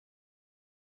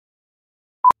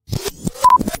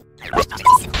Good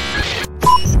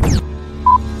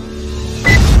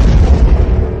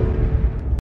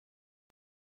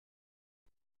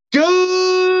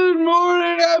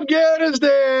morning,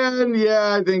 Afghanistan!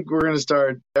 Yeah, I think we're going to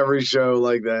start every show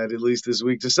like that, at least this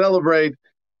week, to celebrate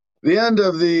the end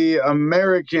of the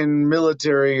American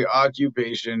military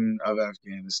occupation of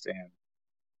Afghanistan.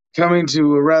 Coming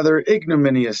to a rather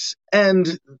ignominious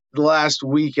end last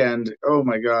weekend. Oh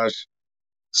my gosh.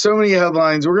 So many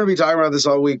headlines. We're going to be talking about this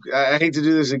all week. I hate to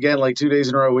do this again, like 2 days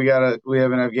in a row. We have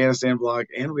an Afghanistan blog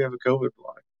and we have a COVID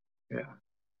blog. Yeah.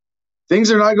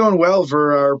 Things are not going well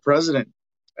for our president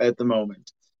at the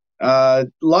moment. A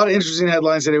lot of interesting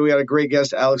headlines today. We got a great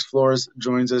guest. Alex Flores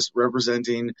joins us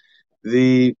representing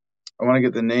I want to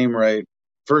get the name right,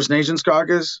 First Nations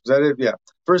Caucus. Is that it? Yeah.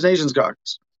 First Nations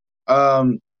Caucus.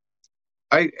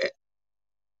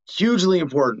 Hugely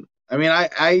important. I mean,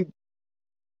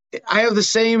 I have the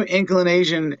same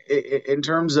inclination in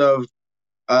terms of,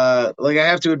 I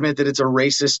have to admit that it's a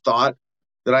racist thought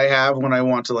that I have when I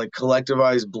want to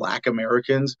collectivize Black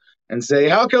Americans and say,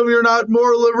 how come you're not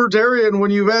more libertarian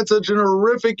when you've had such an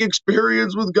horrific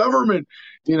experience with government?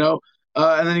 And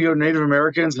then you go Native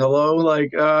Americans, hello,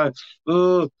 a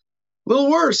little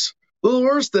worse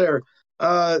there.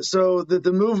 So that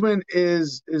the movement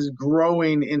is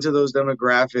growing into those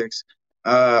demographics,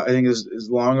 I think is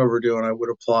long overdue, and I would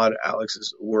applaud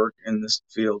Alex's work in this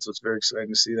field. So it's very exciting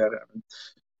to see that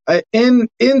happen.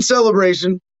 In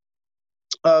celebration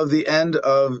of the end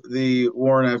of the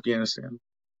war in Afghanistan,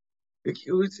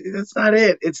 that's not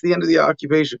it. It's the end of the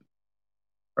occupation,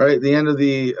 right? The end of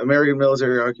the American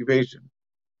military occupation.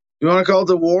 You want to call it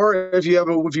the war? If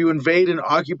you invade and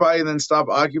occupy and then stop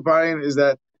occupying, is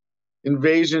that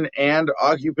invasion and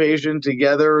occupation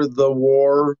together the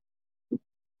war?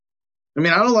 I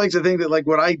mean, I don't like to think that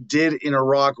what I did in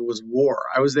Iraq was war.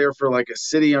 I was there for a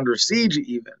city under siege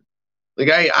even.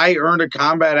 I earned a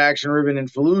combat action ribbon in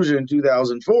Fallujah in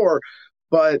 2004,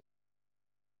 but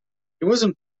it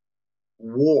wasn't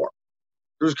war.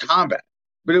 It was combat,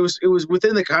 but it was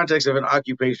within the context of an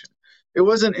occupation. It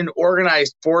wasn't an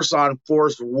organized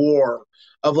force-on-force war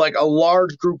of a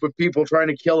large group of people trying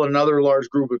to kill another large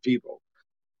group of people.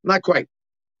 Not quite.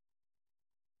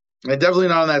 And definitely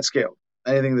not on that scale.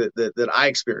 Anything that I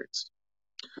experienced.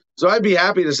 So I'd be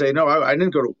happy to say, no, I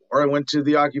didn't go to war. I went to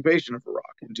the occupation of Iraq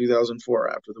in 2004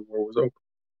 after the war was over,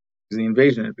 because the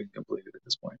invasion had been completed at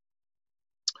this point.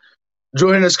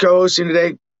 Joining us co-hosting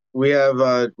today, we have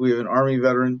an Army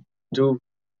veteran too,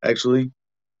 actually.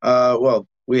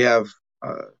 We have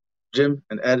Jim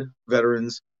and Ed,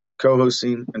 veterans,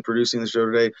 co-hosting and producing the show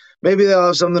today. Maybe they'll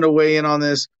have something to weigh in on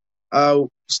this.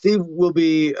 Steve will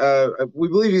be, we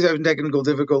believe he's having technical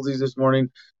difficulties this morning.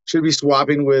 Should be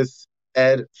swapping with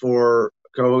Ed for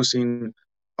co-hosting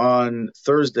on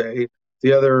Thursday.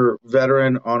 The other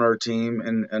veteran on our team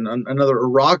and another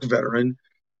Iraq veteran.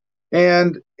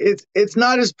 And it's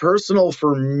not as personal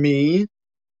for me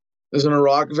as an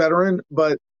Iraq veteran,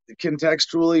 but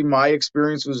contextually, my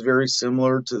experience was very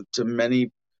similar to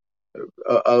many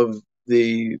of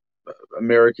the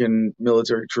American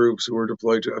military troops who were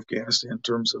deployed to Afghanistan in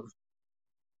terms of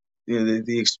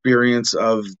the experience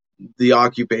of the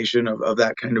occupation of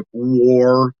that kind of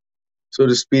war, so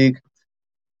to speak.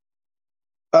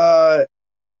 And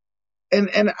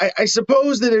I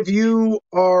suppose that if you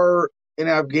are an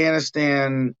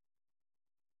Afghanistan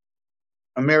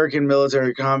American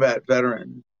military combat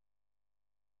veteran,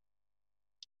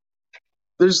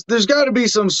 there's got to be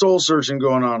some soul searching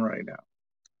going on right now.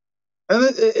 And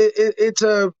it's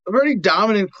a very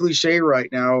dominant cliche right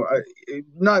now.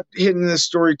 Not hitting this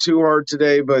story too hard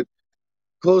today, but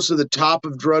close to the top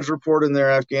of Drudge Report in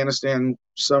their Afghanistan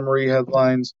summary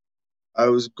headlines.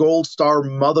 Was Gold Star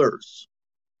Mothers.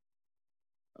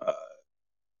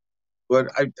 But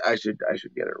I should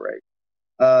get it right.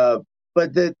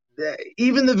 But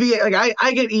even the VA,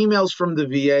 I get emails from the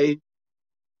VA,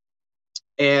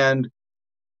 and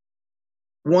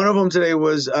one of them today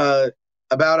was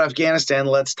about Afghanistan,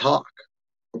 let's talk.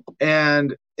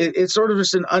 And it's sort of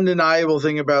just an undeniable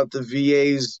thing about the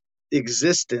VA's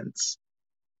existence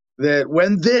that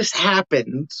when this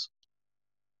happens,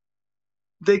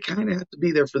 they kind of have to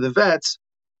be there for the vets,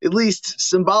 at least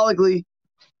symbolically,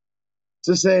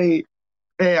 to say,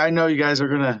 hey, I know you guys you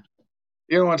don't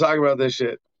want to talk about this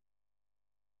shit.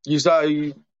 You thought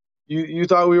we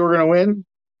were going to win?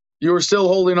 You were still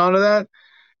holding on to that?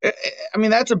 I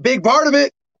mean, that's a big part of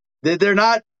it. That they're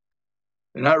not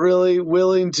really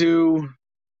willing to,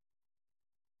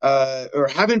 or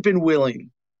haven't been willing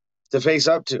to face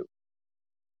up to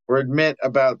or admit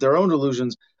about their own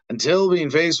delusions until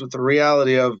being faced with the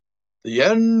reality of the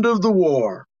end of the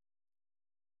war.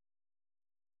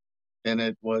 And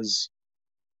it was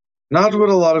not what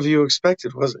a lot of you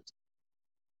expected, was it?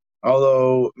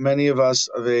 Although many of us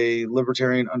of a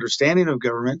libertarian understanding of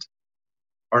government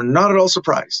are not at all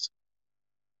surprised.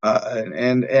 I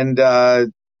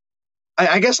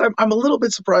guess I'm a little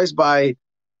bit surprised by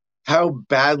how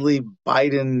badly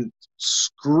Biden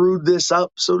screwed this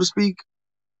up, so to speak.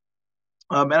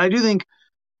 And I do think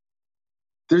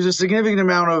there's a significant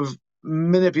amount of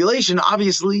manipulation,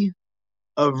 obviously,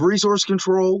 of resource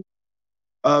control,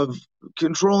 of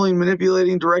controlling,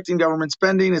 manipulating, directing government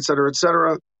spending, et cetera, et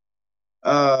cetera.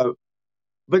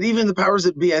 But even the powers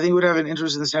that be, I think, would have an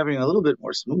interest in this happening a little bit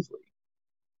more smoothly.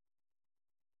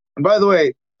 And by the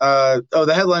way,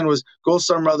 the headline was Gold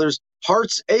Star Mothers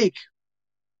Hearts Ache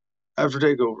after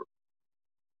takeover.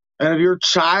 And if your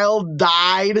child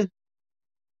died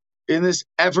in this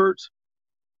effort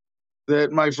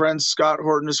that my friend Scott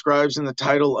Horton describes in the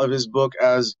title of his book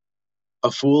as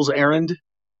A Fool's Errand,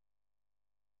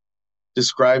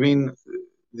 describing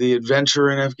the adventure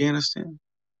in Afghanistan,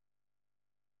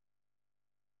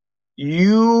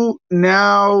 you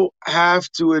now have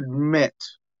to admit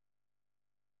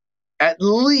at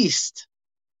least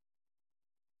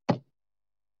the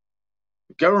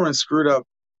government screwed up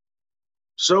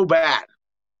so bad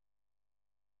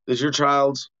that your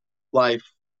child's life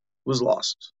was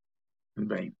lost in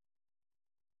vain.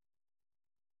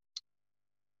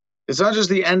 It's not just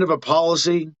the end of a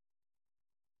policy.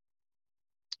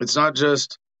 It's not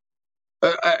just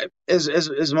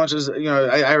as much as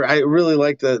I really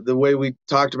like the way we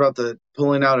talked about the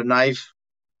pulling out a knife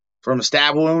from a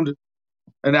stab wound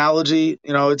analogy.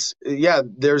 It's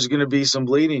there's going to be some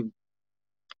bleeding.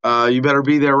 You better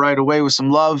be there right away with some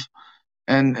love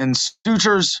and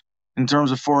sutures in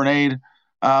terms of foreign aid.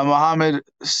 Mohammed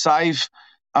Saif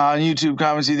on YouTube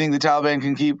comments: do you think the Taliban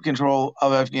can keep control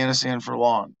of Afghanistan for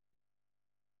long?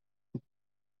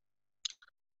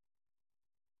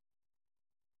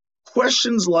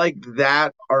 Questions like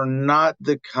that are not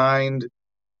the kind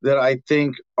that I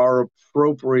think are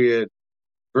appropriate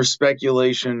for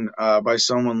speculation by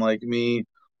someone like me,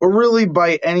 or really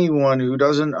by anyone who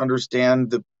doesn't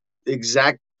understand the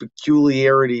exact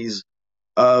peculiarities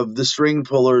of the string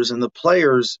pullers and the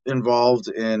players involved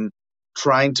in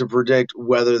trying to predict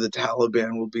whether the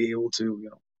Taliban will be able to,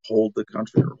 hold the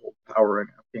country or hold power in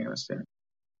Afghanistan.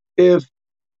 If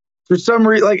for some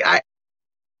reason,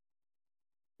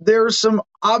 there's some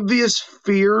obvious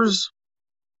fears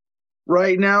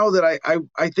right now that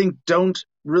I think don't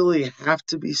really have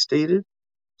to be stated,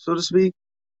 so to speak.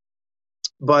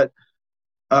 But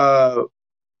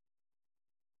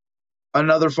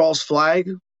another false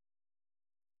flag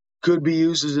could be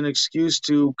used as an excuse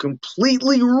to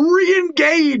completely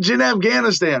re-engage in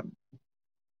Afghanistan.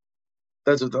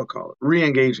 That's what they'll call it,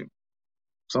 re-engaging,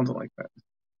 something like that.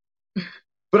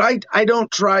 But I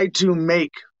don't try to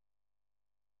make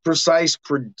precise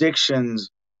predictions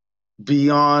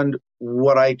beyond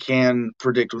what I can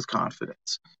predict with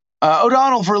confidence.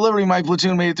 O'Donnell for Liberty, my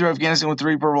platoon made it through Afghanistan with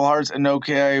 3 Purple Hearts and no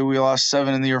KIA. We lost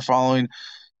 7 in the year following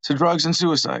to drugs and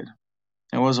suicide.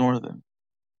 It wasn't worth it.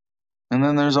 And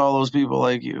then there's all those people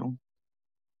like you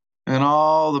and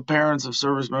all the parents of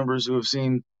service members who have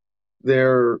seen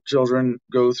their children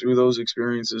go through those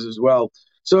experiences as well.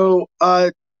 So,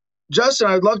 Justin,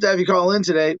 I'd love to have you call in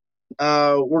today.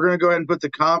 We're going to go ahead and put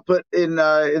in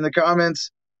the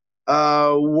comments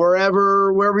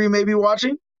wherever you may be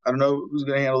watching. I don't know who's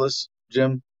going to handle this,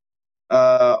 Jim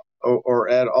or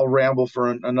Ed. I'll ramble for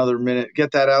another minute.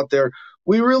 Get that out there.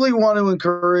 We really want to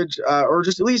encourage or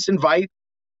just at least invite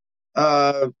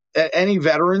any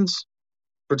veterans,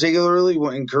 particularly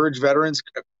encourage veterans,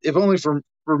 if only for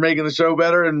making the show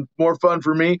better and more fun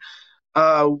for me.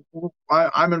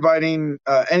 I'm inviting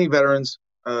any veterans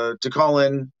to call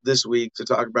in this week to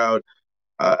talk about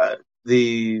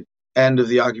the end of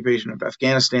the occupation of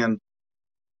Afghanistan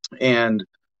and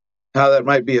how that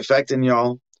might be affecting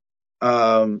y'all.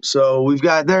 So we've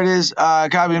got, there it is.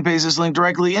 Copy and paste this link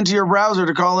directly into your browser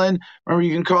to call in. Remember,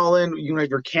 you can call in, you can have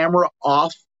your camera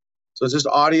off. So it's just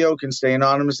audio, can stay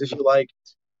anonymous if you like.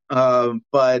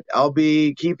 But I'll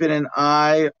be keeping an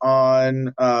eye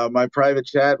on my private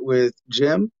chat with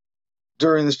Jim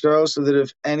during the show so that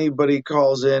if anybody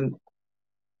calls in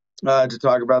to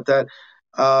talk about that,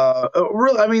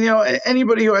 really, I mean,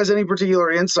 anybody who has any particular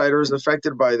insight or is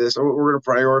affected by this, we're going to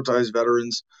prioritize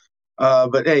veterans.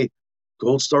 But hey,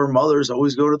 Gold Star mothers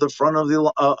always go to the front of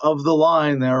the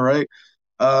line there, right?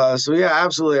 So yeah,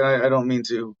 absolutely. I don't mean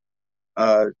to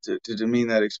demean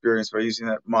that experience by using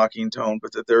that mocking tone,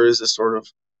 but that there is a sort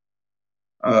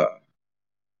of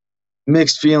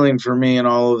mixed feeling for me in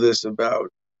all of this about,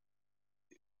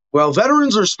 well,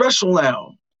 veterans are special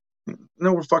now.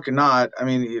 No, we're fucking not. I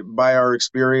mean, by our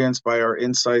experience, by our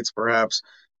insights, perhaps.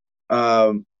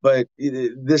 But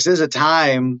this is a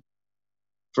time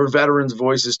for veterans'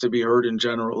 voices to be heard in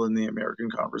general in the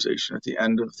American conversation at the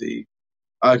end of the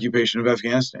occupation of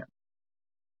Afghanistan.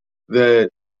 That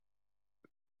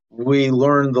we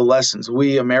learned the lessons,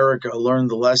 we, America, learned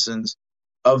the lessons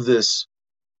of this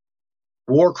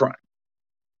war crime.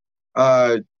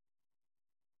 I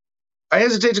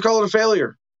hesitate to call it a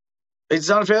failure. It's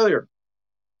not a failure.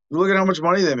 Look at how much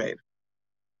money they made.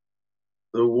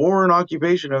 The war and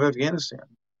occupation of Afghanistan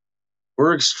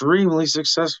were extremely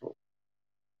successful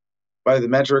by the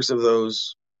metrics of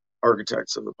those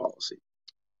architects of the policy.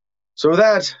 So with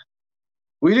that,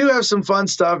 we do have some fun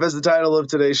stuff, as the title of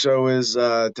today's show is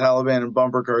Taliban and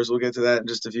bumper cars. We'll get to that in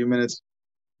just a few minutes.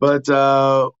 But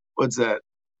what's that?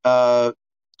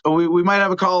 We might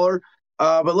have a caller,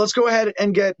 but let's go ahead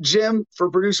and get Jim for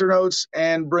producer notes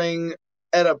and bring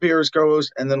Ed up here as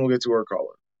co-host, and then we'll get to our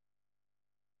caller.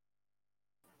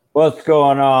 What's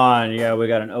going on? Yeah, we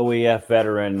got an OEF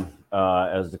veteran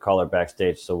as the caller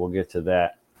backstage, so we'll get to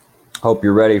that. Hope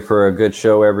you're ready for a good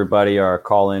show, everybody. Our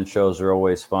call-in shows are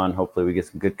always fun. Hopefully we get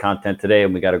some good content today,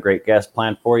 and we got a great guest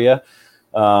planned for you.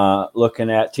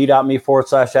 Looking at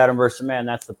t.me/Adam vs. Man.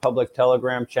 That's the public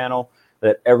Telegram channel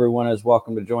that everyone is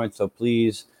welcome to join. So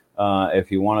please,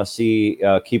 if you want to see,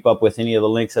 keep up with any of the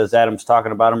links as Adam's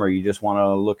talking about them, or you just want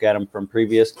to look at them from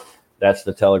previous, that's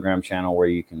the Telegram channel where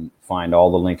you can find all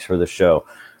the links for the show.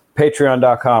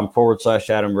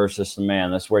 Patreon.com/Adam vs. the Man.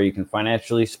 That's where you can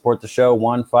financially support the show.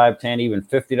 $1, $5, $10, even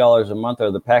 $50 a month are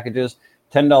the packages.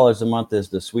 $10 a month is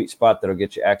the sweet spot that'll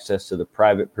get you access to the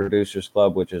private producers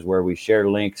club, which is where we share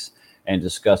links and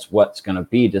discuss what's going to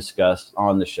be discussed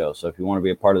on the show. So if you want to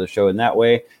be a part of the show in that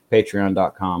way,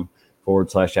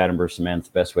 patreon.com/Adam vs. Man is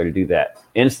the best way to do that.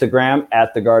 Instagram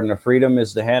 @the Garden of Freedom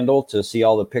is the handle to see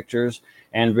all the pictures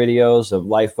and videos of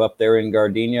life up there in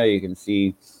Gardenia. You can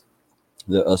see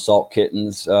the assault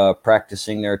kittens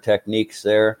practicing their techniques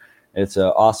there. It's an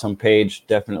awesome page.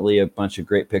 Definitely a bunch of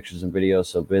great pictures and videos.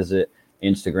 So visit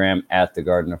Instagram @the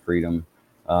Garden of Freedom.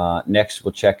 Next,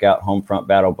 we'll check out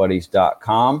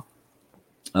homefrontbattlebuddies.com.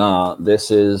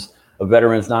 This is a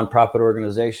veterans nonprofit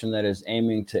organization that is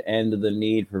aiming to end the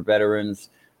need for veterans,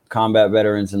 combat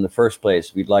veterans in the first place.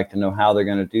 If you'd like to know how they're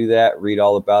going to do that, read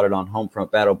all about it on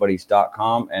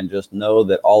homefrontbattlebuddies.com, and just know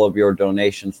that all of your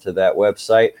donations to that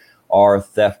website are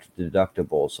theft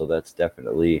deductible. So that's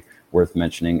definitely worth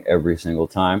mentioning every single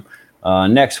time.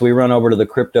 Next, we run over to the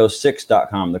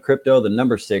crypto6.com, the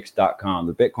 6.com,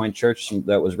 the Bitcoin church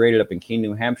that was raided up in Keene,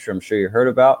 New Hampshire. I'm sure you heard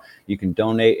about. You can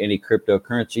donate any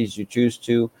cryptocurrencies you choose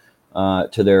to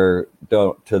their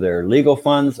legal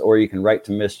funds, or you can write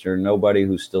to Mr. Nobody,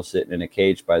 who's still sitting in a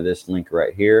cage, by this link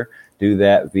right here. Do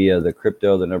that via the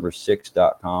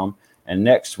 6.com. And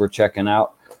next, we're checking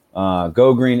out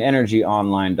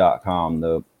GoGreenEnergyOnline.com,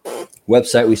 the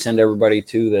website we send everybody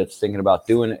to that's thinking about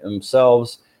doing it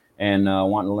themselves and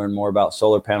wanting to learn more about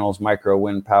solar panels, micro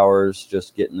wind powers,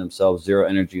 just getting themselves zero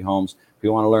energy homes. If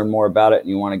you want to learn more about it and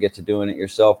you want to get to doing it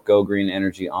yourself,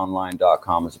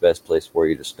 GoGreenEnergyOnline.com is the best place for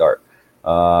you to start.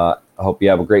 I hope you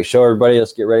have a great show, everybody.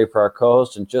 Let's get ready for our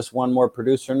co-host. And just one more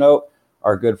producer note,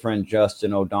 our good friend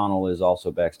Justin O'Donnell is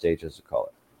also backstage as a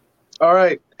caller. All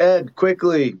right, Ed,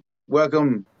 quickly,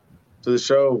 welcome to the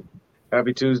show.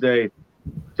 Happy Tuesday.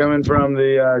 Coming from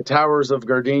the towers of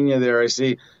Gardenia there, I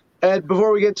see. Ed,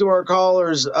 before we get to our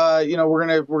callers, we're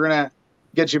gonna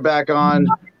get you back on,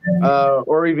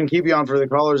 or even keep you on for the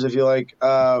callers if you like.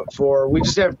 We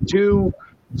just have two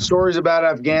stories about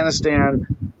Afghanistan.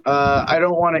 I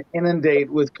don't want to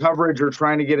inundate with coverage or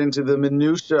trying to get into the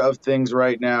minutia of things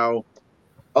right now.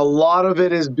 A lot of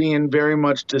it is being very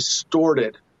much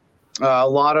distorted. A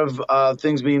lot of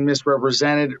things being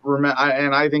misrepresented.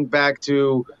 And I think back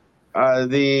to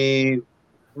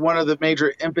one of the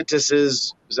major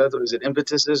impetuses. Is it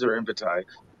impetuses or impeti?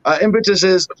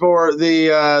 Impetuses for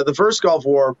the first Gulf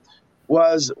War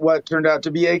was what turned out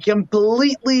to be a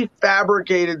completely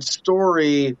fabricated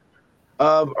story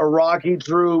of Iraqi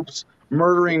troops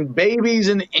murdering babies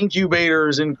in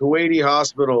incubators in Kuwaiti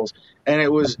hospitals, and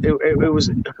it was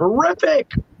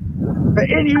horrific.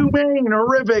 Inhumane,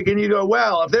 horrific, and you go,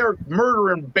 well, if they're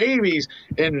murdering babies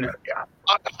in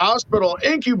hospital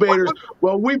incubators,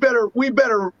 well, we better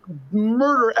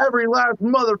murder every last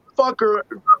motherfucker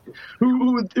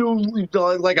who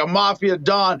like a mafia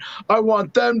don. I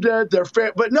want them dead. They're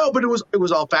fair, but it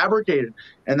was all fabricated,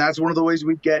 and that's one of the ways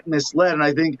we get misled. And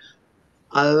I think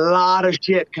a lot of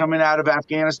shit coming out of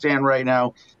Afghanistan right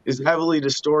now is heavily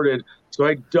distorted. So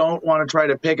I don't want to try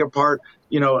to pick apart,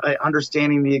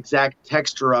 understanding the exact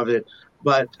texture of it.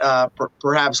 but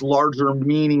perhaps larger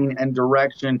meaning and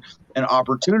direction and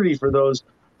opportunity for those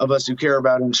of us who care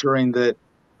about ensuring that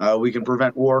we can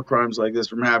prevent war crimes like this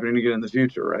from happening again in the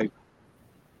future, right?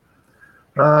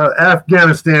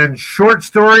 Afghanistan, short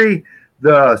story.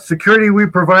 The security we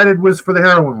provided was for the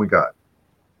heroin we got.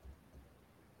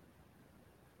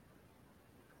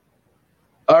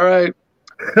 All right.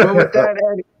 Well, with that,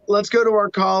 Ed, let's go to our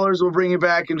callers. We'll bring you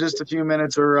back in just a few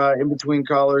minutes or in between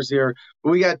callers here.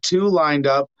 We got two lined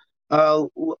up.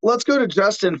 Let's go to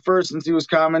Justin first, since he was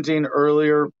commenting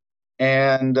earlier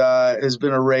and has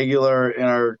been a regular in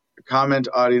our comment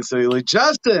audience lately.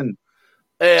 Justin!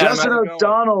 Hey, Justin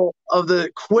O'Donnell of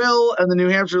the Quill and the New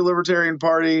Hampshire Libertarian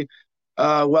Party.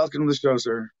 Welcome to the show,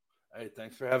 sir. Hey,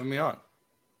 thanks for having me on.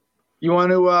 You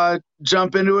want to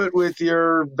jump into it with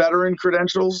your veteran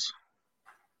credentials?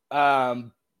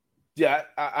 Yeah,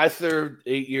 I served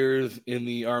 8 years in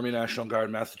the Army National Guard,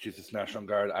 Massachusetts National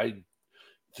Guard.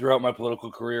 Throughout my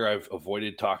political career, I've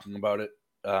avoided talking about it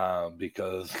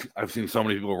because I've seen so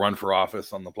many people run for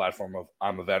office on the platform of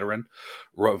I'm a veteran,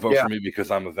 vote for me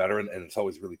because I'm a veteran, and it's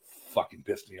always really fucking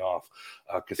pissed me off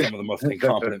because some of the most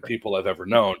incompetent people I've ever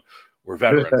known were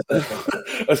veterans,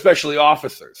 especially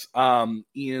officers. And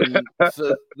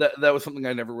so that was something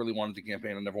I never really wanted to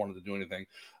campaign. I never wanted to do anything.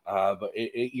 But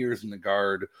 8 years in the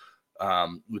Guard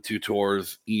with 2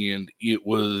 tours, and it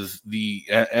was the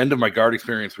end of my Guard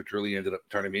experience, which really ended up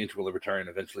turning me into a libertarian,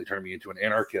 eventually turning me into an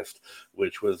anarchist,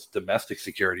 which was domestic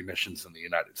security missions in the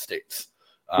United States.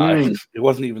 It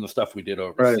wasn't even the stuff we did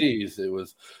overseas. Right. It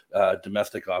was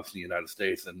domestic ops in the United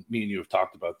States. And me and you have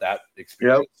talked about that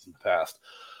experience in the past.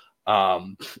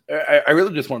 I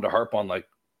really just wanted to harp on like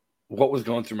what was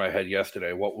going through my head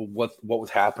yesterday, what was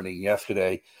happening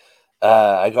yesterday.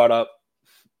 I got up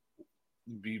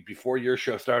before your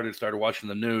show started watching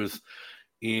the news,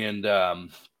 and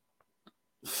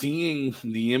seeing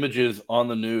the images on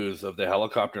the news of the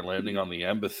helicopter landing on the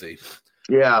embassy.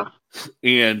 Yeah.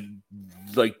 And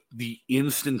like the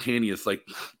instantaneous, like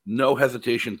no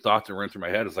hesitation thought that ran through my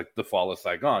head is like the fall of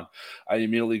Saigon. I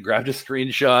immediately grabbed a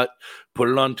screenshot, put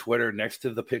it on Twitter next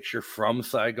to the picture from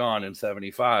Saigon in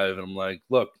 75. And I'm like,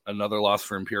 look, another loss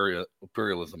for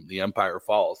imperialism. The empire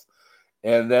falls.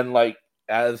 And then like,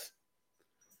 as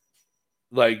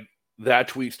like that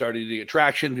tweet started to get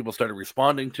traction, people started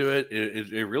responding to it.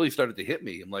 It really started to hit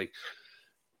me. I'm like,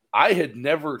 I had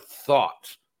never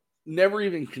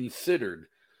even considered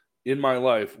in my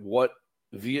life what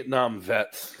Vietnam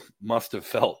vets must have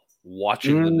felt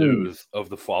watching the news of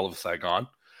the fall of Saigon.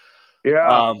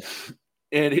 Yeah.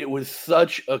 And it was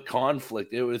such a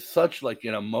conflict. It was such like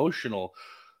an emotional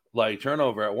like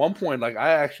turnover. At one point, like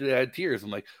I actually had tears.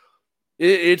 I'm like,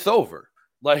 it's over.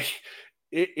 Like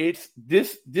it's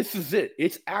this is it.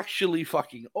 It's actually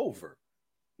fucking over.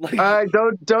 Like,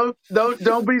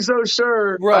 don't be so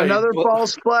sure. Right, Another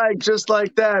false flag just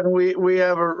like that, and we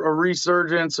have a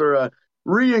resurgence or a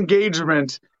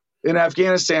re-engagement in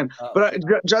Afghanistan. But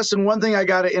Justin, one thing I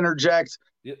got to interject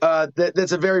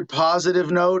that's a very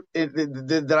positive note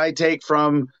that I take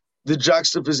from the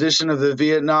juxtaposition of the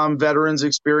Vietnam veterans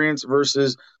experience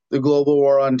versus the global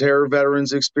war on terror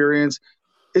veterans experience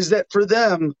is that for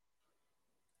them,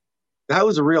 that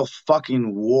was a real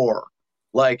fucking war.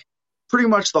 Like, pretty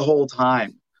much the whole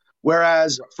time.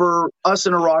 Whereas for us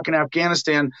in Iraq and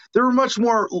Afghanistan, there were much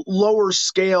more lower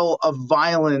scale of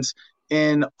violence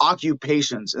in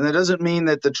occupations. And that doesn't mean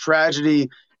that the tragedy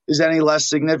is any less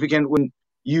significant when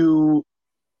you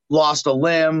lost a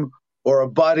limb or a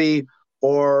buddy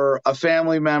or a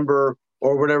family member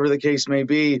or whatever the case may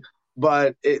be.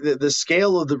 But the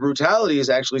scale of the brutality is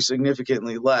actually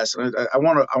significantly less. And I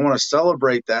want to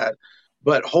celebrate that.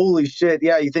 But holy shit,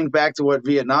 yeah, you think back to what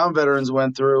Vietnam veterans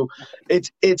went through.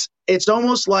 It's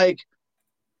almost like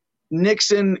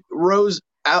Nixon rose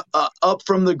up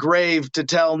from the grave to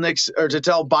tell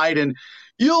Biden,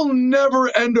 "You'll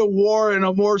never end a war in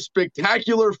a more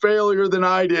spectacular failure than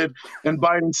I did." And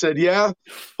Biden said, "Yeah,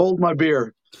 hold my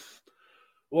beer."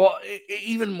 Well,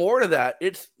 even more to that,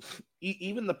 it's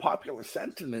even the popular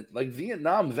sentiment. Like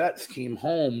Vietnam vets came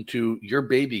home to your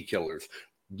baby killers.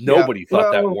 Nobody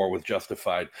thought that war was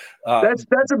justified. That's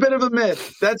a bit of a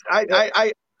myth.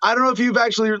 I don't know if you've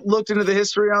actually looked into the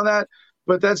history on that,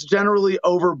 but that's generally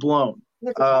overblown.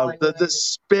 The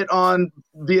spit on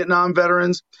Vietnam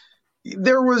veterans,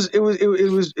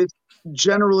 it's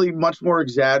generally much more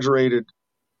exaggerated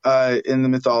in the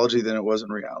mythology than it was in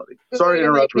reality. Sorry to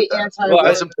interrupt with that. Well,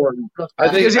 that's important.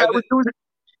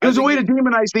 It was a way to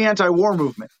demonize the anti-war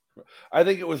movement. I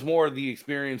think it was more the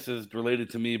experiences related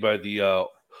to me by the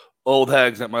old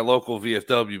hags at my local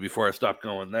VFW before I stopped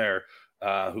going there,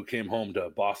 who came home to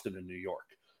Boston and New York.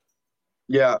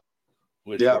 Yeah.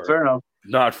 which Yeah. were Fair enough.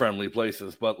 not friendly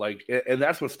places. But like, and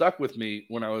that's what stuck with me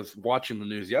when I was watching the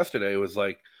news yesterday. Was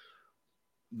like,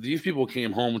 these people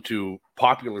came home to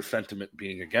popular sentiment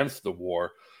being against the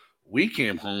war. We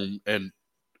came home and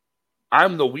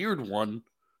I'm the weird one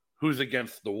who's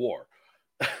against the war.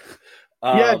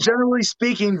 Yeah, generally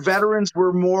speaking, veterans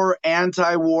were more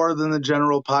anti-war than the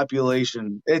general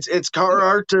population. It's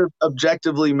hard to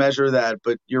objectively measure that,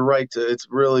 but you're right. It's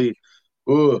really,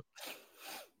 ugh.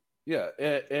 Yeah,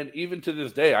 and even to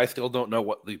this day, I still don't know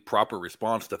what the proper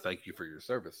response to "thank you for your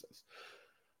service" is.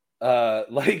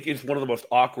 Like, it's one of the most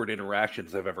awkward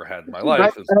interactions I've ever had in my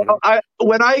life.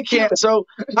 When I can't, so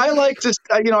I like to,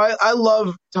 I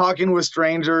love talking with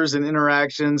strangers and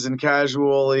interactions and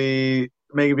casually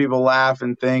making people laugh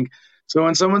and think. So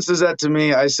when someone says that to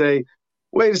me, I say,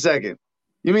 wait a second.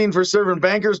 You mean for serving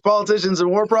bankers, politicians, and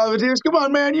war profiteers? Come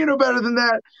on, man, you know better than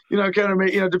that. Kind of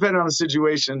make, depending on the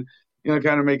situation, kind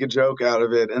of make a joke out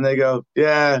of it. And they go,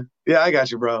 yeah, I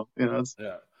got you, bro. It's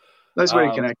nice way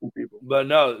to connect with people. But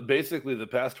no, basically the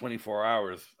past 24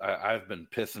 hours, I've been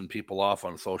pissing people off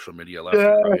on social media left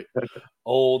and right.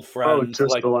 Old friends.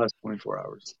 Just the last 24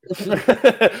 hours.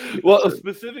 Well,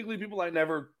 specifically people I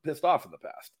never pissed off in the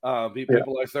past.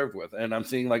 People I served with. And I'm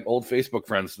seeing like old Facebook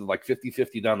friends, like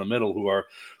 50-50 down the middle, who are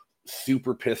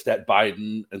super pissed at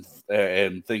Biden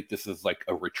and think this is like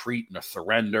a retreat and a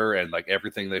surrender and like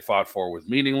everything they fought for was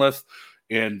meaningless.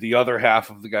 And the other half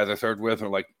of the guys I served with are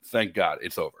like, thank God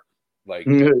it's over. Like,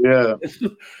 yeah.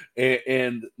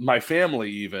 And my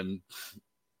family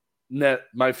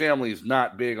my family is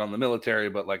not big on the military,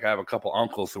 but like I have a couple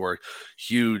uncles who are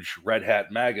huge red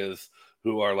hat MAGAs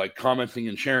who are like commenting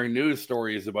and sharing news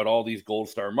stories about all these Gold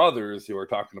Star mothers who are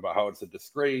talking about how it's a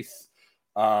disgrace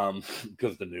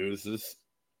because the news is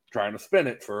trying to spin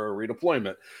it for a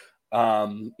redeployment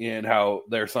and how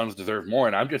their sons deserve more.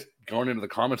 And I'm just going into the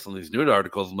comments on these news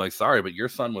articles. I'm like, sorry, but your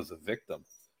son was a victim,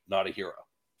 not a hero.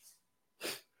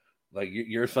 Like,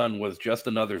 your son was just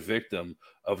another victim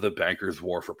of the bankers'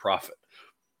 war for profit.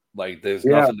 Like, there's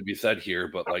nothing to be said here,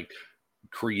 but like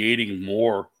creating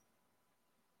more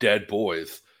dead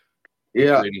boys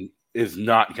is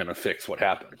not going to fix what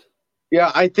happened.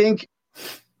 Yeah, I think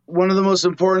one of the most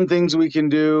important things we can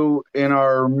do in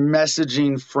our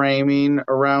messaging framing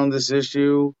around this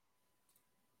issue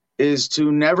is to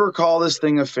never call this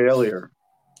thing a failure.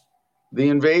 The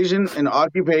invasion and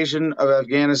occupation of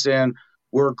Afghanistan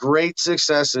were great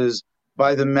successes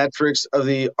by the metrics of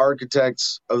the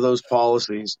architects of those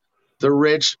policies. The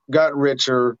rich got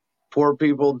richer, poor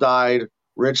people died,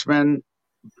 rich men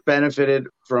benefited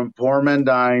from poor men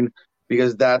dying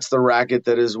because that's the racket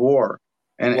that is war.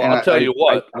 And I'll tell you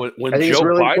what, when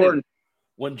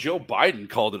Joe Biden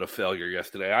called it a failure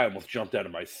yesterday, I almost jumped out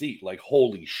of my seat. Like,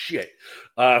 holy shit.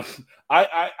 I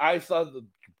saw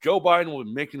Joe Biden would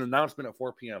make an announcement at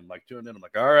 4 p.m. Like, tuned in. I'm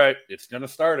like, all right, it's going to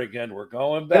start again. We're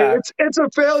going back. It's a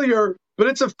failure, but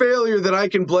it's a failure that I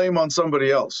can blame on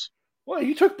somebody else. Well,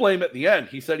 he took blame at the end.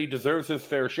 He said he deserves his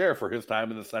fair share for his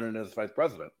time in the Senate as vice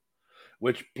president,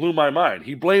 which blew my mind.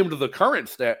 He blamed the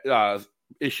current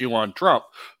issue on Trump,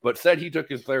 but said he took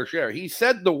his fair share. He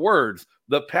said the words,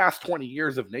 the past 20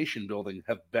 years of nation building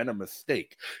have been a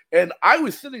mistake. And I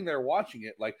was sitting there watching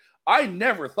it like, I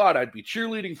never thought I'd be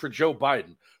cheerleading for Joe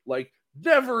Biden. Like,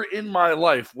 never in my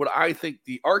life would I think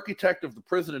the architect of the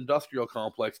prison industrial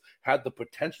complex had the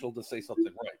potential to say something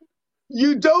right.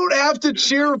 You don't have to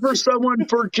cheer for someone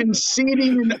for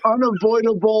conceding an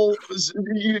unavoidable,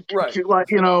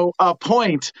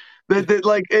 point.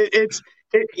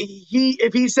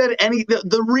 If he said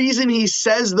the reason he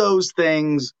says those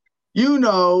things,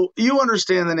 you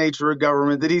understand the nature of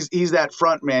government, that he's that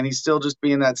front man. He's still just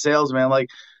being that salesman. Like,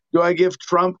 do I give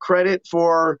Trump credit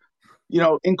for,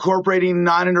 incorporating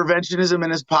non-interventionism in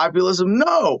his populism?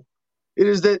 No. It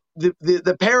is that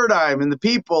the paradigm and the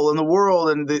people and the world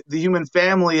and the human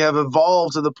family have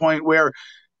evolved to the point where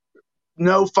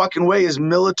no fucking way is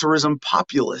militarism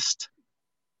populist.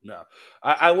 No,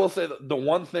 I will say that the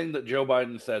one thing that Joe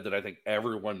Biden said that I think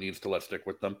everyone needs to let stick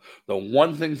with them, the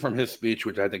one thing from his speech,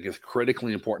 which I think is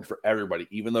critically important for everybody,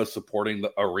 even those supporting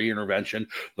a reintervention,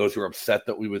 those who are upset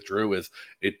that we withdrew, is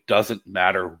it doesn't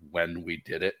matter when we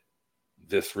did it.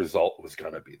 This result was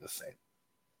going to be the same.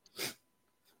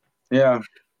 Yeah.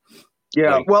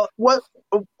 Like, well, what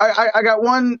I got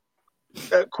one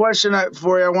question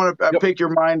for you. I want to pick your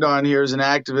mind on here as an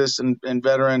activist and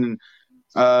veteran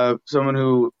and someone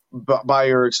who, by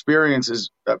your experience,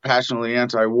 is passionately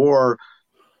anti-war.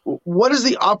 What is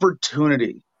the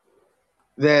opportunity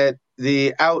that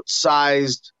the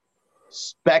outsized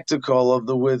spectacle of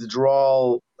the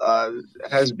withdrawal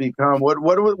has become.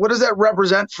 What does that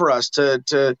represent for us?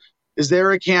 Is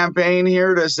there a campaign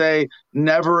here to say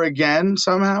never again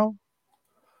somehow?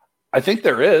 I think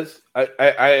there is.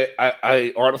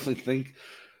 I honestly think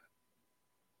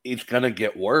it's going to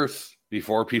get worse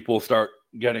before people start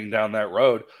getting down that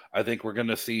road. I think we're going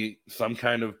to see some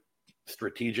kind of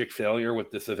strategic failure with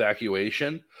this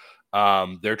evacuation.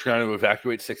 They're trying to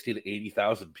evacuate 60 to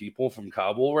 80,000 people from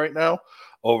Kabul right now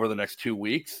over the next 2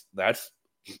 weeks. That's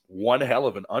one hell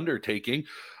of an undertaking.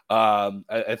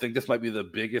 I think this might be the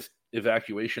biggest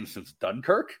evacuation since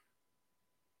Dunkirk.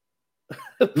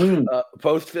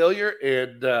 Post failure,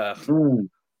 and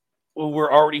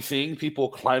we're already seeing people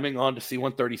climbing onto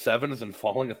C-137s and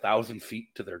falling 1,000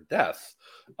 feet to their deaths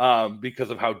because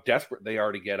of how desperate they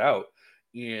are to get out.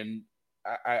 And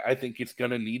I think it's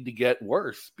going to need to get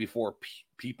worse before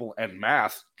people en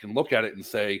masse can look at it and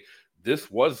say, this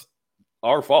was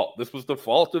our fault. This was the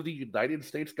fault of the United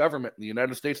States government and the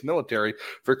United States military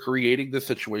for creating this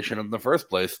situation in the first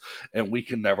place, and we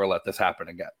can never let this happen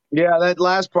again. Yeah, that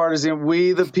last part is in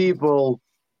we the people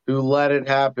who let it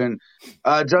happen.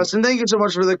 Justin, thank you so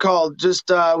much for the call. Just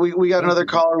we got another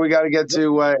caller we got to get to,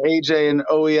 AJ, an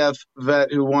OEF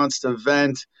vet who wants to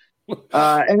vent.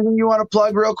 Anything you want to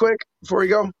plug real quick before we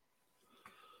go?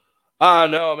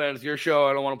 No, man, it's your show.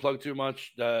 I don't want to plug too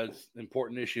much. It's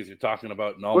important issues you're talking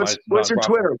about. What's your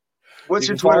Twitter? What's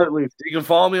your Twitter, at least? You can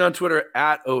follow me on Twitter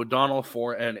at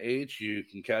O'Donnell4NH. You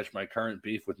can catch my current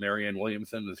beef with Marianne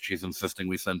Williamson as she's insisting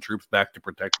we send troops back to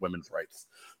protect women's rights.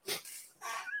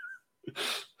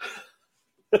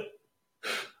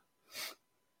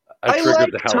 I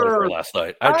triggered the hell out of her last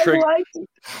night. I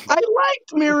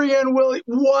liked Marianne Williamson.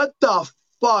 What the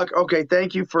fuck? Okay,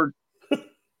 thank you for.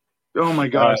 Oh my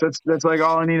gosh, that's like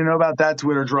all I need to know about that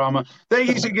Twitter drama. Thank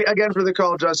you again for the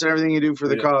call, Justin. Everything you do for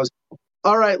the cause.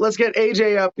 All right, let's get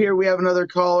AJ up here. We have another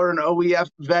caller, an OEF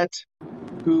vet,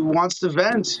 who wants to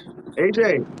vent.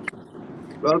 AJ,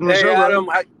 welcome to the show, Adam.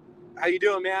 How you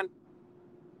doing, man?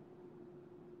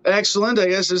 Excellent. I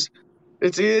guess it's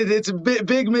a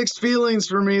big mixed feelings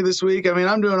for me this week. I mean,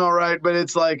 I'm doing all right, but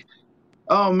it's like,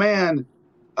 oh man,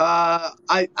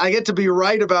 I get to be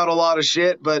right about a lot of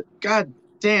shit, but god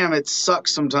damn, it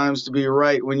sucks sometimes to be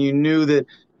right when you knew that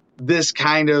this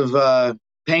kind of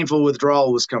painful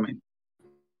withdrawal was coming.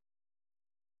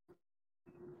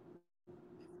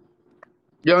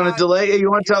 You want to delay? You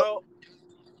want to tell?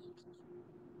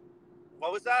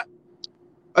 What was that?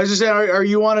 I was just saying, are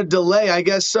you on a delay? I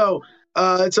guess so.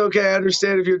 It's okay. I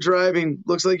understand if you're driving.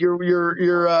 Looks like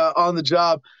you're on the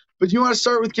job. But you want to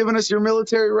start with giving us your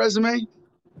military resume?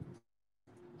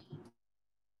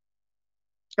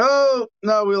 Oh,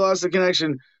 no, we lost the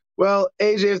connection. Well,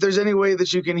 AJ, if there's any way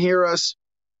that you can hear us,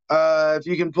 if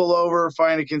you can pull over,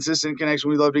 find a consistent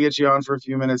connection, we'd love to get you on for a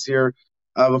few minutes here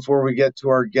before we get to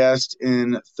our guest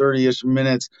in 30-ish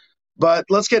minutes. But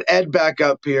let's get Ed back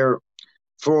up here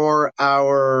for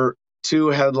our two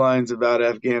headlines about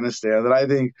Afghanistan that I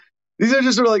think these are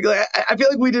just sort of like I feel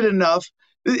like we did enough.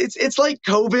 It's like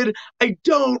COVID. I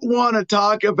don't want to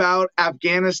talk about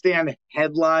Afghanistan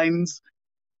headlines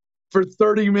for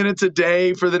 30 minutes a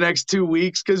day for the next 2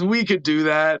 weeks because we could do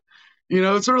that. You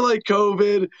know, it's sort of like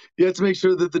COVID. You have to make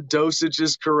sure that the dosage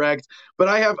is correct. But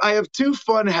I have two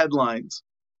fun headlines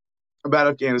about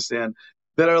Afghanistan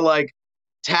that are like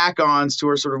tack-ons to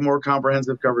our sort of more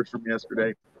comprehensive coverage from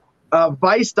yesterday.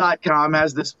 Vice.com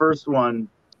has this first one.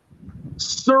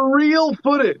 Surreal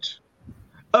footage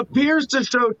appears to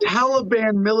show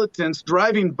Taliban militants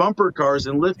driving bumper cars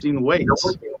and lifting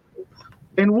weights.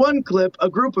 In one clip, a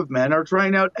group of men are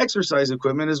trying out exercise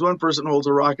equipment as one person holds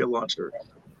a rocket launcher.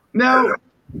 Now,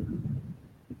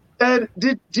 Ed,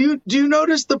 do you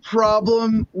notice the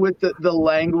problem with the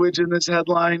language in this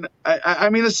headline? I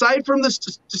mean, aside from this,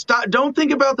 stop, don't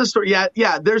think about the story.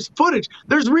 Yeah, there's footage.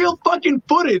 There's real fucking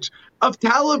footage of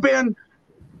Taliban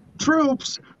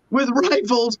troops with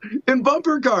rifles and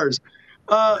bumper cars.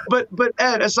 But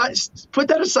Ed, put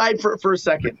that aside for a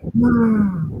second.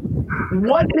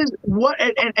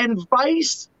 And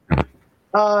Vice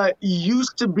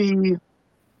used to be.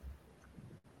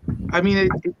 I mean,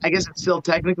 I guess it's still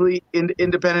technically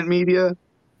independent media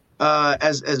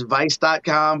as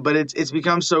Vice.com, but it's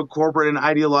become so corporate and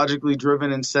ideologically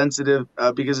driven and sensitive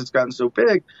because it's gotten so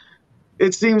big.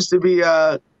 It seems to be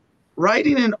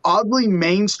writing an oddly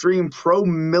mainstream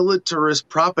pro-militarist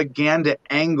propaganda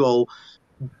angle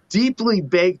deeply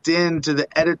baked into the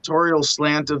editorial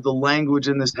slant of the language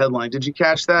in this headline. Did you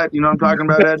catch that? You know what I'm talking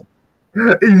about, Ed?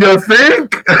 You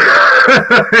think?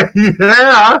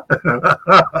 Yeah.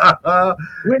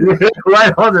 You hit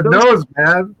right on the nose,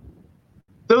 man.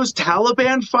 those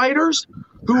Taliban fighters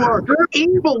who are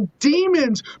evil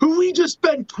demons who we just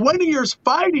spent 20 years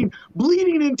fighting,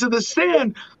 bleeding into the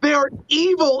sand. They are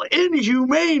evil,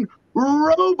 inhumane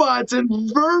robots and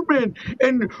vermin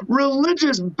and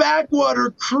religious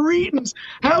backwater cretins.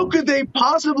 How could they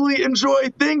possibly enjoy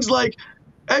things like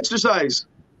exercise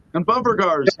and bumper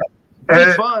cars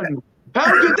and fun?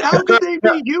 How could they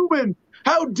be human?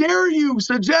 How dare you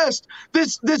suggest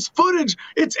this footage?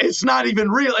 It's not even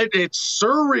real. It's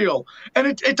surreal, and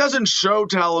it doesn't show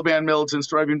Taliban militants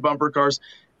driving bumper cars.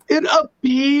 It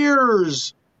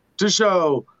appears to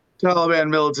show Taliban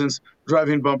militants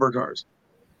driving bumper cars.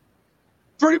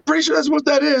 Pretty sure that's what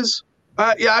that is.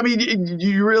 Yeah, I mean,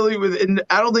 you really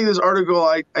I don't think this article.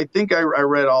 I think I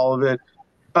read all of it.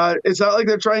 It's not like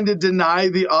they're trying to deny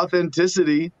the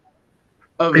authenticity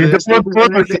of this.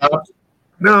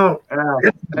 No.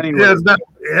 Anyway. It's not,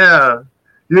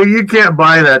 you can't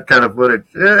buy that kind of footage.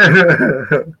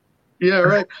 Yeah,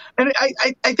 right. And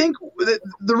I think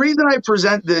the reason I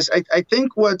present this, I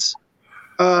think what's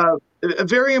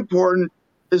very important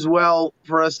as well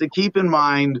for us to keep in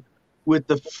mind with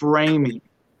the framing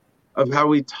of how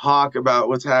we talk about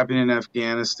what's happening in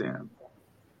Afghanistan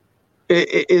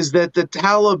is that the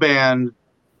Taliban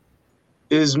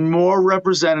is more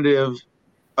representative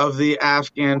of the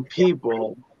Afghan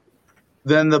people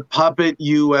than the puppet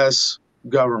U.S.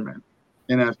 government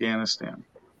in Afghanistan.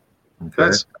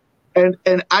 Okay. And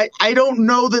I don't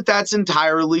know that that's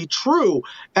entirely true.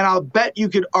 And I'll bet you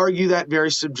could argue that very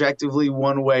subjectively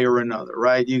one way or another,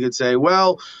 right? You could say,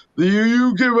 well,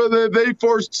 they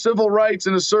forced civil rights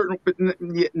in a certain,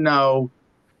 no,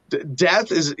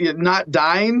 death is not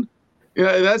dying.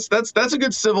 That's a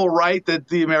good civil right that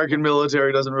the American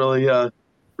military doesn't really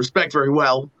respect very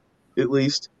well, at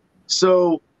least.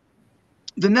 So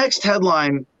the next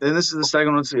headline, and this is the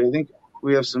second one. I think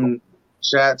we have some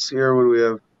chats here. What do we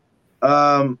have?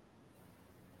 All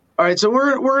right, so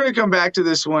we're going to come back to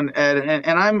this one, Ed,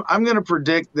 and I'm going to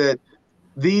predict that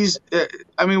these.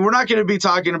 I mean, we're not going to be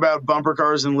talking about bumper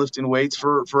cars and lifting weights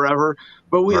forever,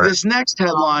 but this next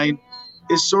headline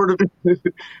is sort of the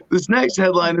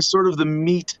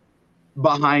meat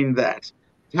behind that.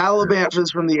 Taliban, this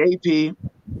is from the AP,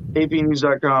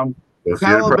 APnews.com.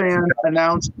 Taliban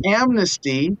announced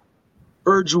amnesty,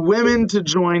 urge women to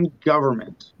join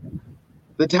government.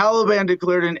 The Taliban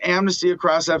declared an amnesty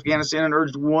across Afghanistan and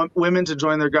urged women to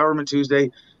join their government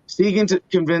Tuesday, seeking to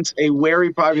convince a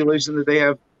wary population that they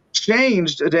have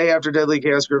changed a day after deadly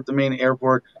chaos gripped the main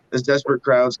airport as desperate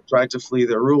crowds tried to flee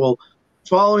their rule.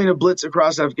 Following a blitz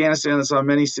across Afghanistan that saw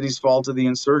many cities fall to the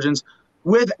insurgents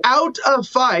without a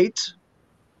fight.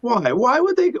 Why? Why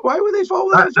would they fall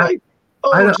without a fight?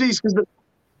 Oh, geez.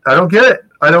 I don't get it.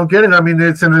 I mean,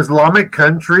 it's an Islamic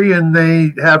country, and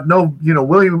they have no,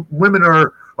 women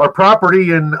are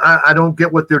property, and I don't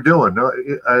get what they're doing. No,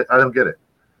 I don't get it.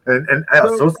 And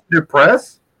Associated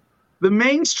Press? The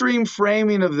mainstream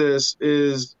framing of this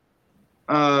is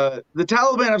the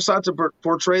Taliban have sought to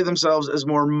portray themselves as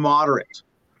more moderate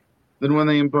than when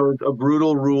they imposed a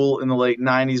brutal rule in the late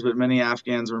 90s, but many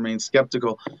Afghans remain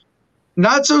skeptical.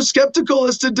 Not so skeptical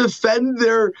as to defend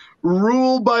their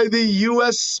rule by the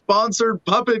U.S.-sponsored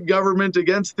puppet government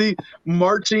against the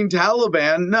marching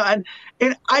Taliban. No,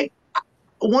 and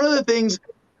one of the things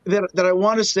that I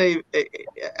want to say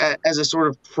as a sort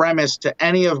of premise to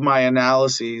any of my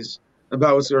analyses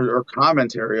about or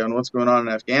commentary on what's going on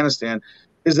in Afghanistan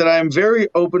is that I am very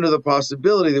open to the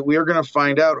possibility that we are going to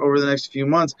find out over the next few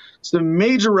months some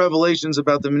major revelations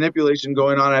about the manipulation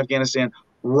going on in Afghanistan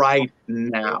right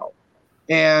now.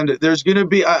 And there's going to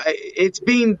be it's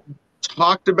being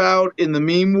talked about in the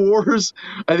meme wars,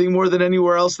 I think more than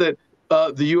anywhere else, that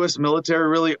the U.S. military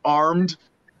really armed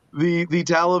the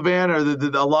Taliban, or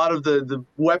a lot of the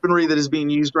weaponry that is being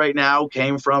used right now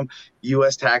came from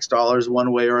U.S. tax dollars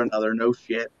one way or another. No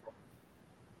shit.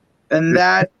 And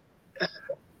that...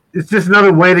 It's just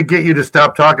another way to get you to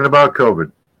stop talking about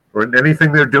COVID or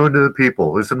anything they're doing to the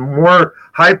people. It's a more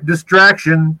hype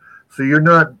distraction, so you're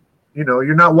not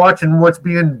watching what's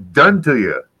being done to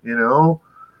you,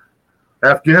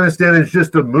 Afghanistan is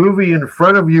just a movie in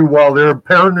front of you while they're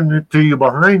pounding it to you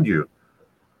behind you.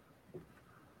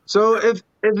 So if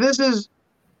this is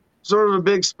sort of a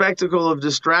big spectacle of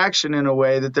distraction in a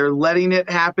way that they're letting it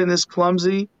happen this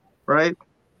clumsy, right?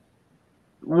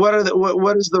 What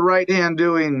is the right hand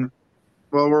doing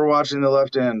while we're watching the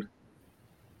left hand?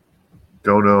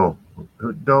 Don't know.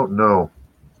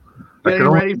 Getting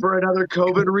ready for another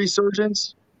COVID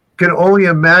resurgence? Can only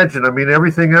imagine. I mean,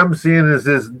 everything I'm seeing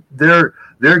is they're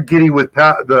giddy with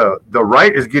power. The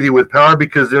right is giddy with power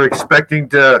because they're expecting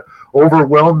to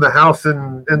overwhelm the House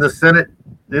and the Senate,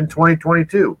 in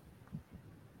 2022.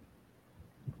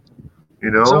 You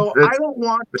know, so I don't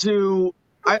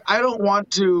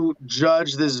want to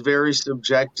judge this very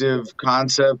subjective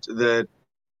concept that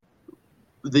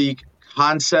the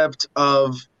concept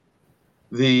of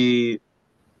the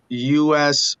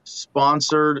U.S.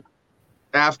 sponsored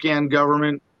Afghan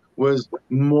government was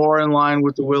more in line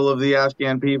with the will of the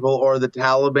Afghan people, or the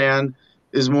Taliban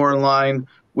is more in line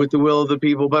with the will of the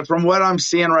people. But from what I'm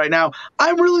seeing right now,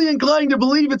 I'm really inclined to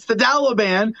believe it's the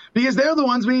Taliban, because they're the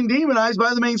ones being demonized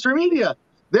by the mainstream media.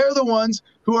 They're the ones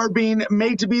who are being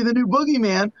made to be the new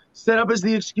boogeyman, set up as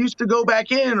the excuse to go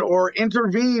back in or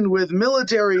intervene with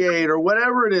military aid or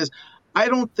whatever it is. I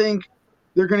don't think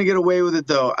they're going to get away with it,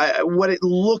 though. What it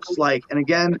looks like, and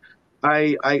again,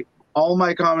 I all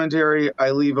my commentary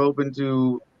I leave open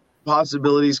to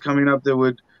possibilities coming up that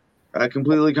would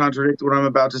completely contradict what I'm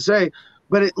about to say.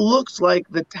 But it looks like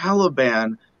the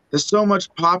Taliban has so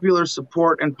much popular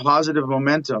support and positive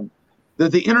momentum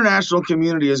that the international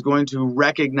community is going to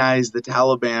recognize the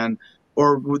Taliban,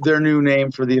 or their new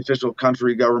name for the official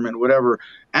country government, whatever,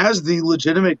 as the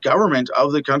legitimate government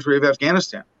of the country of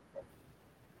Afghanistan.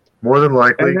 more than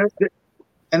likely.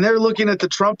 And they're looking at the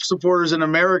Trump supporters in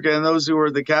America and those who are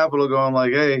at the Capitol going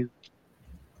like, hey,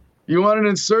 you want an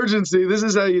insurgency, this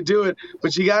is how you do it.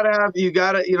 But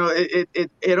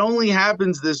it only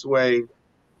happens this way.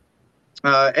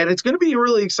 And it's going to be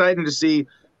really exciting to see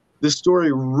the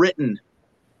story written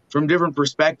from different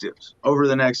perspectives over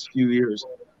the next few years.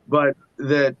 But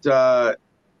that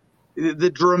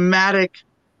the dramatic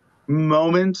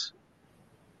moment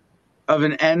of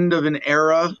an end of an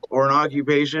era or an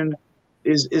occupation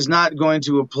is not going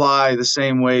to apply the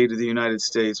same way to the United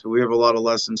States, but we have a lot of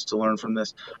lessons to learn from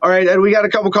this. All right, and we got a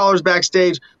couple callers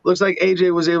backstage. Looks like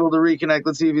AJ was able to reconnect.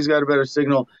 Let's see if he's got a better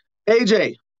signal.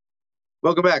 AJ,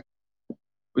 welcome back.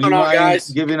 Would you mind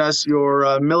giving us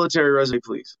your military resume,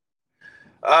 please?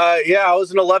 Yeah, I was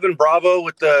an 11 Bravo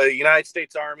with the United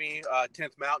States Army,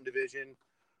 10th Mountain Division.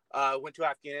 Went to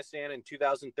Afghanistan in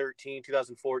 2013,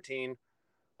 2014.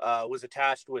 Was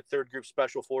attached with 3rd Group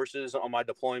Special Forces on my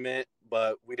deployment,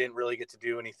 but we didn't really get to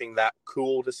do anything that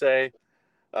cool to say.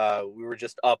 We were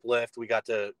just uplift. We got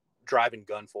to drive and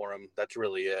gun for them. That's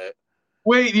really it.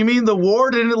 Wait, you mean the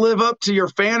war didn't live up to your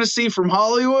fantasy from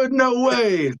Hollywood? No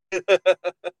way.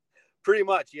 Pretty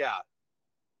much, yeah.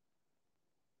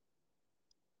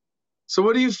 So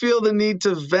what do you feel the need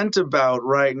to vent about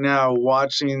right now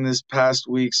watching this past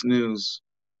week's news?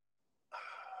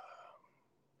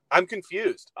 I'm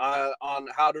confused on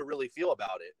how to really feel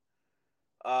about it.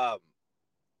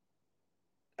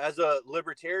 As a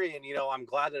libertarian, I'm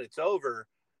glad that it's over.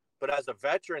 But as a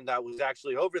veteran that was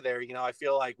actually over there, I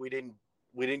feel like we didn't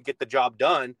get the job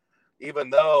done, even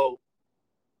though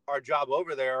our job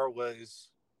over there was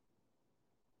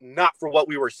not for what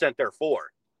we were sent there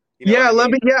for.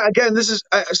 Again, this is,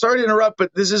 sorry to interrupt,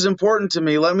 but this is important to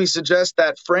me. Let me suggest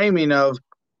that framing of,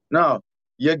 no,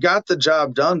 you got the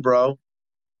job done, bro.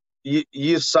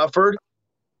 You suffered,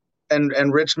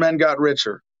 and rich men got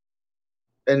richer,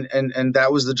 and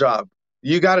that was the job.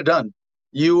 You got it done.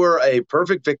 You were a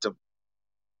perfect victim.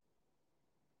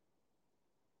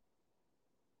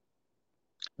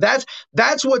 That's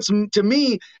what's, to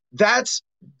me, that's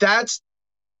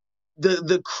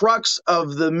the crux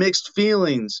of the mixed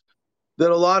feelings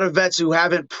that a lot of vets who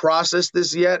haven't processed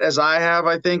this yet, as I have,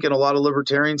 I think, and a lot of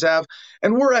libertarians have,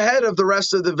 and we're ahead of the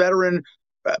rest of the veteran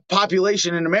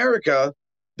population in America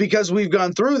because we've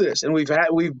gone through this, and we've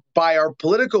by our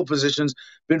political positions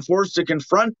been forced to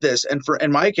confront this, and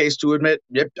in my case to admit,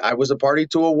 yep, I was a party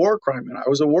to a war crime and I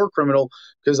was a war criminal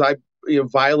because I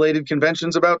violated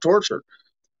conventions about torture,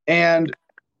 and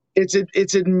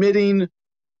it's admitting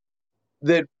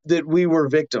that we were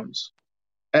victims,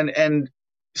 and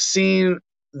seeing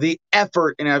the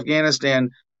effort in Afghanistan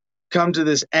come to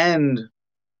this end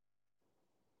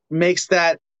makes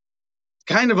that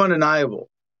kind of undeniable.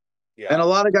 Yeah. And a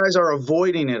lot of guys are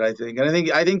avoiding it, I think. And I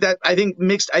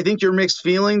think your mixed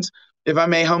feelings, if I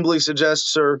may humbly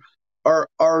suggest, sir,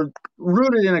 are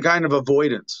rooted in a kind of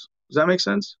avoidance. Does that make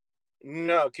sense?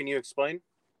 No, can you explain?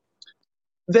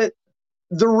 That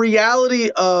the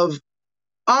reality of,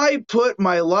 I put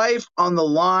my life on the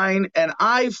line and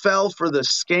I fell for the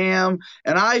scam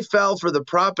and I fell for the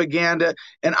propaganda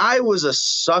and I was a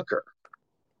sucker.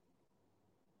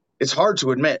 It's hard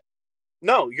to admit.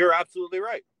 No, you're absolutely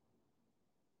right.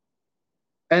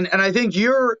 And I think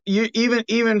you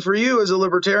even for you as a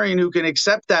libertarian who can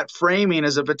accept that framing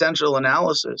as a potential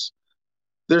analysis,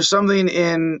 there's something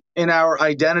in our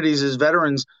identities as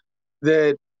veterans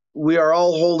that we are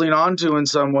all holding on to in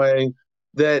some way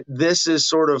that this is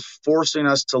sort of forcing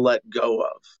us to let go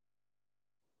of.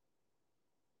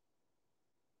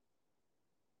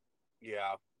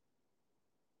 Yeah.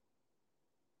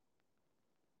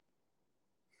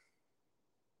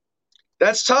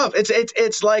 That's tough.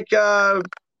 It's like a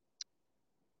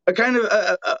kind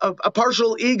of a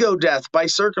partial ego death by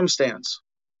circumstance.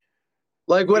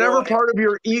 Like whatever part of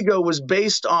your ego was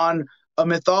based on a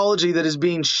mythology that is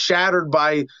being shattered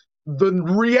by the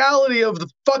reality of the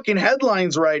fucking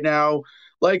headlines right now.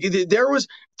 Like there was,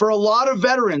 for a lot of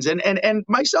veterans and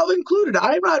myself included,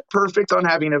 I'm not perfect on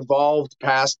having evolved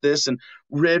past this and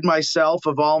rid myself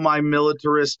of all my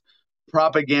militarist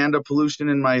propaganda pollution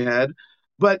in my head.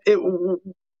 But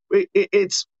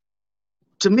it's,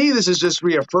 to me, this is just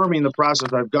reaffirming the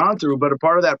process I've gone through. But a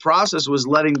part of that process was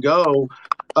letting go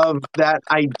of that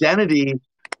identity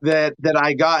that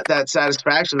I got, that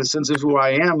satisfaction, the sense of who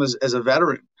I am as a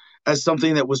veteran, as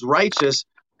something that was righteous,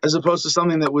 as opposed to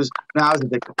something that was, now as a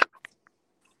victim.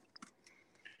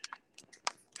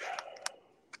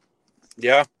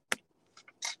 Yeah.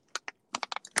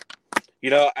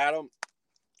 You know, Adam,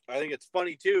 I think it's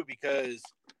funny too, because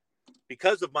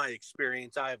of my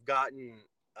experience, I have gotten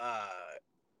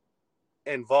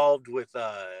involved with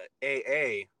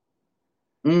AA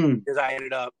because I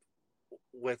ended up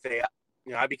with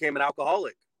I became an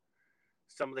alcoholic.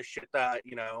 Some of the shit that,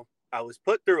 I was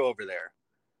put through over there.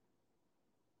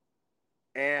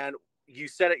 And you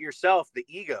said it yourself, the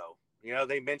ego.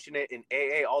 They mention it in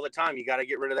AA all the time. You got to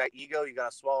get rid of that ego. You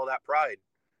got to swallow that pride.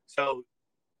 So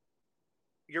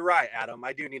you're right, Adam.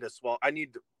 I do need to swallow. I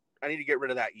need to get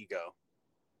rid of that ego.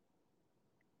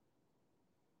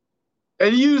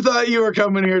 And you thought you were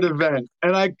coming here to vent,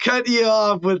 and I cut you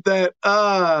off with that.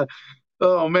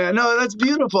 Oh man, no, that's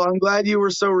beautiful. I'm glad you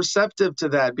were so receptive to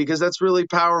that, because that's really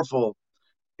powerful.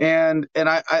 And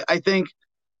I think,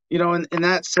 in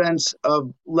that sense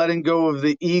of letting go of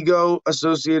the ego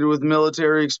associated with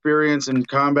military experience and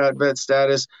combat vet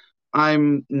status,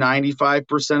 I'm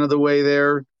 95% of the way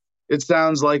there. It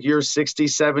sounds like you're 60,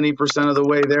 70% of the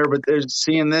way there, but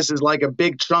seeing this is like a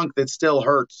big chunk that still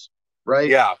hurts, right?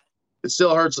 Yeah. It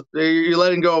still hurts. You're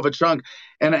letting go of a chunk.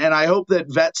 And I hope that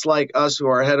vets like us, who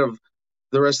are ahead of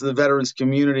the rest of the veterans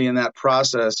community in that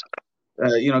process,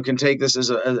 can take this as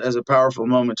a powerful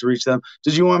moment to reach them.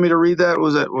 Did you want me to read that?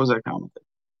 What was that comment?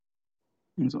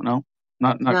 No,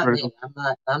 not critical. Me.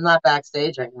 I'm not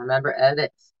backstage. I can remember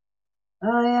edits.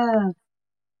 Oh yeah.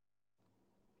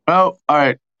 Oh, all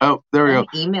right. Oh, there we go.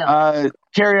 Email.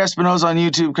 Carrie Espinosa on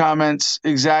YouTube comments,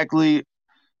 exactly.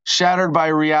 Shattered by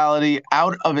reality,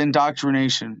 out of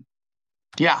indoctrination.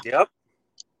 Yeah. Yep.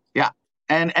 Yeah.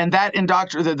 And that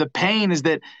the pain is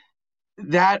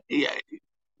that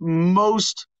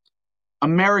most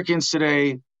Americans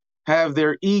today have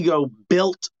their ego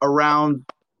built around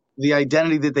the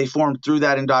identity that they formed through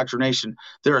that indoctrination.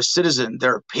 They're a citizen,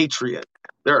 they're a patriot,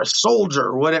 they're a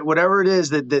soldier, whatever it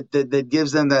is that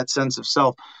gives them that sense of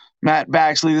self. Matt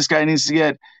Baxley, this guy needs to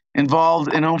get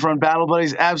involved in Homefront Battle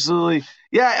Buddies. Absolutely.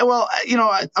 Yeah, well,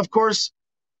 of course,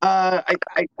 I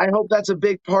hope that's a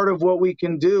big part of what we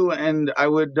can do. And I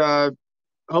would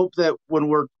hope that when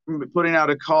we're putting out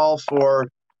a call for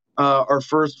our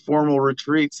first formal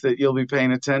retreats, that you'll be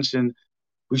paying attention.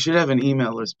 We should have an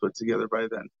email list put together by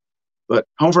then. But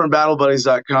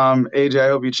homefrontbattlebuddies.com. AJ, I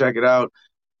hope you check it out.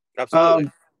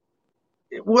 Absolutely.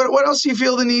 What else do you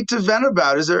feel the need to vent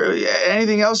about? Is there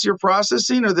anything else you're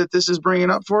processing or that this is bringing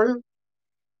up for you?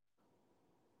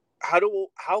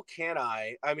 How can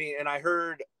I mean, and I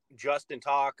heard Justin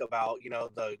talk about,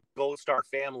 the Gold Star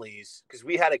families, because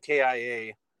we had a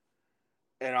KIA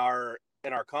in our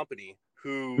company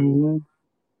who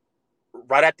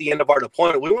right at the end of our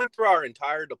deployment, we went through our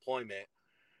entire deployment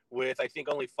with, I think,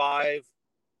 only five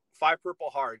Purple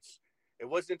Hearts. It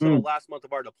wasn't until the last month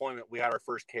of our deployment we had our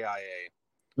first KIA,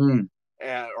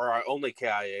 or our only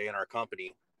KIA in our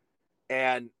company,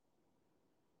 and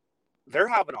they're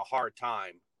having a hard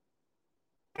time.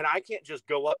 And I can't just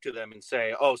go up to them and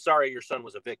say, "Oh, sorry, your son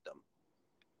was a victim."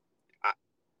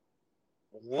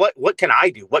 What can I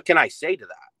do? What can I say to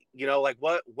that?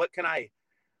 What can I,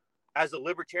 as a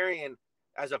libertarian,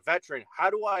 as a veteran, how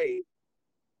do I,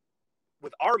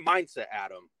 with our mindset,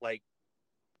 Adam,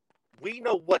 we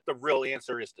know what the real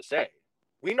answer is to say.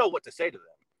 We know what to say to them.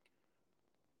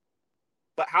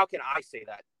 But how can I say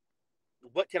that?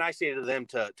 What can I say to them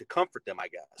to comfort them, I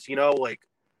guess?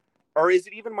 Or is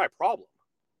it even my problem?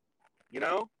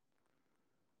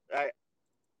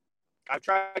 I've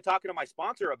tried talking to my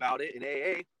sponsor about it in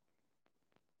AA.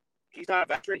 He's not a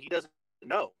veteran. He doesn't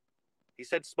know. He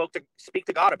said speak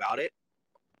to God about it.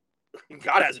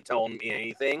 God hasn't told me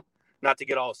anything. Not to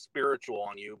get all spiritual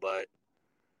on you, but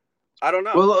I don't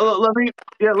know. Well, let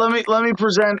me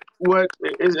present what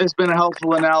has been a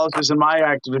helpful analysis in my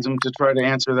activism to try to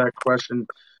answer that question.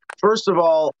 First of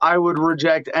all, I would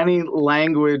reject any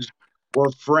language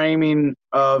or framing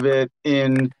of it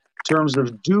in terms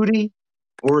of duty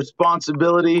or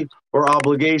responsibility or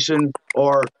obligation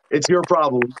or it's your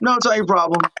problem. No, it's not your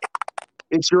problem.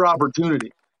 It's your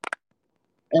opportunity.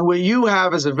 And what you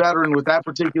have as a veteran with that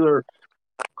particular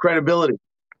credibility.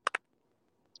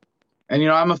 And,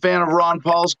 I'm a fan of Ron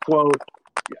Paul's quote.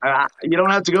 You don't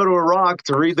have to go to Iraq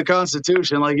to read the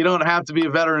Constitution. Like, you don't have to be a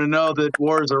veteran to know that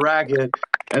war is a racket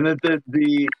and that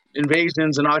the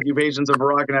invasions and occupations of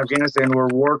Iraq and Afghanistan were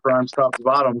war crimes top to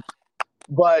bottom.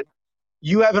 But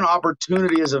you have an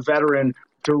opportunity as a veteran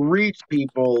to reach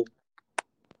people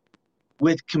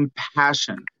with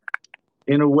compassion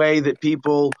in a way that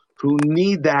people who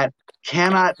need that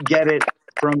cannot get it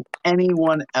from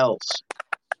anyone else.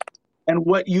 And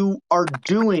what you are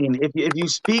doing, if you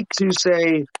speak to,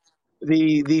 say,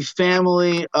 the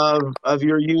family of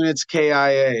your unit's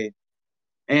KIA,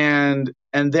 and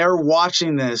they're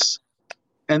watching this,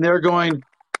 and they're going,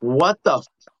 "What the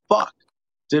fuck?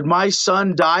 Did my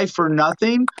son die for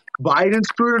nothing? Biden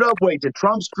screwed it up. Wait, did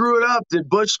Trump screw it up? Did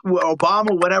Bush,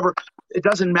 Obama, whatever? It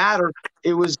doesn't matter.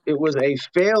 It was a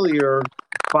failure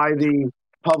by the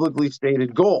publicly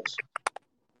stated goals."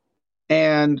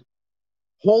 And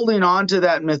holding on to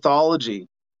that mythology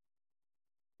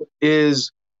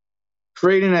is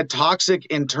creating a toxic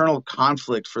internal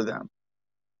conflict for them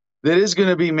that is going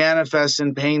to be manifest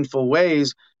in painful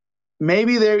ways.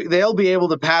 Maybe they'll be able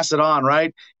to pass it on,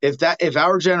 right? If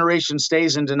our generation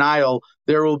stays in denial,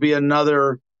 there will be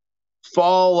another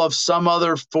fall of some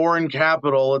other foreign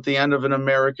capital at the end of an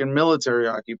American military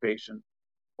occupation.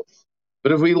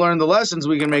 But if we learn the lessons,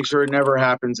 we can make sure it never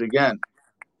happens again.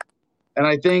 And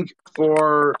I think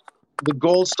for the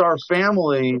Gold Star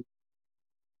family,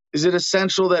 is it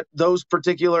essential that those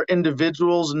particular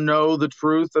individuals know the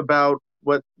truth about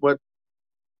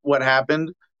what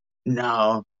happened?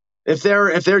 No. If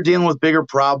they're dealing with bigger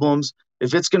problems,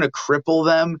 if it's going to cripple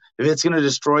them, if it's going to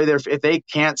destroy if they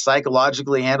can't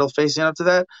psychologically handle facing up to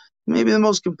that, maybe the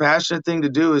most compassionate thing to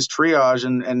do is triage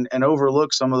and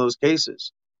overlook some of those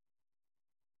cases.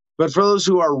 But for those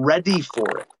who are ready for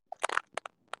it,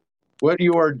 what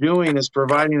you are doing is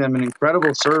providing them an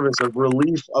incredible service of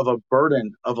relief of a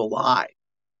burden, of a lie,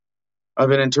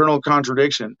 of an internal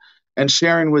contradiction, and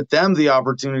sharing with them the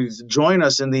opportunity to join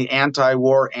us in the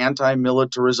anti-war,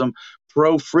 anti-militarism,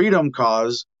 pro-freedom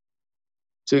cause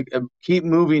to keep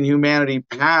moving humanity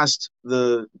past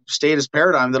the status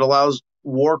paradigm that allows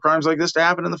war crimes like this to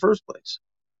happen in the first place.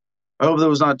 I hope that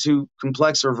was not too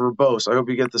complex or verbose. I hope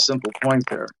you get the simple point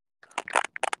there.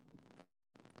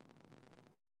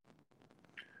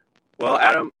 Well,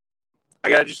 Adam, I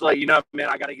got to just let you know, man,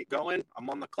 I got to get going. I'm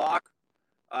on the clock.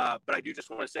 But I do just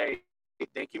want to say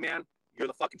thank you, man. You're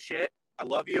the fucking shit. I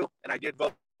love you. And I did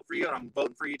vote for you, and I'm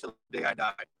voting for you till the day I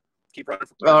die. Keep running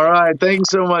for president. All right. Thank you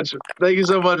so much. Thank you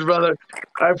so much, brother.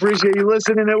 I appreciate you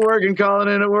listening at work and calling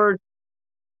in at work.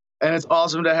 And it's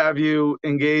awesome to have you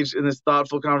engaged in this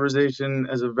thoughtful conversation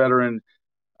as a veteran,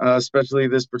 especially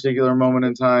this particular moment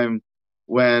in time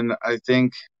when I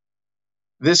think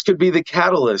this could be the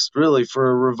catalyst, really,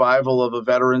 for a revival of a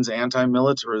veterans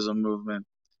anti-militarism movement.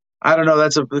 I don't know,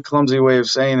 that's a clumsy way of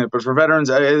saying it, but for veterans,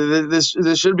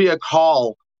 this should be a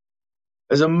call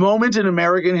as a moment in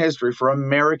American history for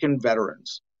American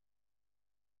veterans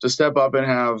to step up and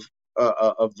have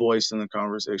a voice in the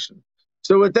conversation.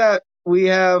 So with that, we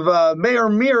have Mayor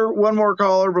Mir, one more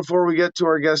caller before we get to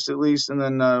our guest at least, and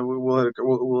then we'll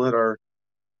hit our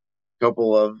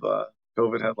couple of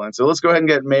COVID headlines. So let's go ahead and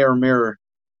get Mayor Mir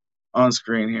on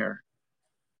screen here.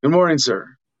 Good morning,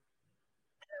 sir.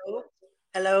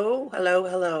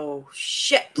 Hello.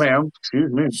 Shit. Ma'am,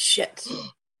 excuse me. Shit.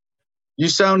 You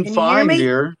sound Can fine, you hear me?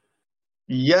 dear.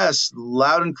 Yes,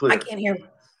 loud and clear. I can't hear.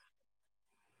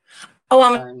 Oh,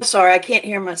 I'm sorry. I can't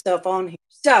hear myself on here.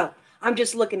 So I'm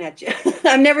just looking at you.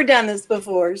 I've never done this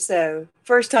before. So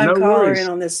first time caller in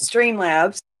on this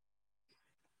Streamlabs.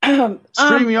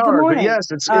 StreamYard, but yes,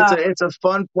 it's a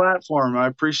fun platform. I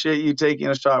appreciate you taking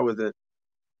a shot with it.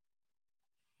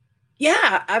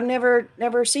 Yeah, I've never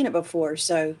seen it before.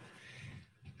 So,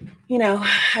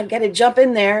 I've got to jump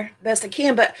in there best I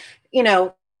can, but,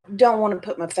 don't want to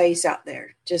put my face out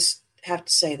there. Just have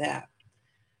to say that.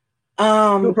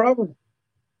 No problem.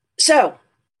 So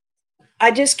I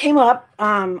just came up.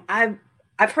 I've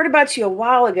heard about you a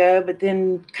while ago, but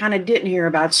then kind of didn't hear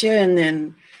about you, and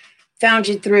then found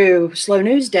you through Slow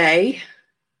News Day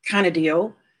kind of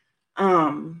deal.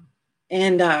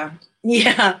 Yeah.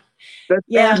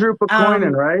 That's Andrew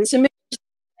Pakoinen, right?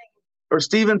 or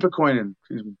Stephen Poikoinen.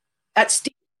 Excuse me. That's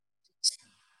Steve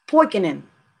Poikonen.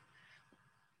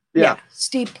 Yeah.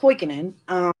 Steve Poikonen.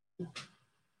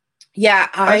 Yeah,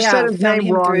 I've said I his found name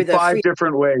him wrong through the 5 free.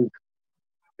 different ways.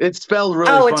 It's spelled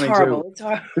really Oh, it's funny horrible. too. It's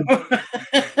horrible.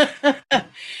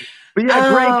 But yeah,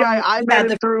 great guy. I met Yeah, him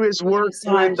the through his work with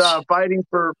Assange. fighting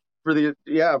for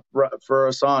for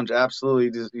Assange.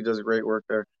 Absolutely, he does great work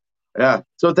there. Yeah.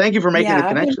 So thank you for making the Yeah,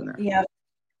 connection there.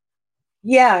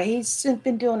 yeah, he's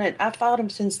been doing it. I followed him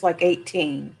since like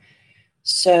 18.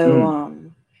 So,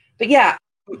 but yeah,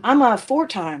 I'm a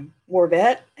 4-time war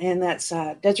vet, and that's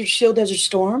Desert Shield, Desert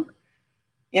Storm.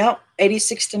 Yep,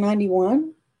 86 to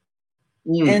 91.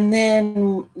 And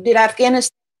then did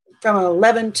Afghanistan from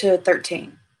 11 to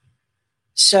 13.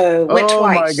 So went twice.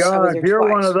 My I was God, there you're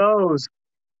twice. one of those.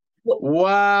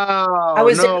 Wow. I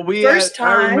was there the first time.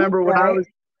 I remember when right?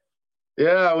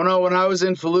 when I was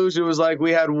in Fallujah, it was like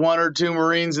we had 1 or 2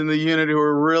 Marines in the unit who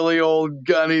were really old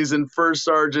gunnies and first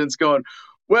sergeants going,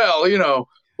 well,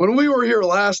 when we were here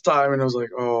last time, and I was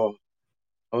like, oh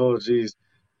geez.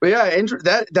 But yeah,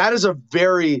 that is a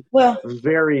very,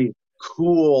 very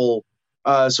cool,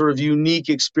 sort of unique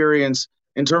experience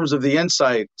in terms of the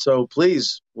insight. So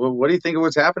please, what do you think of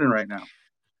what's happening right now?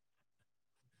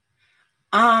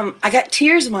 I got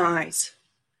tears in my eyes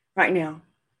right now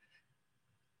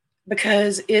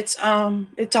because it's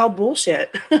all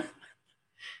bullshit.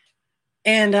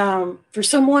 And for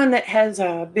someone that has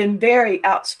been very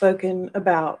outspoken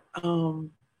about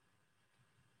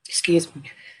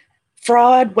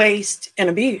fraud, waste, and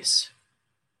abuse,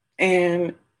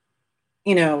 and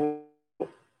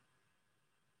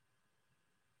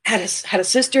had a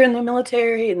sister in the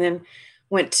military, and then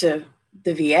went to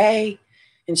the VA,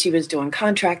 and she was doing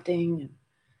contracting.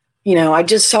 And, I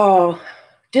just saw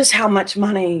just how much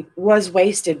money was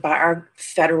wasted by our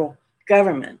federal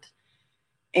government.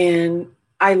 And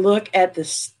I look at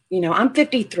this, I'm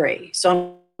 53,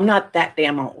 so I'm not that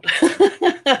damn old.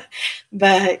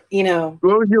 But, what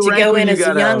was your to rank go when in you as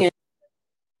a got youngin',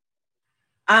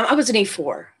 out? I was an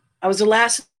E4. I was the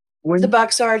last of the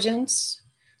buck sergeants.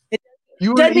 You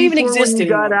were doesn't even E4 exist when you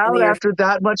got anymore out after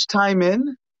that much time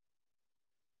in?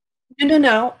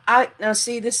 No. Now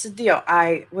see, this is the deal.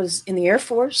 I was in the Air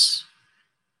Force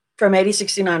from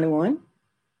 86 to 91.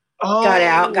 Oh. Got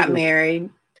out, got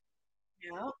married.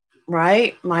 Yeah.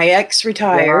 Right. My ex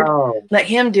retired. Wow. Let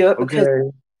him do it because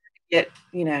Okay. get,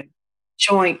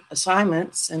 joint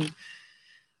assignments. And,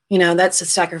 that's a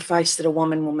sacrifice that a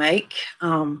woman will make.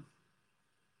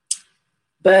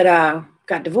 But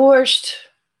got divorced.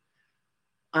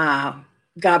 Got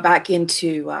back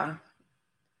into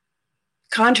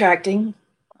contracting.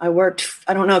 I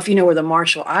don't know if you know where the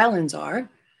Marshall Islands are.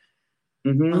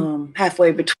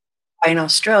 Halfway between in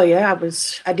Australia.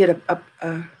 I did a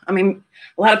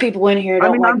lot of people in here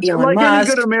don't like Elon like Musk.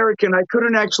 Any good American, I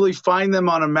couldn't actually find them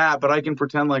on a map, but I can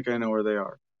pretend like I know where they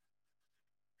are.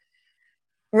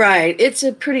 Right. It's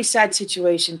a pretty sad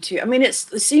situation too. It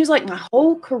seems like my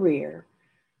whole career,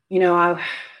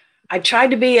 I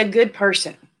tried to be a good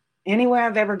person anywhere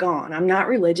I've ever gone. I'm not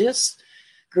religious.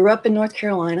 Grew up in North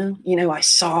Carolina. I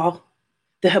saw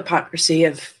the hypocrisy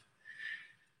of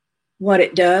what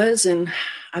it does, and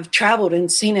I've traveled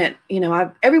and seen it.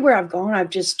 Everywhere I've gone, I've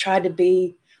just tried to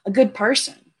be a good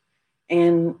person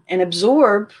and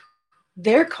absorb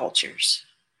their cultures.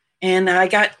 And I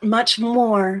got much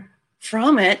more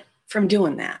from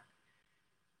doing that,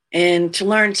 and to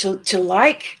learn to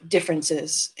like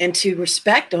differences and to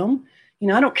respect them.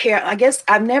 I don't care. I guess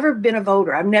I've never been a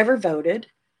voter. I've never voted,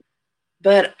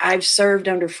 but I've served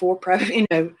under 4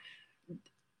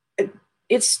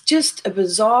 it's just a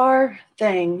bizarre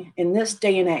thing in this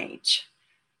day and age.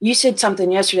 You said something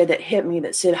yesterday that hit me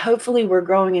that said, hopefully we're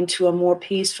growing into a more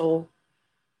peaceful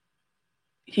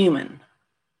human.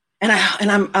 And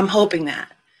I'm hoping that,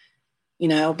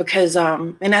 because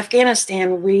in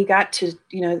Afghanistan, we got to,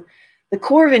 the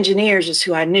Corps of Engineers is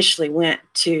who I initially went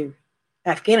to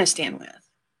Afghanistan with.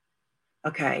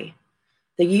 Okay.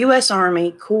 The U.S.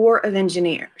 Army Corps of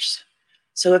Engineers.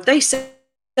 So if they say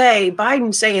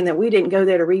Biden saying that we didn't go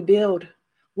there to rebuild,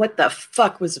 what the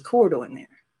fuck was the Corps doing there?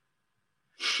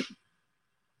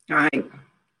 All right.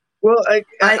 Well,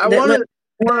 I want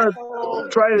to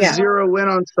try to zero in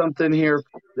on something here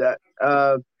that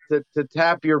to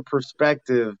tap your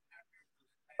perspective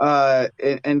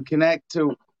and connect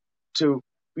to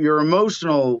your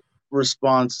emotional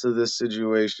response to this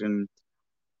situation.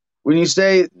 When you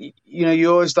say,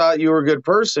 you always thought you were a good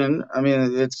person,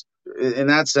 it's in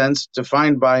that sense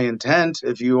defined by intent.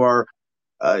 If you are,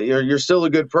 you're still a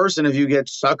good person if you get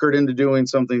suckered into doing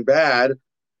something bad.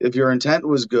 If your intent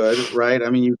was good, right?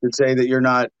 You could say that you're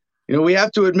not, You know, we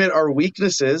have to admit our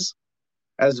weaknesses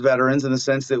as veterans in the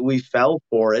sense that we fell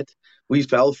for it. We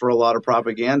fell for a lot of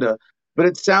propaganda. But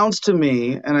it sounds to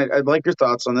me, and I'd like your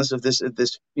thoughts on this, if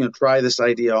this, you know, try this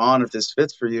idea on, if this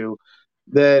fits for you,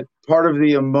 that part of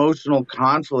the emotional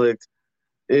conflict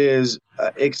is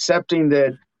accepting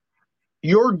that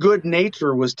your good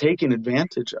nature was taken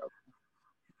advantage of.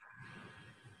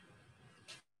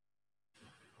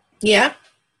 Yeah.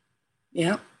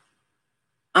 Yeah.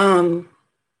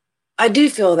 I do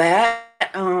feel that.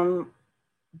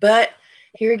 But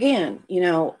here again, you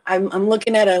know, I'm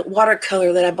looking at a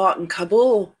watercolor that I bought in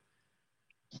Kabul,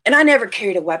 and I never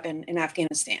carried a weapon in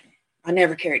Afghanistan. I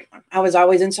never carried one. I was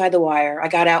always inside the wire. I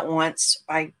got out once.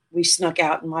 We snuck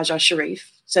out in Mazar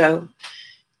Sharif, so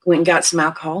went and got some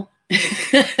alcohol.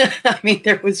 I mean,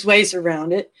 there was ways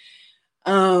around it.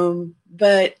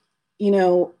 But you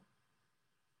know,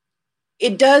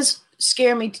 it does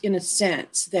scare me in a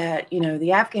sense that, you know,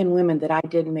 the Afghan women that I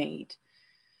did meet,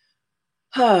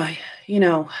 you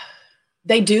know,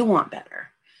 they do want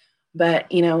better.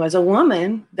 But, you know, as a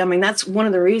woman, I mean, that's one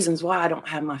of the reasons why I don't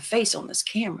have my face on this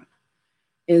camera,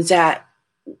 is that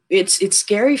it's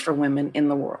scary for women in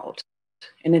the world,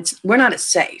 and we're not as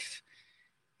safe.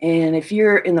 And if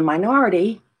you're in the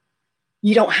minority,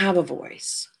 you don't have a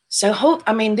voice. So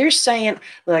I mean, they're saying,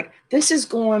 look, this is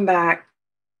going back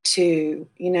to,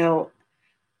 you know,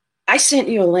 I sent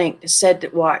you a link that said to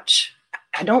watch.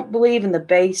 I don't believe in the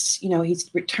base, you know,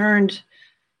 he's returned,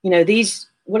 you know, these,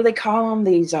 what do they call them?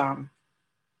 These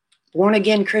born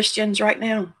again Christians right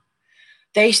now.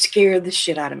 They scare the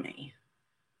shit out of me.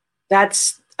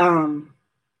 That's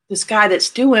this guy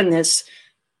that's doing this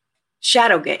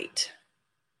Shadowgate.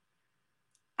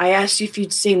 I asked you if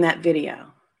you'd seen that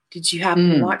video. Did you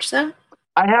happen to watch that?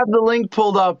 I have the link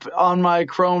pulled up on my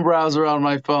Chrome browser on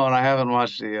my phone. I haven't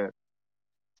watched it yet.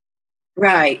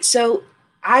 Right. So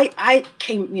I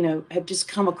came, you know, have just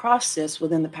come across this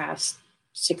within the past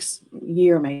 6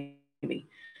 years, maybe.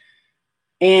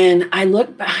 And I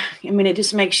look back, I mean, it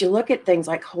just makes you look at things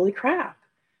like, holy crap.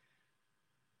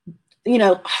 You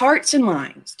know, hearts and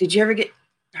minds. Did you ever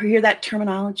hear that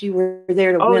terminology? We're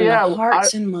there to win the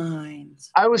hearts and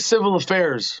minds. I was civil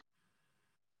affairs.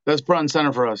 That's front and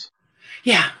center for us.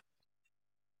 Yeah.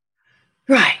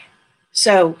 Right.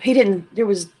 So Biden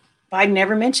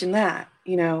never mentioned that,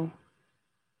 you know.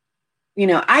 You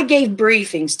know, I gave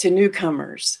briefings to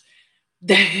newcomers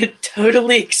that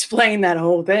totally explained that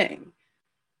whole thing.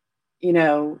 You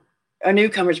know, a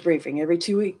newcomer's briefing every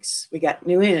 2 weeks. We got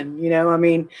new in, you know. I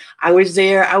mean, I was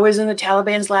there. I was in the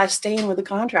Taliban's last stand with a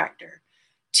contractor.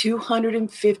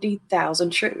 250,000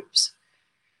 troops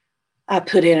I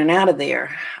put in and out of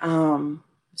there.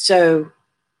 So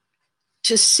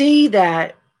to see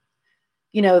that,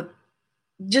 you know,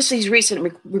 just these recent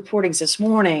reportings this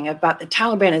morning about the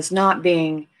Taliban is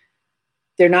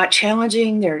they're not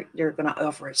challenging. They're going to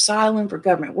offer asylum for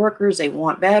government workers. They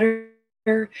want better.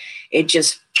 It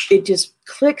just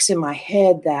clicks in my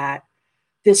head that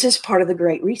this is part of the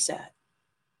Great Reset,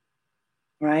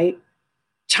 right?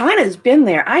 China's been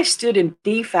there. I stood in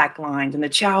DFAC lines and the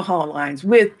Chow Hall lines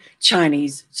with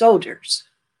Chinese soldiers.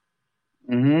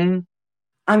 Mm-hmm.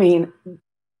 I mean,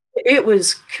 it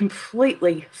was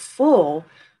completely full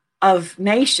of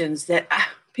nations that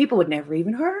people would never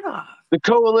even heard of. The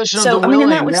coalition of the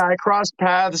willing. I crossed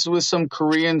paths with some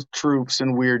Korean troops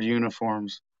in weird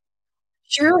uniforms.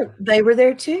 Sure, they were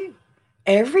there too.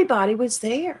 Everybody was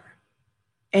there.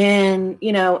 And,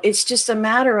 you know, it's just a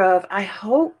matter of, I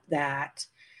hope that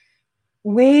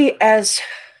we as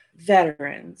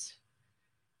veterans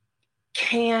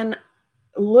can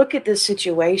look at this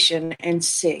situation and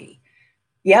see,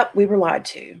 yep, we were lied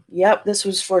to. Yep, this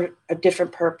was for a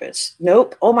different purpose.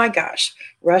 Nope. Oh my gosh.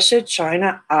 Russia,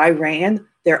 China, Iran,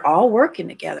 they're all working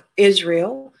together.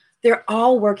 Israel, they're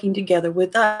all working together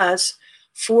with us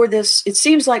for this. It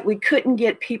seems like we couldn't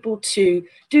get people to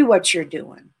do what you're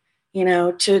doing, you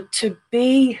know, to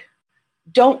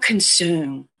don't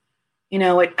consume. You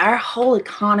know, our whole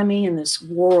economy in this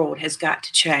world has got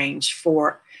to change.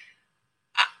 For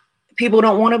people who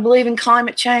don't want to believe in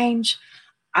climate change,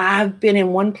 I've been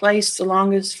in one place for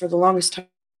the longest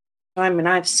time, and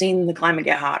I've seen the climate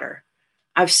get hotter.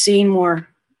 I've seen more,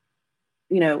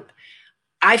 you know,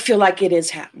 I feel like it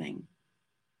is happening.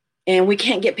 And we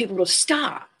can't get people to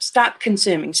stop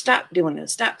consuming, stop doing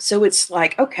this, stop. So it's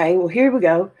like, okay, well, here we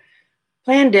go.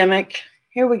 Pandemic,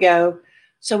 here we go.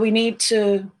 So we need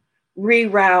to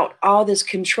reroute all this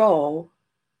control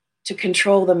to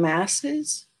control the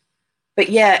masses. But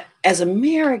yet, as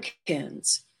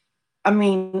Americans, I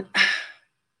mean,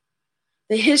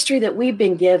 the history that we've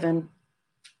been given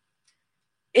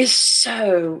is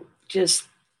so just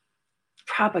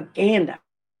propaganda.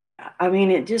 I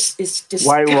mean, it's Whitewashed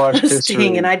disgusting,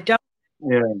 history. and I don't.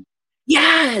 Yeah.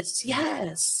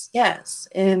 Yes,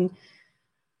 and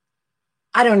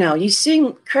I don't know. You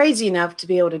seem crazy enough to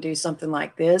be able to do something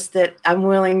like this that I'm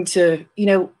willing to.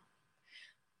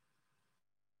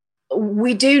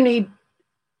 We do need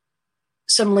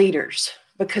some leaders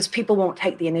because people won't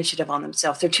take the initiative on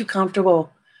themselves. They're too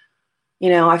comfortable.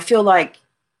 I feel like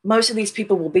most of these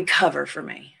people will be cover for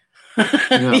me.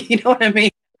 Yeah. You know what I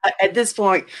mean? At this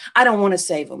point, I don't want to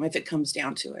save them if it comes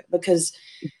down to it, because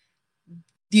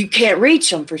you can't reach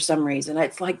them for some reason.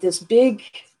 It's like this big,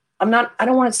 I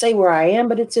don't want to say where I am,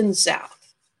 but it's in the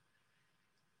South.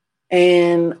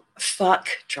 And fuck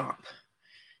Trump.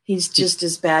 He's just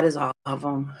as bad as all of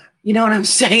them. You know what I'm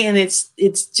saying?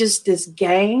 It's just this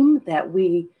game that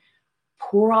we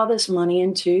pour all this money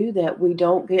into that we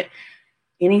don't get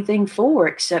anything for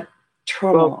except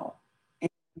turmoil.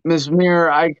 Ms.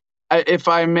 Muir, I if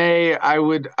I may, I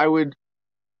would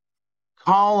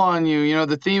call on you.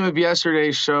 The theme of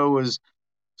yesterday's show was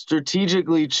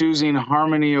strategically choosing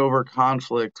harmony over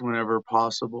conflict whenever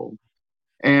possible.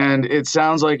 And it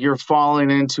sounds like you're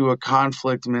falling into a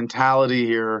conflict mentality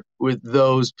here with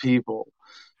those people.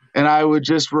 And I would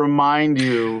just remind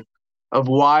you of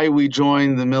why we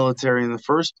joined the military in the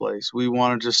first place. We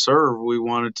wanted to serve. We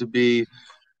wanted to be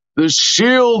the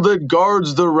shield that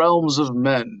guards the realms of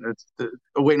men.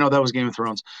 Wait, no, that was Game of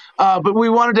Thrones. But we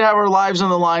wanted to have our lives on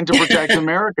the line to protect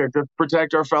America, to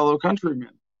protect our fellow countrymen.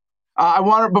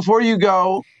 Before you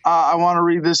go, I want to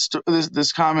read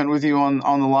this comment with you on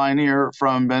the line here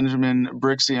from Benjamin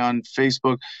Brixey on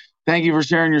Facebook. Thank you for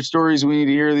sharing your stories. We need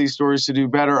to hear these stories to do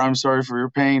better. I'm sorry for your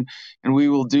pain, and we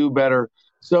will do better.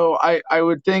 So I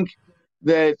would think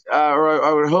that, or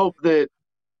I would hope that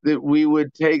we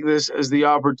would take this as the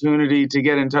opportunity to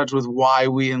get in touch with why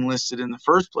we enlisted in the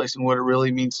first place and what it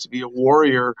really means to be a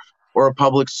warrior or a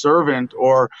public servant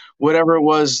or whatever it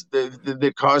was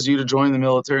that caused you to join the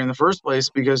military in the first place.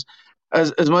 Because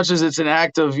as much as it's an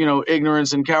act of,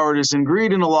 ignorance and cowardice and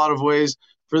greed in a lot of ways,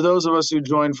 for those of us who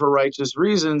joined for righteous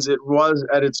reasons, it was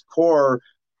at its core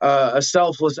a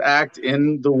selfless act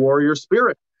in the warrior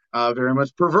spirit, very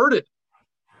much perverted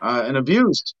and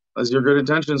abused, as your good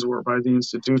intentions were, by the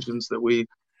institutions that we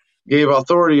gave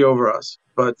authority over us.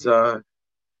 But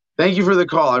thank you for the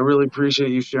call. I really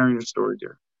appreciate you sharing your story,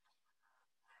 dear.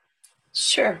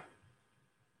 Sure.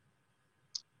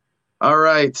 All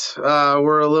right.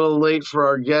 We're a little late for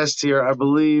our guest here. I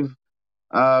believe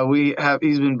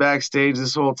he's been backstage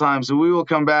this whole time. So we will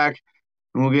come back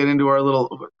and we'll get into our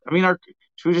little,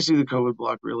 should we just do the COVID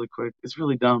block really quick? It's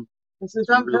really dumb. This is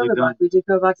not really COVID block. We do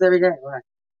COVID blocks every day. Right.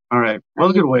 All right. Well,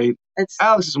 we could wait.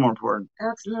 Alex is more important.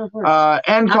 Alex is more important.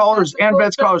 And callers and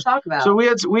vets callers. Talk about. So we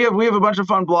have a bunch of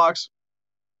fun blocks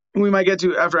we might get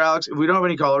to after Alex if we don't have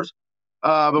any callers.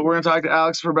 But we're going to talk to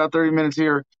Alex for about 30 minutes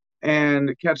here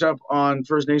and catch up on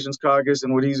First Nations Caucus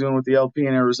and what he's doing with the LP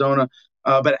in Arizona.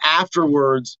 But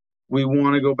afterwards, we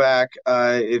want to go back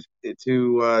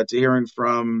to hearing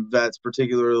from vets,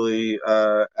 particularly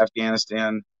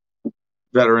Afghanistan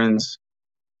veterans.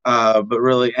 But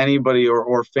really anybody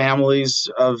or families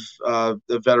of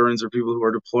the veterans or people who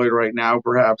are deployed right now,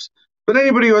 perhaps. But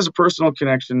anybody who has a personal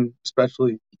connection,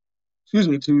 especially,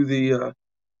 to the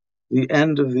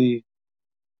end of the.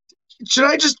 Should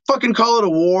I just fucking call it a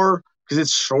war because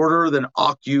it's shorter than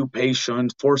occupation?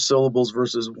 4 syllables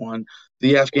versus 1.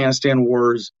 The Afghanistan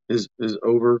war is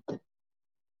over.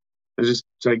 Should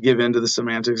I give in to the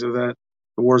semantics of that?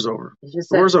 The war's over. You just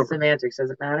said the semantics.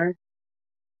 Does it matter?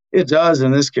 It does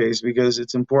in this case because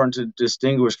it's important to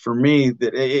distinguish for me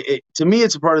that to me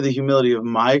it's a part of the humility of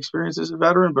my experience as a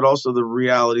veteran, but also the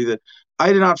reality that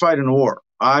I did not fight in a war.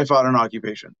 I fought an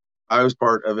occupation. I was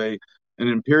part of an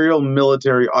imperial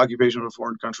military occupation of a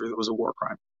foreign country that was a war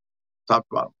crime, top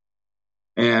to bottom.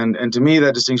 And to me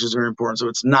that distinction is very important. So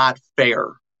it's not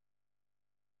fair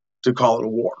to call it a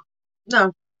war.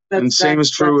 No. And same is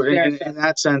true in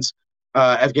that sense.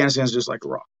 Afghanistan is just like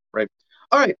Iraq, right?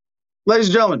 All right. Ladies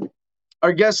and gentlemen,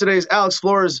 our guest today is Alex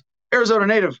Flores, Arizona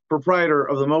native, proprietor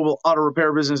of the mobile auto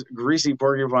repair business Greasy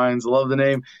Porcupines. Love the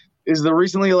name. Is the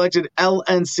recently elected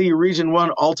LNC Region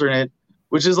 1 alternate,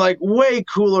 which is like way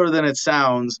cooler than it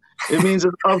sounds. It means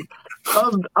of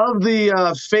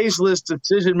the faceless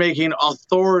decision-making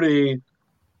authority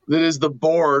that is the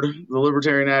board, the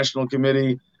Libertarian National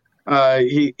Committee.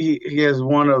 He has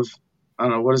one of, I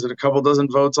don't know, what is it, a couple dozen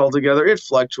votes altogether. It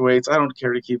fluctuates. I don't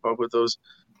care to keep up with those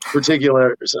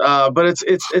particulars, but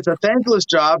it's a thankless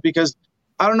job because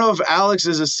I don't know if Alex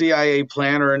is a CIA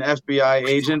planner or an FBI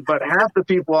agent, but half the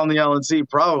people on the LNC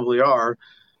probably are.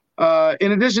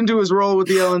 In addition to his role with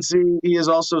the LNC, he is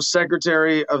also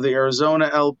secretary of the Arizona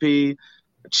LP,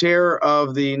 chair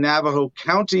of the Navajo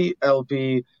County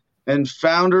LP, and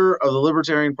founder of the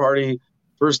Libertarian Party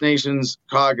First Nations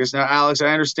Caucus. Now, Alex, I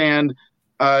understand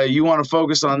you want to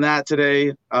focus on that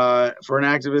today. For an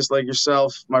activist like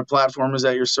yourself, my platform is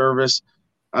at your service.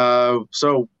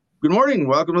 So, good morning.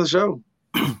 Welcome to the show.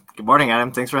 Good morning,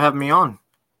 Adam. Thanks for having me on.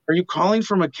 Are you calling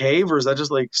from a cave, or is that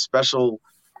just like special,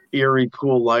 eerie,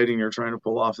 cool lighting you're trying to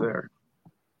pull off there?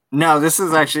 No, this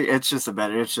is actually, it's just a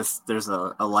better, it's just, there's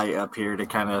a light up here to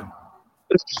kind of,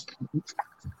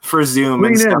 for Zoom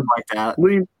and stuff like that.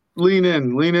 Lean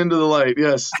into the light.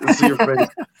 Yes, see your face.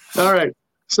 All right.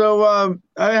 So,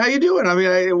 how you doing? I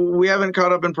mean, we haven't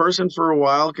caught up in person for a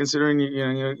while, considering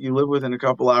you live within a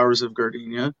couple hours of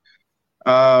Gardenia.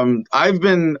 I've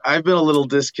been a little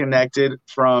disconnected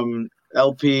from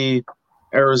LP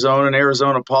Arizona and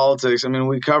Arizona politics. I mean,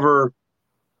 we cover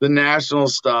the national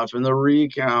stuff and the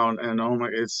recount, and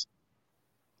it's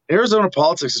Arizona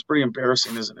politics is pretty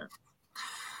embarrassing, isn't it?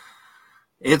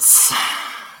 It's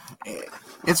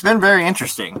been very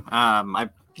interesting.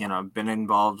 I've been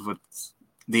involved with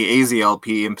the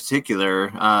AZLP in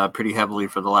particular pretty heavily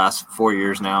for the last 4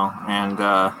 years now, and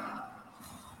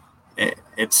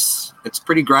it's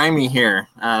pretty grimy here,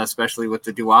 especially with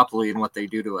the duopoly and what they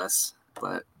do to us.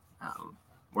 But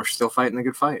we're still fighting the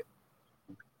good fight.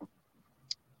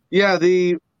 Yeah,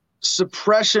 the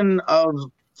suppression of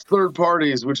third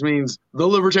parties, which means the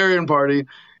Libertarian Party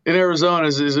in Arizona,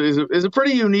 is a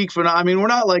pretty unique phenomenon. I mean, we're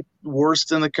not like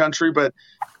worst in the country, but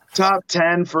top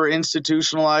 10 for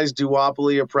institutionalized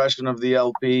duopoly oppression of the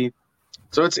LP.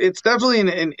 So it's definitely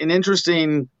an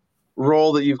interesting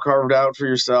role that you've carved out for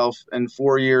yourself, and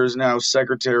 4 years now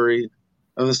secretary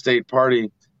of the state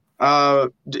party.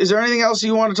 Is there anything else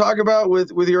you want to talk about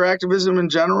with your activism in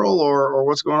general, or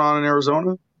what's going on in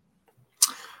Arizona?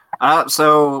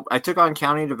 So I took on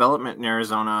county development in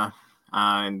Arizona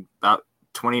in about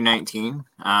 2019.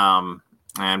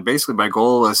 And basically my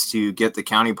goal is to get the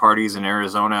county parties in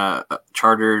Arizona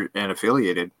chartered and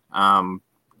affiliated.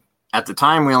 At the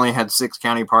time, we only had 6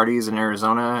 county parties in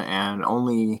Arizona, and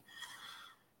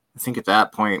I think at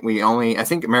that point, I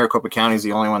think Maricopa County is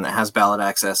the only one that has ballot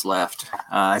access left.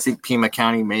 I think Pima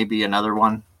County may be another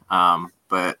one,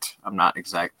 but I'm not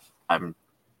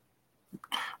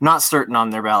certain on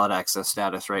their ballot access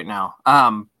status right now.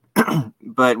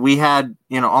 But we had,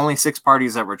 only 6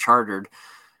 parties that were chartered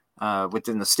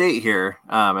within the state here.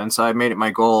 And so I made it my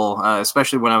goal,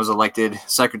 especially when I was elected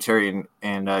secretary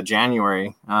in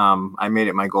January, I made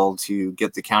it my goal to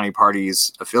get the county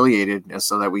parties affiliated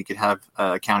so that we could have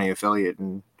a county affiliate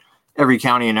in every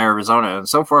county in Arizona. And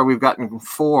so far we've gotten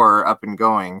 4 up and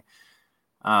going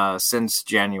since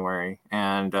January,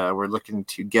 and we're looking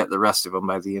to get the rest of them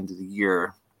by the end of the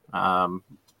year. I'm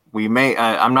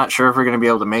not sure if we're going to be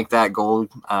able to make that goal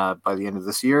by the end of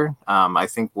this year. I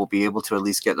think we'll be able to at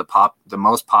least get the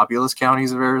most populous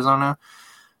counties of Arizona.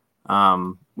 There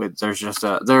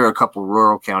are a couple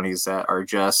rural counties that are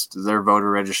their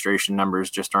voter registration numbers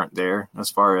just aren't there as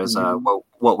far as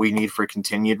what we need for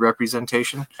continued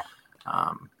representation.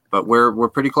 But we're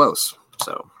pretty close.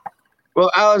 So. Well,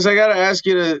 Alex, I got to ask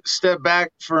you to step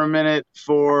back for a minute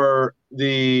for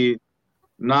the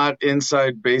not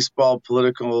inside baseball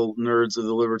political nerds of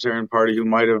the Libertarian Party who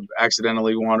might have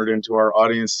accidentally wandered into our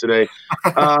audience today.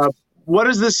 What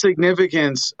is the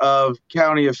significance of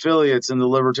county affiliates in the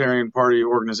Libertarian Party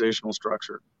organizational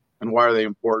structure, and why are they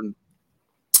important?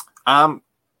 I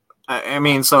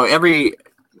mean, so every,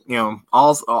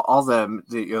 all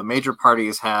the major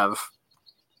parties have,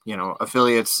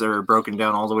 affiliates that are broken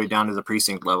down all the way down to the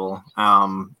precinct level.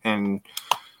 And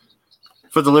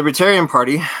for the Libertarian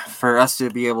Party, for us to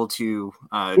be able to...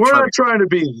 we're not trying to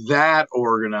be that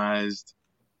organized.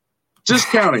 Just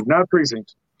county, not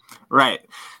precinct. Right.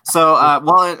 So,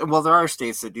 well, there are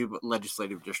states that do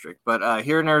legislative district, but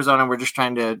here in Arizona, we're just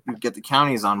trying to get the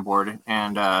counties on board.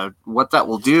 And what that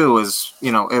will do is,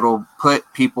 it'll put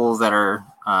people that are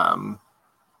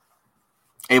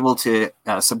able to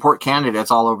support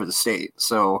candidates all over the state.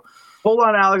 So, hold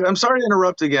on, Alex. I'm sorry to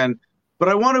interrupt again, but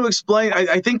I want to explain.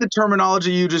 I think the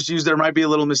terminology you just used there might be a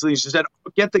little misleading. You said,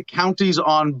 get the counties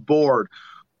on board.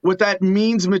 What that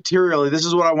means materially, this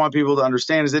is what I want people to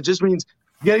understand, is it just means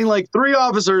getting like 3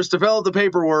 officers to fill out the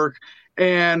paperwork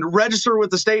and register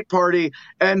with the state party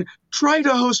and try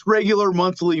to host regular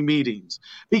monthly meetings.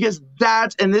 Because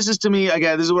and this is, to me,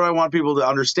 again, this is what I want people to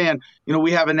understand.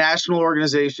 We have a national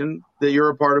organization that you're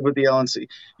a part of with the LNC.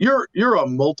 You're a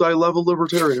multi-level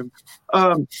libertarian.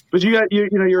 But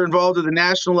you're involved at the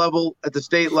national level, at the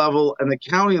state level, and the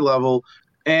county level.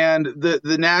 And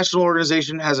the national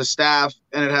organization has a staff,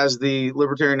 and it has the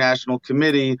Libertarian National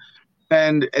Committee,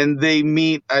 and they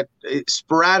meet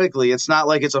sporadically. It's not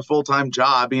like it's a full-time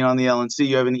job being on the LNC.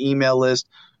 You have an email list,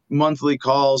 monthly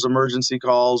calls, emergency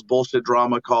calls, bullshit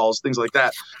drama calls, things like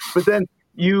that. But then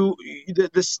the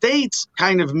states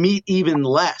kind of meet even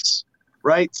less,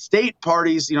 right? State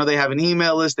parties, they have an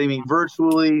email list. They meet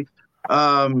virtually.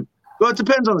 Well, it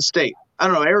depends on the state. I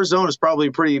don't know. Arizona is probably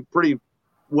a pretty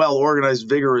well-organized,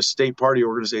 vigorous state party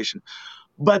organization.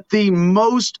 But the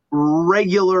most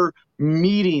regular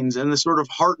meetings and the sort of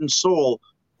heart and soul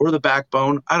or the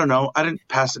backbone, I don't know. I didn't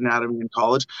pass anatomy in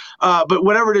college. But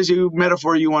whatever it is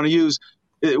metaphor you want to use,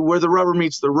 where the rubber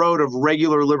meets the road of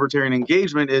regular libertarian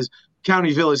engagement is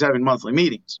County Village having monthly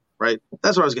meetings, right?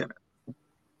 That's what I was getting at.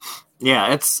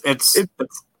 Yeah, if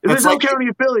there's no county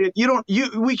affiliate,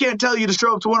 we can't tell you to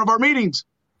show up to one of our meetings.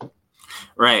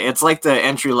 Right. It's like the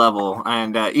entry level.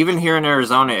 And even here in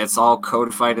Arizona, it's all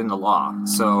codified in the law.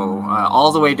 So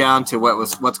all the way down to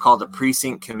what's called a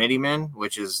precinct committeeman,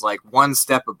 which is like one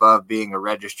step above being a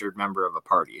registered member of a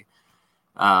party.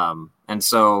 And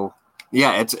so,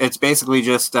 yeah, it's basically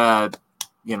just,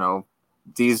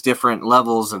 these different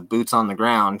levels of boots on the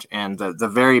ground. And the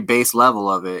very base level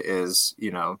of it is,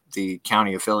 the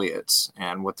county affiliates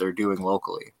and what they're doing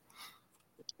locally.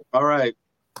 All right.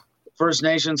 First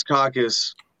Nations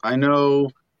Caucus. I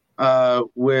know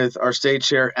with our state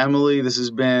chair, Emily, this has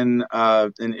been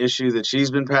an issue that she's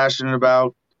been passionate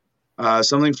about.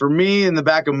 Something for me in the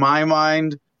back of my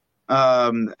mind,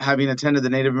 having attended the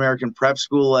Native American prep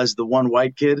school as the one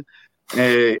white kid.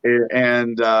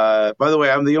 And by the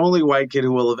way, I'm the only white kid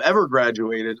who will have ever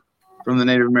graduated from the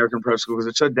Native American prep school because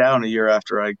it shut down a year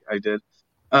after I did.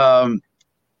 But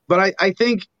I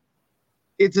think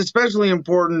it's especially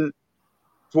important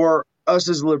for us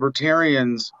as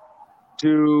libertarians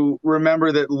to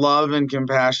remember that love and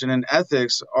compassion and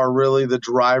ethics are really the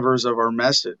drivers of our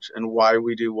message and why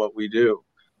we do what we do.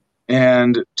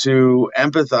 And to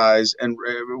empathize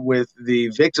with the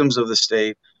victims of the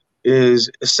state is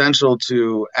essential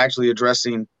to actually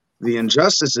addressing the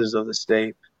injustices of the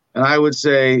state. And I would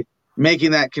say making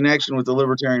that connection with the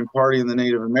Libertarian Party and the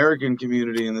Native American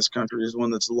community in this country is one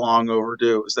that's long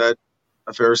overdue. Is that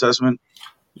a fair assessment?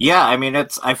 Yeah, I mean,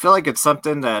 I feel like it's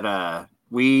something that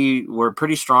we were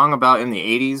pretty strong about in the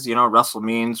 80s. Russell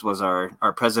Means was one of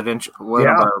our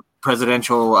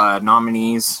presidential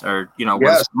nominees, or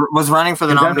was running for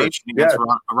the nomination against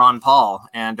Ron Paul.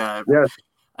 And I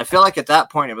feel like at that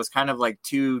point it was kind of like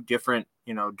two different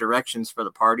directions for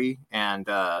the party, and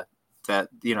the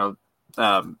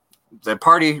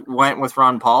party went with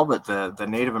Ron Paul, but the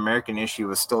Native American issue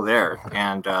was still there.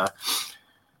 And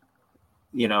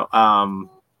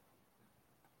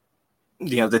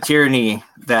the tyranny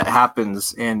that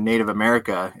happens in Native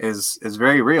America is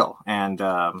very real. And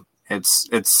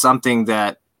it's something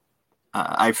that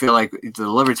I feel like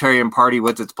the Libertarian Party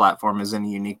with its platform is in a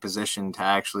unique position to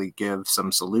actually give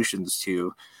some solutions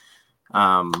to,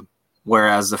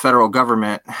 whereas the federal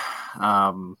government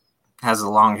has a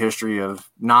long history of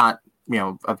not,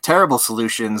 of terrible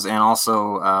solutions, and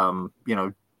also,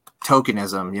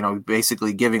 tokenism,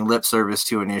 basically giving lip service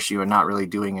to an issue and not really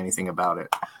doing anything about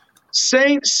it.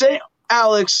 Say,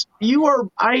 Alex,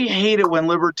 I hate it when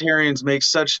libertarians make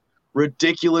such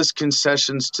ridiculous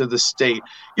concessions to the state.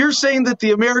 You're saying that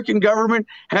the American government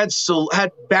had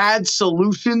bad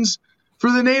solutions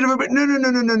for the Native American?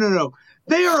 No.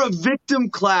 They are a victim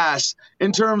class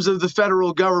in terms of the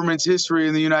federal government's history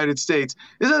in the United States.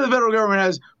 It's not the federal government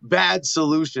has bad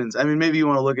solutions. I mean, maybe you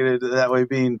want to look at it that way,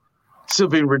 still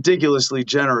being ridiculously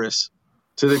generous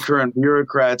to the current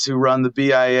bureaucrats who run the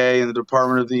BIA and the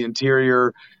Department of the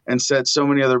Interior and set so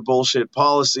many other bullshit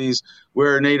policies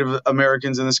where Native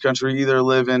Americans in this country either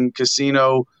live in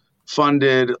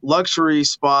casino-funded luxury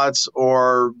spots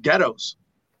or ghettos.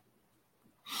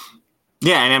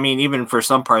 Yeah, and I mean, even for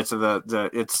some parts of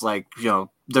it's like,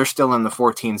 they're still in the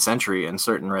 14th century in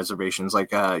certain reservations.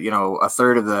 Like,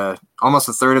 almost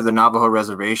a third of the Navajo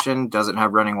reservation doesn't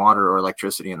have running water or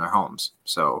electricity in their homes.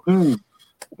 So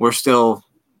we still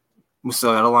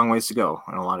got a long ways to go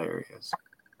in a lot of areas.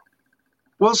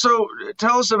 Well, so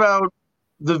tell us about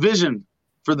the vision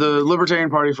for the Libertarian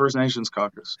Party First Nations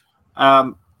Caucus.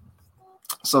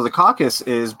 So the caucus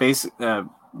is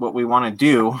what we want to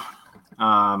do.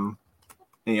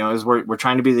 Is we're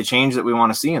trying to be the change that we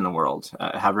want to see in the world.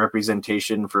 Have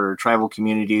representation for tribal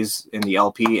communities in the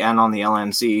LP and on the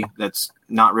LNC that's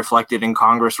not reflected in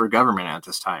Congress or government at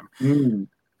this time.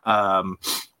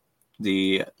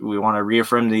 We want to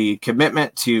reaffirm the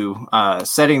commitment to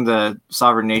setting the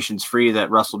sovereign nations free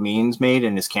that Russell Means made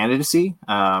in his candidacy.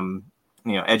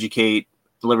 Educate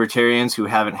libertarians who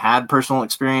haven't had personal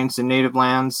experience in native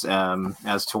lands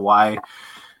as to why,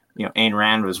 Ayn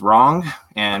Rand was wrong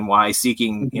and why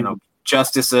seeking,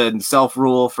 justice and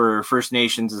self-rule for First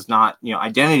Nations is not,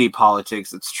 identity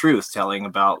politics. It's truth telling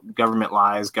about government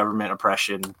lies, government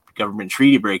oppression, government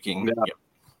treaty breaking,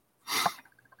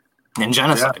 and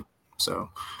genocide. Yeah. So,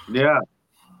 yeah.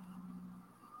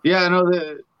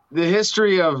 No, the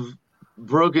history of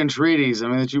broken treaties. I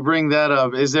mean, that you bring that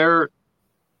up. Is there?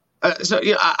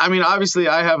 I mean, obviously,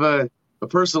 I have a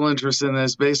personal interest in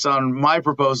this based on my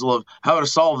proposal of how to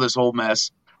solve this whole mess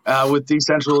with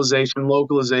decentralization,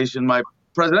 localization. My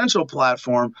presidential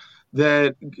platform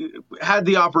that had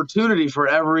the opportunity for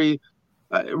every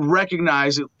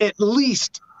recognized, at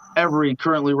least every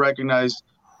currently recognized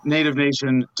Native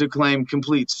nation to claim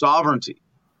complete sovereignty.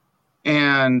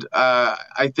 And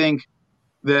I think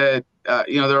that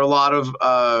there are a lot of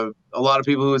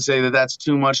people who would say that that's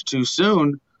too much too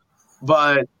soon.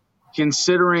 But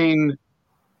considering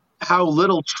how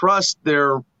little trust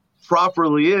there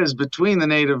properly is between the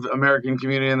Native American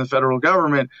community and the federal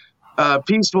government,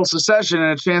 peaceful secession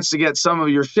and a chance to get some of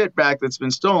your shit back that's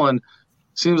been stolen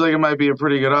seems like it might be a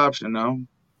pretty good option, no?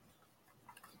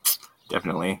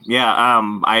 Definitely. Yeah.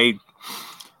 I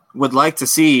would like to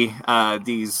see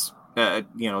these, there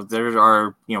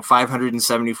are,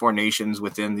 574 nations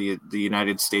within the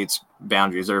United States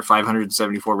boundaries. There are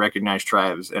 574 recognized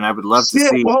tribes. And I would love to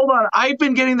see. Well, hold on. I've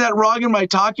been getting that wrong in my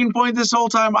talking point this whole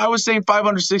time. I was saying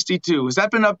 562. Has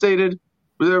that been updated?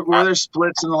 Were there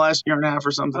splits in the last year and a half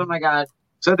or something? Oh my God.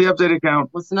 Is that the updated count?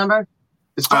 What's the number?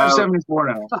 It's 574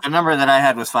 now. The number that I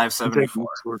had was 574.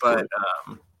 But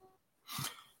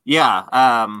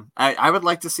I would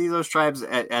like to see those tribes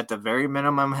at the very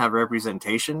minimum have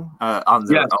representation on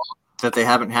their own that they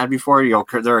haven't had before.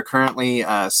 There are currently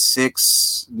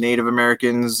 6 Native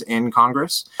Americans in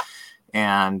Congress,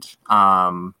 and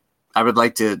I would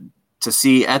like to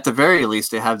see at the very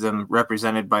least to have them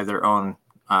represented by their own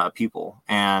people.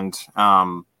 And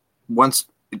once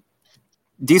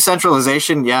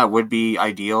decentralization, would be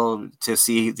ideal to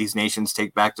see these nations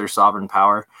take back their sovereign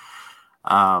power.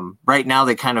 Right now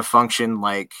they kind of function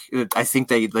like, I think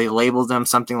they label them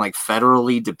something like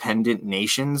federally dependent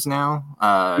nations now,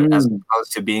 as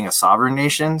opposed to being a sovereign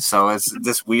nation. So it's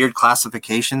this weird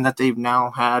classification that they've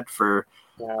now had for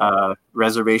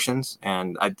reservations.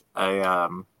 And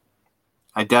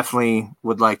I definitely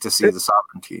would like to see the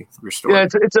sovereignty restored. Yeah,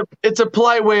 it's a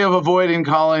polite way of avoiding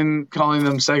calling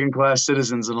them second class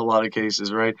citizens in a lot of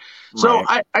cases, right? So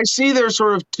I see there's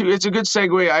sort of two. It's a good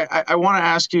segue. I want to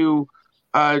ask you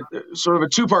sort of a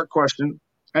 2-part question,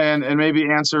 and maybe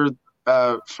answer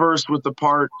first with the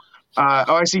part.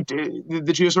 I see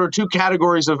that you have sort of 2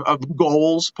 categories of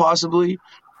goals possibly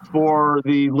for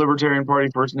the Libertarian Party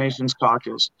First Nations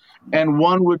caucus, and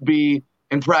one would be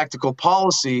in practical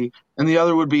policy, and the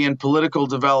other would be in political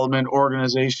development,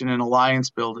 organization, and alliance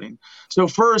building. So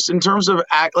first, in terms of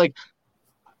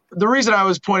the reason I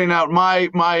was pointing out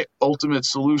my ultimate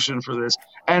solution for this,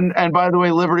 and by the way,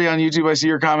 Liberty on YouTube, I see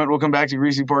your comment. We'll come back to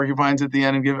Greasy Porcupines at the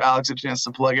end and give Alex a chance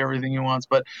to plug everything he wants.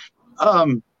 But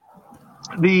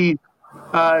the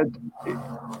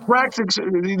practice,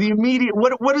 the immediate,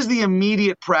 what is the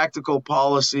immediate practical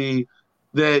policy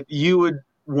that you would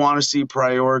want to see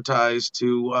prioritized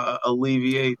to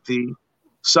alleviate the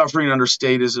suffering under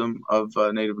statism of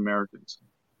Native Americans?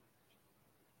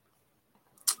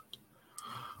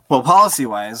 Well,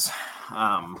 policy-wise,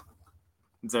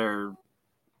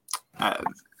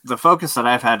 the focus that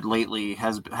I've had lately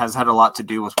has had a lot to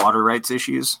do with water rights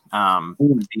issues.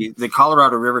 The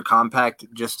Colorado River Compact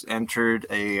just entered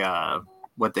a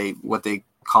what they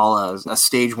call a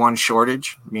stage 1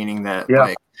 shortage, meaning that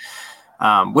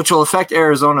which will affect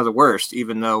Arizona the worst,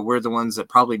 even though we're the ones that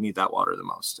probably need that water the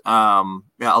most. A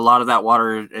lot of that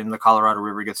water in the Colorado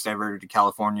River gets diverted to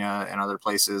California and other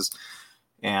places,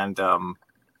 and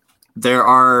there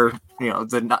are,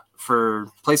 for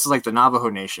places like the Navajo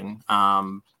Nation,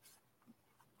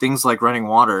 things like running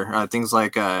water, things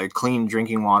like clean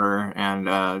drinking water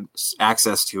and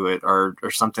access to it are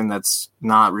something that's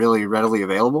not really readily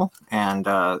available. And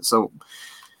so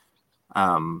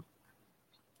I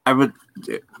would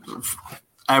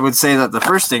say that the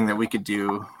first thing that we could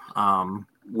do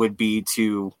would be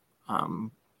to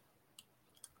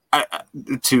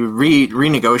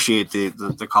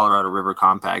renegotiate the Colorado River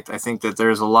Compact. I think that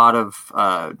there's a lot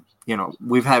of,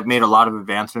 we've made a lot of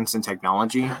advancements in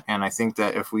technology. And I think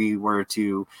that if we were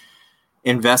to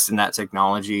invest in that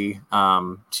technology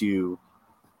to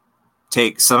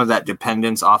take some of that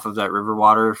dependence off of that river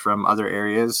water from other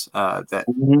areas, that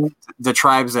the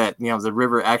tribes that, you know, the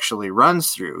river actually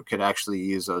runs through could actually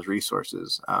use those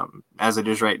resources. As it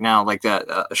is right now, like that,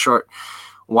 a short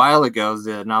while ago,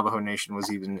 the Navajo Nation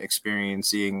was even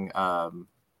experiencing,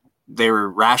 they were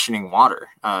rationing water,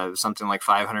 something like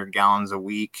 500 gallons a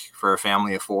week for a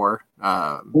family of 4.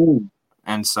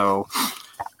 And so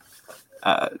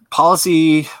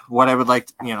policy, what I would like,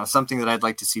 you know, something that I'd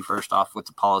like to see first off with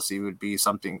the policy would be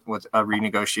something with a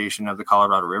renegotiation of the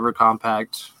Colorado River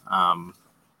Compact. And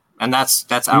that's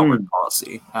outward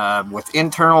policy. With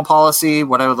internal policy,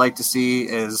 what I would like to see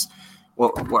is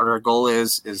what our goal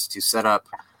is to set up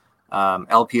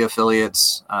LP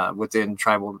affiliates within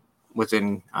tribal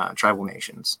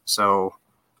nations. So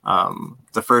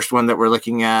the first one that we're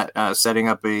looking at setting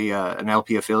up an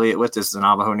LP affiliate with is the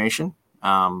Navajo Nation.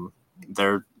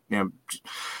 They're, you know,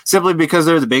 simply because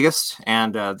they're the biggest,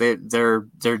 and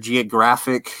their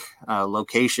geographic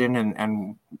location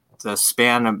and the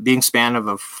span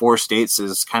of 4 states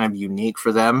is kind of unique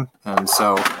for them, and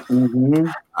so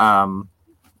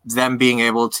them being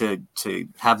able to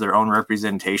have their own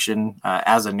representation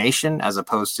as a nation, as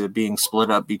opposed to being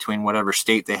split up between whatever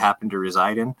state they happen to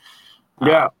reside in,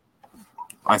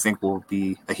 I think will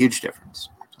be a huge difference.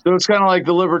 So it's kind of like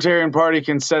the Libertarian Party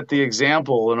can set the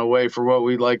example in a way for what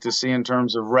we'd like to see in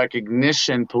terms of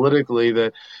recognition politically.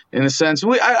 That, in a sense,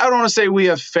 I don't want to say we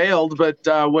have failed, but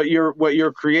what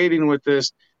you're creating with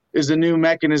this is a new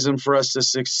mechanism for us to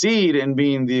succeed in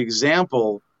being the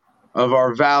example of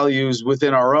our values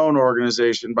within our own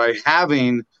organization by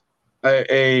having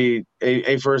a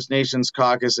First Nations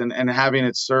caucus and having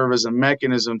it serve as a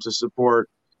mechanism to support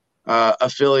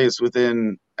affiliates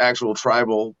within actual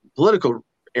tribal political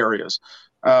areas,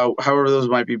 however those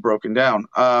might be broken down.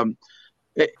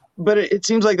 But it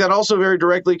seems like that also very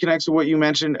directly connects to what you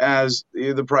mentioned as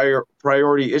the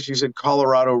priority issues at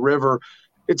Colorado River.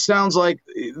 It sounds like,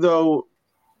 though,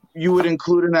 you would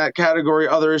include in that category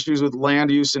other issues with land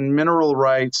use and mineral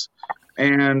rights,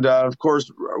 and of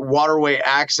course waterway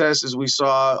access, as we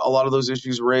saw a lot of those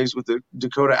issues raised with the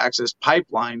Dakota Access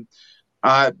Pipeline.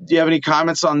 Do you have any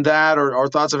comments on that, or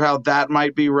thoughts of how that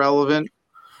might be relevant?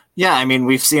 Yeah, I mean,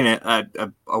 we've seen it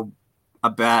a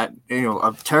bad, you know,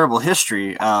 a terrible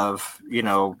history of, you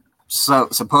know,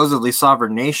 supposedly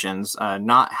sovereign nations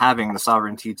not having the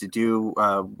sovereignty to do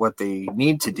what they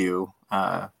need to do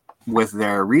with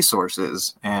their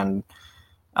resources, and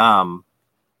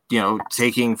you know,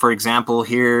 taking, for example,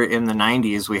 here in the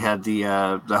 90s, we had the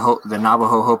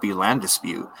Navajo Hopi land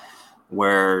dispute,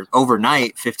 where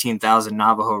overnight 15,000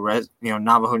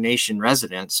 Navajo Nation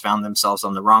residents found themselves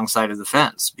on the wrong side of the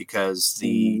fence because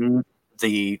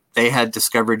they had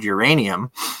discovered uranium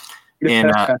they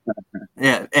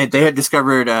had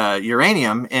discovered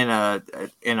uranium in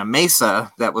a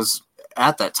mesa that was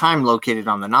at that time located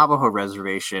on the Navajo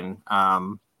reservation,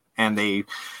 and they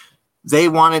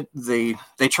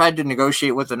tried to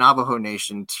negotiate with the Navajo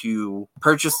Nation to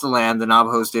purchase the land. The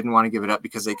Navajos didn't want to give it up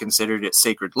because they considered it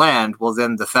sacred land. Well,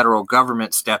 then the federal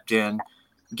government stepped in,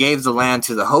 gave the land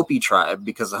to the Hopi tribe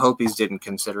because the Hopis didn't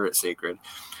consider it sacred.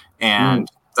 And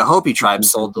the Hopi tribe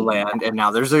sold the land, and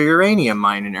now there's a uranium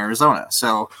mine in Arizona.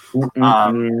 So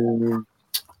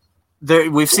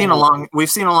we've seen a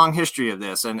long history of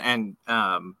this, and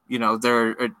you know,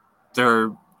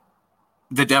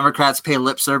 the Democrats pay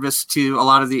lip service to a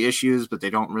lot of the issues, but they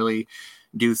don't really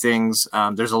do things.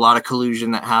 There's a lot of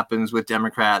collusion that happens with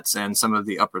Democrats and some of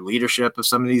the upper leadership of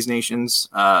some of these nations,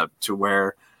 to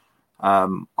where a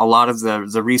lot of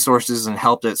the resources and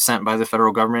help that's sent by the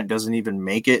federal government doesn't even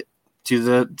make it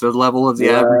to the level of the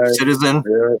average citizen.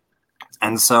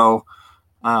 And so,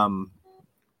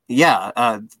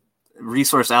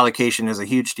 resource allocation is a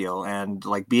huge deal, and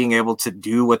like being able to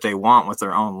do what they want with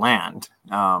their own land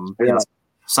is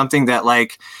something that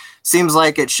like seems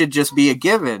like it should just be a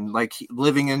given, like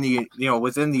living in the, you know,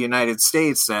 within the United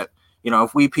States, that, you know,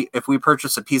 if we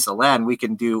purchase a piece of land, we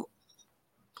can do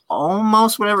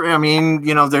almost whatever. I mean,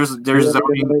 you know, there's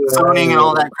zoning and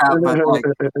all that crap, but like,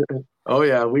 oh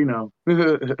yeah, we know.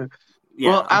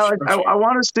 Well, Alex, I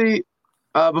want to see,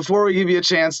 before we give you a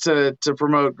chance to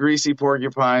promote Greasy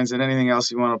Porcupines and anything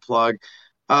else you want to plug,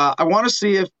 I want to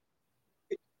see if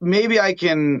maybe I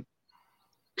can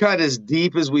cut as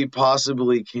deep as we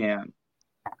possibly can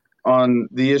on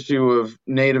the issue of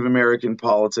Native American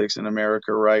politics in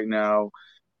America right now.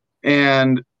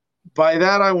 And by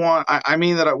that, I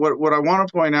mean that what I want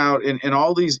to point out in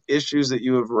all these issues that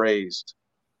you have raised,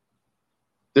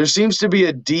 there seems to be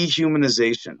a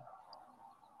dehumanization.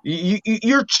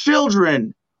 Your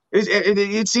children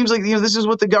It seems like, this is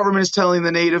what the government is telling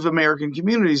the Native American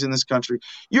communities in this country.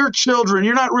 You're children.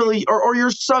 You're not really, or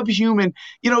you're subhuman.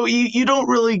 You don't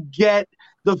really get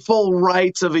the full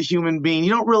rights of a human being.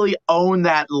 You don't really own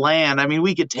that land. I mean,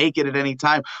 we could take it at any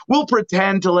time. We'll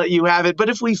pretend to let you have it. But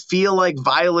if we feel like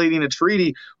violating a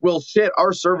treaty, well, shit,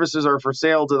 our services are for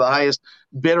sale to the highest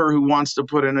bidder who wants to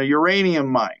put in a uranium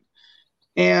mine.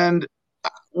 And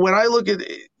when I look at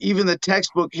even the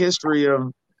textbook history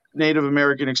of Native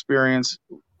American experience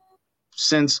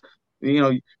since,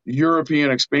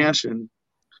 European expansion,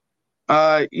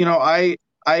 I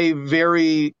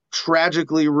very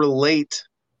tragically relate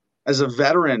as a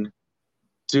veteran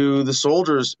to the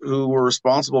soldiers who were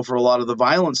responsible for a lot of the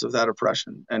violence of that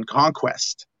oppression and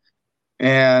conquest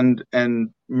and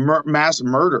mass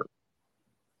murder.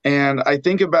 And I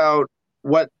think about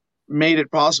what made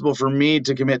it possible for me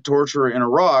to commit torture in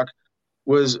Iraq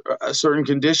was a certain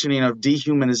conditioning of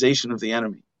dehumanization of the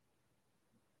enemy.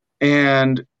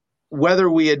 And whether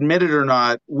we admit it or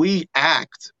not, we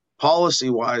act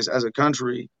policy-wise as a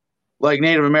country like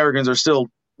Native Americans are still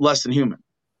less than human.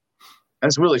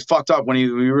 That's really fucked up when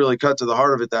you really cut to the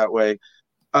heart of it that way.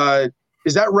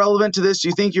 Is that relevant to this? Do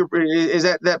you think is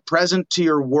that present to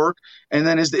your work? And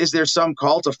then is there some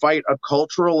call to fight a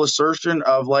cultural assertion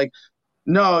of like,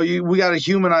 no, we got to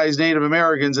humanize Native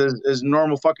Americans as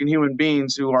normal fucking human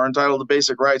beings who are entitled to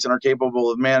basic rights and are capable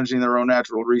of managing their own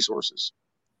natural resources?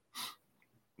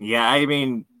 Yeah, I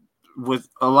mean, with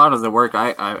a lot of the work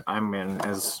I'm in,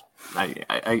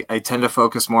 I tend to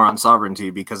focus more on sovereignty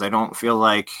because I don't feel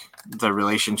like the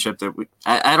relationship that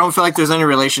I don't feel like there's any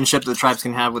relationship that tribes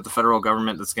can have with the federal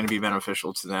government that's going to be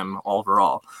beneficial to them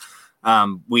overall.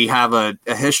 We have a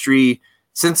history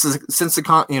since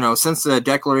the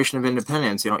Declaration of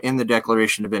Independence. In the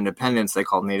Declaration of Independence, they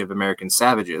called Native Americans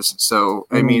savages. So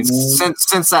I mean,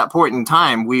 since that point in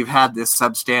time, we've had this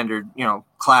substandard,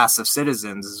 class of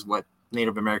citizens is what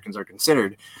Native Americans are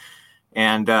considered,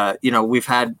 and we've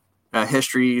had a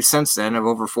history since then of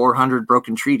over 400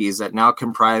 broken treaties that now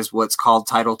comprise what's called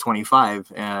Title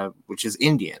 25, which is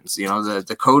Indians.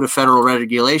 The Code of Federal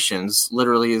Regulations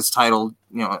literally is titled,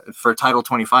 for Title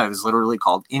 25 is literally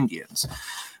called Indians.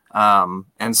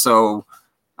 And so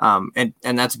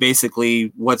that's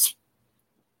basically what's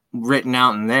written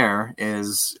out in there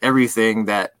is everything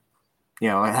that, it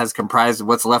has comprised of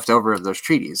what's left over of those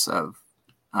treaties of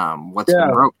what's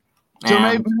been broken. So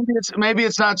maybe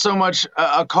it's not so much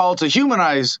a call to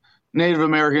humanize Native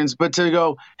Americans, but to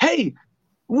go, hey,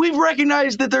 we've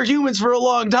recognized that they're humans for a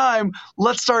long time.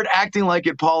 Let's start acting like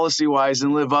it policy-wise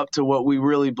and live up to what we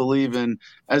really believe in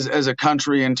as a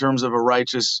country in terms of a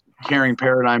righteous, caring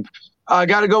paradigm. I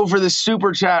got to go for this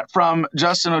super chat from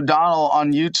Justin O'Donnell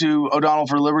on YouTube, O'Donnell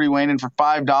for Liberty, weighing in for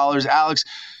 $5. Alex,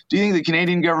 do you think the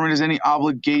Canadian government has any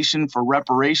obligation for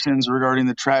reparations regarding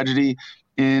the tragedy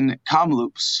in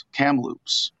Kamloops?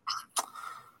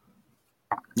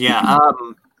 Yeah.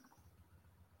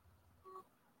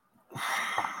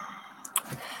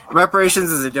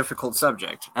 Reparations is a difficult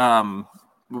subject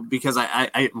because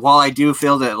I while I do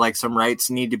feel that like some rights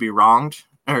need to be wronged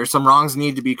or some wrongs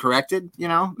need to be corrected,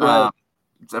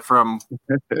 from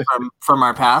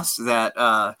our past,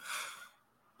 that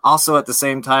also at the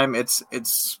same time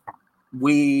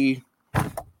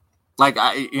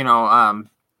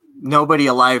nobody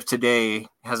alive today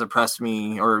has oppressed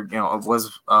me or,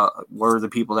 were the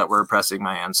people that were oppressing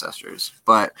my ancestors.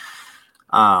 But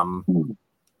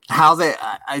how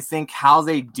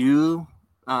they do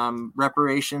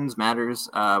reparations matters,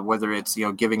 whether it's,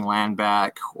 giving land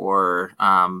back or,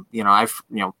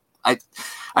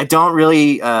 I don't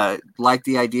really like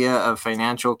the idea of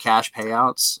financial cash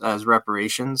payouts as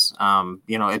reparations.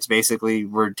 It's basically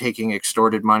we're taking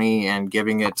extorted money and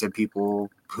giving it to people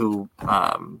who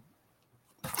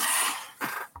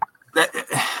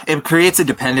it creates a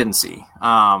dependency.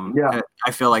 I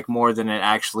feel like more than it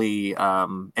actually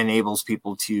enables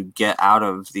people to get out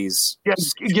of these.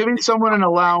 Yes, giving someone an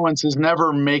allowance is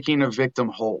never making a victim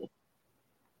whole.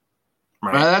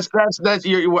 Right. That's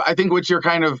I think what you're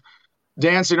kind of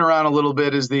dancing around a little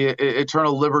bit is the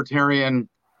eternal libertarian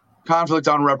conflict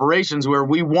on reparations, where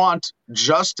we want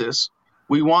justice,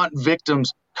 we want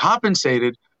victims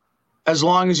compensated, as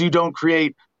long as you don't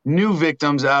create new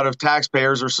victims out of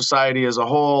taxpayers or society as a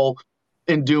whole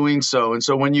in doing so. And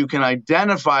so when you can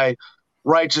identify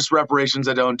righteous reparations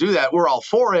that don't do that, we're all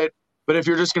for it. But if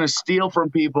you're just going to steal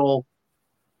from people,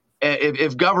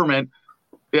 if government,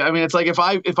 I mean, it's like if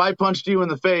I punched you in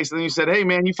the face and then you said, hey,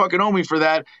 man, you fucking owe me for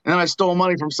that, and then I stole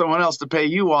money from someone else to pay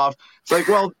you off. It's like,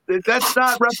 well, that's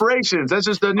not reparations. That's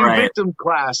just a new victim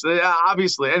class,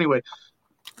 obviously. Anyway,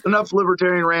 enough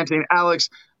libertarian ranting. Alex,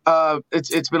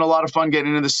 It's been a lot of fun getting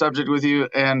into the subject with you,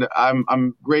 and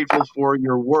I'm grateful for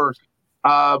your work.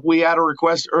 We had a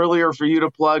request earlier for you to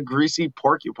plug Greasy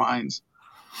Porcupines.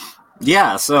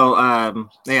 Yeah, so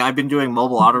I've been doing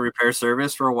mobile auto repair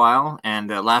service for a while, and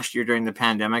last year during the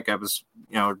pandemic, I was,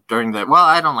 I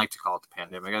don't like to call it the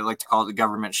pandemic. I like to call it the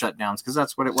government shutdowns because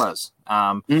that's what it was.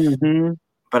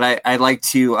 But I like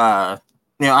to, I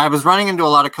was running into a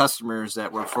lot of customers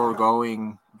that were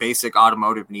foregoing basic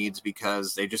automotive needs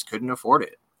because they just couldn't afford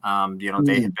it. They had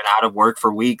been out of work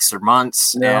for weeks or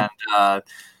months, and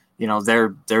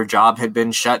their job had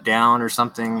been shut down or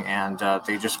something, and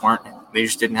they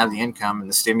just didn't have the income, and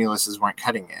the stimuluses weren't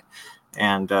cutting it.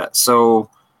 And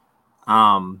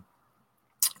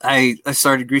I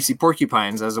started Greasy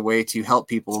Porcupines as a way to help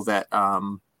people that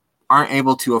aren't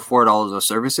able to afford all of those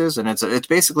services, and it's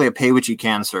basically a pay what you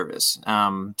can service.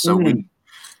 As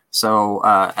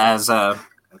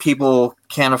people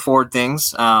can't afford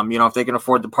things, if they can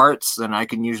afford the parts, then I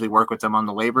can usually work with them on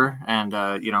the labor, and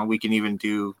we can even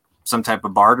do some type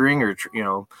of bartering or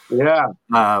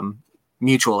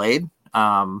mutual aid.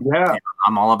 I'm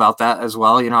all about that as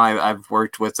well. I've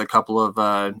worked with a couple of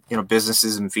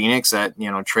businesses in Phoenix that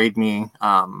trade me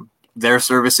their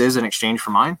services in exchange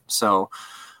for mine. So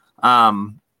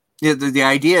the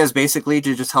idea is basically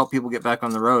to just help people get back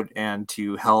on the road and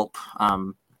to help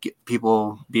get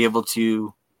people be able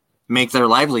to make their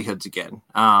livelihoods again.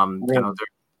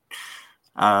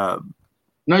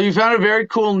 No, you found a very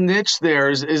cool niche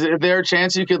there. Is there a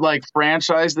chance you could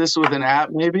franchise this with an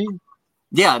app maybe?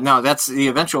 Yeah, no, that's the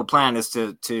eventual plan is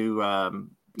to Uber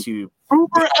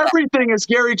everything, as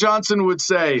Gary Johnson would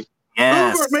say.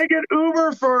 Yes. Uber, make it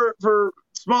Uber for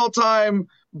small time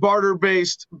barter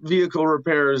based vehicle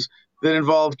repairs that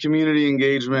involve community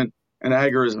engagement and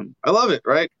agorism. I love it,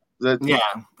 right?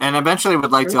 And eventually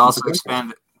would like to also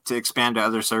expand to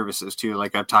other services too.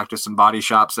 Like I've talked to some body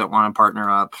shops that want to partner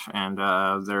up, and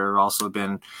there have also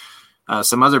been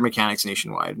some other mechanics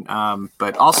nationwide,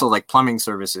 but also like plumbing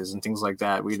services and things like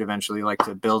that. We'd eventually like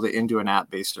to build it into an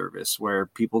app-based service where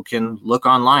people can look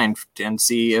online and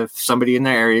see if somebody in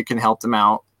their area can help them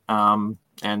out, and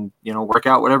work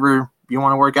out whatever you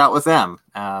want to work out with them,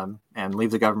 and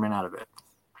leave the government out of it.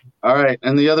 All right.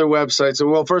 And the other websites. So,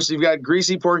 well, first you've got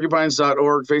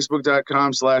greasyporcupines.org,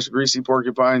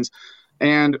 facebook.com/greasyporcupines.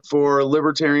 And for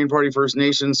Libertarian Party First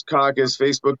Nations Caucus,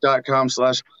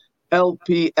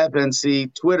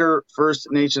 facebook.com/LPFNC, Twitter,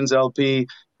 First Nations LP.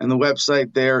 And the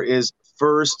website there is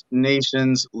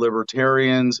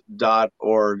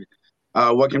firstnationslibertarians.org.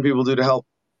 What can people do to help?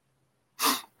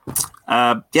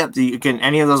 You can.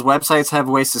 Any of those websites have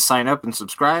ways to sign up and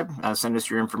subscribe. Send us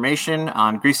your information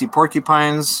on Greasy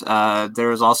Porcupines.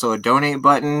 There is also a donate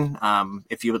button.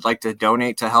 If you would like to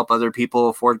donate to help other people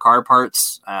afford car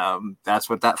parts, that's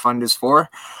what that fund is for.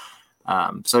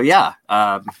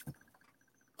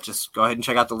 Just go ahead and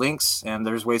check out the links, and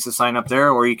there's ways to sign up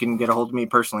there, or you can get a hold of me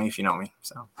personally if you know me.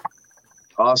 So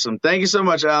awesome. Thank you so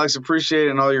much, Alex. Appreciate it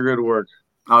and all your good work.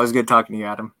 Always good talking to you,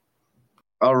 Adam.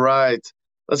 All right.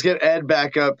 Let's get Ed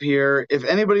back up here. If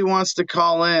anybody wants to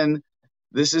call in,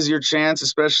 this is your chance,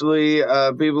 especially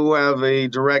people who have a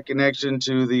direct connection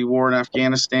to the war in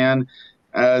Afghanistan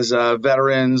as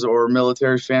veterans or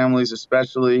military families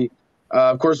especially.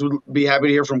 Of course, we'd be happy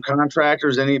to hear from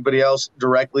contractors, anybody else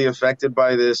directly affected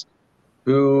by this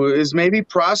who is maybe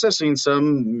processing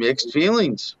some mixed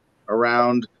feelings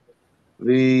around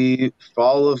the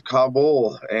fall of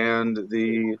Kabul and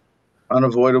the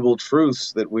unavoidable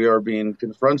truths that we are being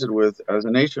confronted with as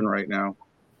a nation right now.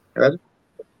 Ed?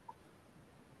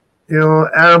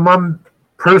 Adam, I'm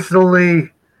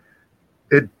personally,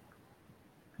 it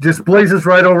just blazes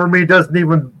right over me,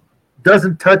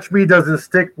 doesn't touch me, doesn't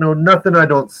stick, no nothing. I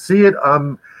don't see it.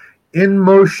 I'm in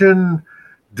motion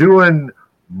doing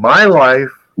my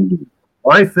life,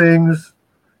 my things,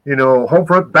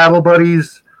 Homefront Battle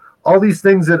Buddies, all these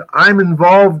things that I'm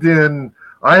involved in.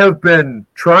 I have been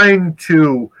trying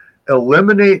to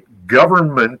eliminate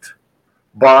government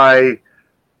by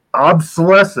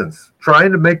obsolescence,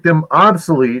 trying to make them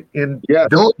obsolete.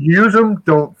 Don't use them,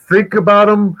 don't think about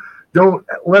them, don't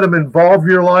let them involve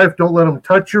your life, don't let them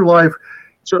touch your life.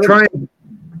 Try and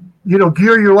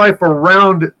gear your life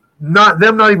around not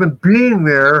even being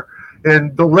there.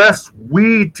 And the less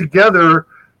we together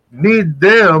need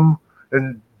them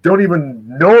and don't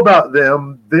even know about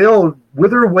them, they'll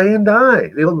wither away and die.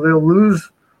 They'll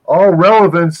lose all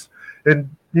relevance, and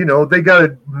they got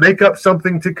to make up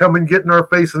something to come and get in our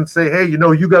face and say, hey, you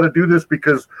got to do this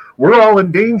because we're all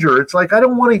in danger. It's like, I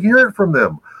don't want to hear it from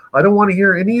them. I don't want to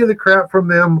hear any of the crap from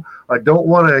them. I don't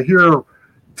want to hear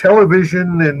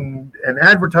television and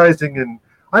advertising and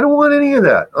I don't want any of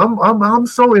that. I'm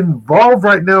so involved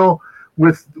right now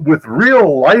with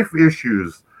real life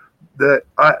issues that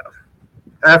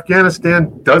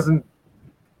Afghanistan doesn't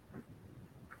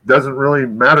really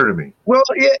matter to me. Well,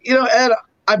 Ed,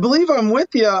 I believe I'm with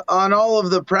you on all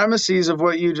of the premises of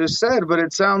what you just said, but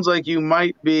it sounds like you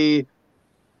might be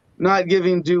not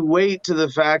giving due weight to the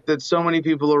fact that so many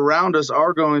people around us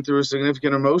are going through a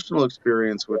significant emotional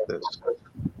experience with this.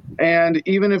 And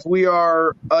even if we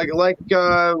are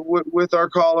with our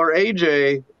caller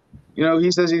AJ,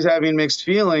 he says he's having mixed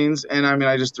feelings. And I mean,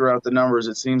 I just threw out the numbers.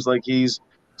 It seems like he's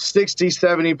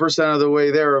 60-70% of the way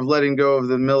there of letting go of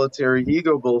the military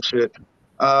ego bullshit.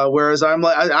 Whereas I'm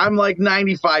like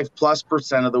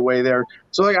 95+% of the way there.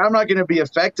 So like, I'm not going to be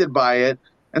affected by it.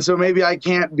 And so maybe I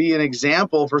can't be an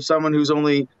example for someone who's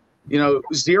only,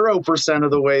 0%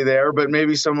 of the way there, but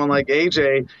maybe someone like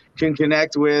AJ can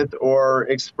connect with or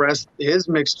express his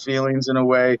mixed feelings in a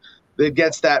way that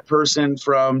gets that person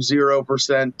from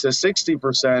 0% to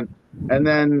 60%. And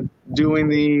then doing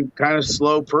the kind of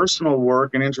slow personal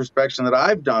work and introspection that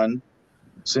I've done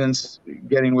since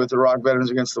getting with the Iraq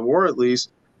Veterans Against the War, at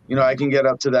least, I can get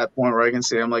up to that point where I can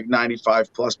say I'm like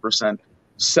 95+%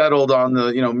 settled on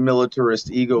the, militarist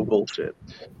ego bullshit.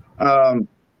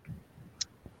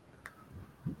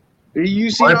 You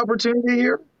see an opportunity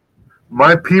here?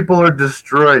 My people are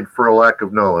destroyed for a lack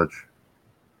of knowledge.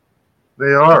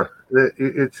 They are.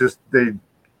 It's just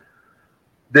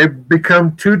they've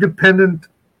become too dependent,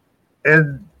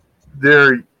 and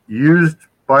they're used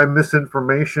by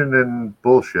misinformation and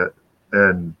bullshit,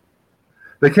 and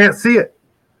they can't see it.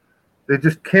 They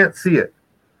just can't see it.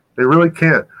 They really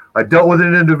can't. I dealt with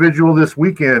an individual this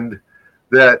weekend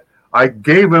that I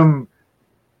gave him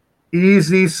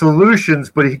easy solutions,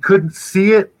 but he couldn't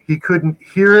see it. He couldn't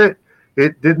hear it.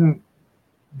 It didn't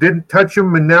touch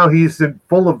him, and now he's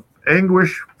full of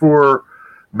anguish for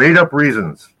made-up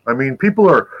reasons. I mean, people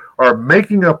are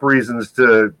making up reasons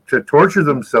to torture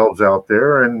themselves out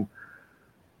there, and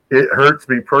it hurts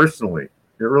me personally.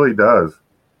 It really does.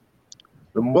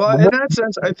 In that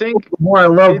sense, I think the more I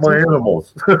love my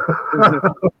animals.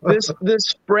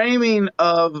 this framing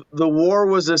of the war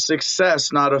was a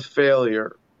success, not a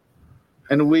failure,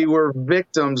 and we were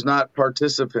victims, not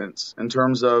participants, in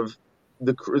terms of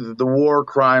the war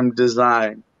crime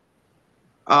design.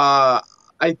 I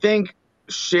think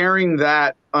sharing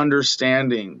that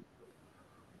understanding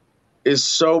is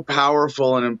so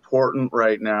powerful and important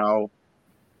right now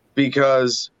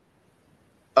because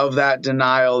of that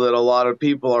denial that a lot of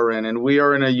people are in. And we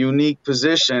are in a unique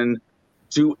position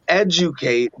to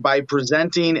educate by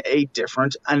presenting a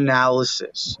different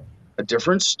analysis, a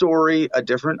different story, a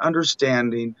different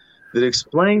understanding that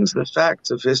explains the facts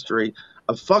of history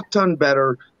a fuck ton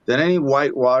better than any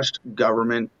whitewashed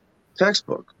government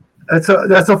textbook. That's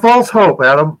a false hope,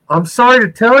 Adam. I'm sorry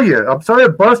to tell you. I'm sorry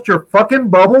to bust your fucking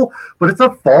bubble, but it's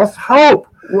a false hope.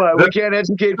 What? We can't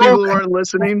educate people who aren't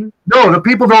listening? No, the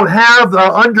people don't have the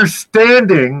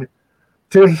understanding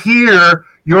to hear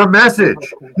your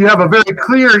message. You have a very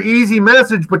clear, easy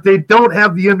message, but they don't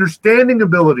have the understanding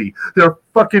ability. They're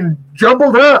fucking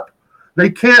jumbled up. They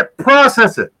can't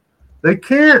process it. They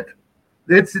can't.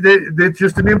 It's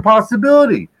just an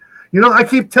impossibility. I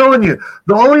keep telling you,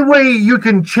 the only way you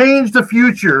can change the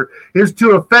future is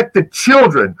to affect the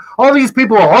children. All these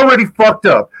people are already fucked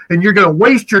up, and you're going to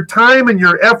waste your time and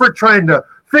your effort trying to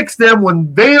fix them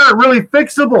when they aren't really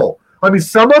fixable. I mean,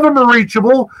 some of them are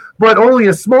reachable, but only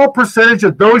a small percentage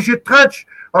of those you touch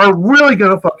are really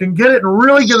going to fucking get it and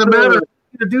really going to matter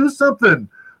to do something.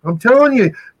 I'm telling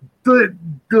you,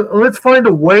 let's find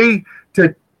a way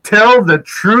to tell the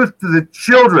truth to the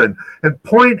children and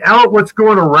point out what's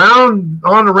going around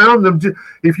them.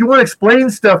 If you want to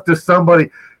explain stuff to somebody,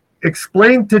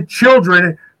 explain to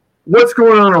children what's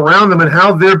going on around them and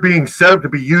how they're being set up to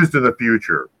be used in the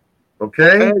future.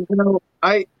 Okay? And,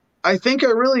 I think I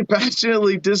really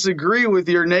passionately disagree with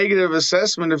your negative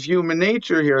assessment of human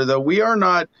nature here, though. We are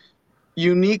not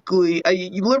uniquely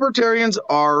libertarians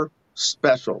are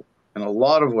special in a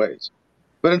lot of ways.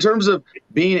 But in terms of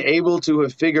being able to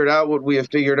have figured out what we have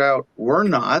figured out, we're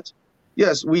not.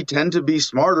 Yes, we tend to be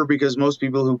smarter because most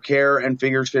people who care and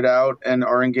figure shit out and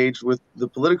are engaged with the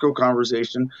political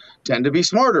conversation tend to be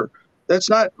smarter. That's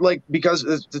not because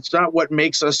it's not what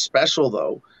makes us special,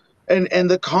 though. And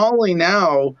the calling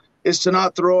now is to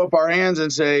not throw up our hands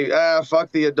and say,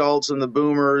 fuck the adults and the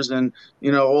boomers and,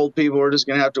 old people are just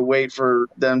going to have to wait for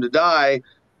them to die,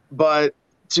 but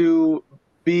to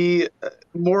be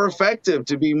more effective,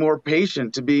 to be more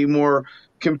patient, to be more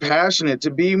compassionate, to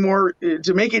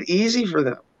make it easy for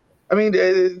them. I mean,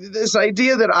 this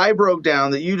idea that I broke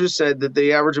down that you just said that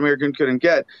the average American couldn't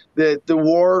get, that the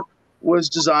war was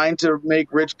designed to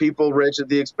make rich people rich at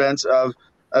the expense of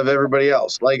everybody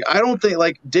else. Like, I don't think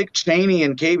like Dick Cheney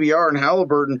and KBR and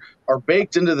Halliburton are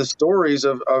baked into the stories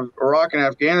of Iraq and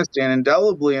Afghanistan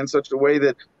indelibly in such a way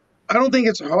that I don't think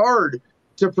it's hard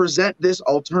to present this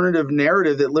alternative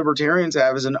narrative that libertarians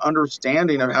have as an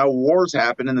understanding of how wars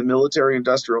happen in the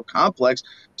military-industrial complex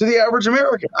to the average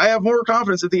American. I have more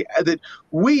confidence that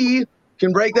we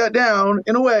can break that down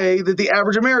in a way that the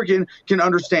average American can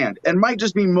understand and might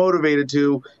just be motivated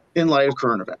to in light of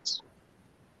current events.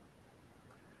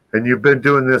 And you've been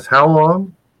doing this how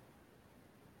long?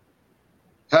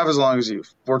 Half as long as you,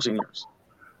 14 years.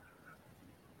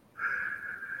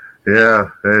 Yeah,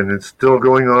 and it's still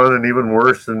going on, and even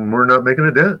worse, and we're not making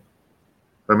a dent.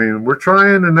 I mean, we're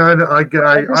trying, and I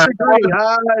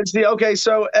disagree. See, okay,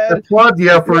 so Ed, applaud the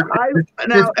effort.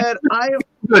 Ed,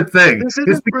 good thing. This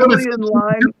isn't really in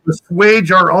line to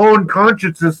assuage our own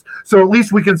consciences, so at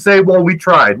least we can say, "Well, we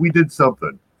tried. We did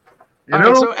something." You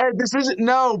know? Right, so Ed, this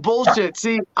isn't bullshit.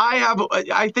 See,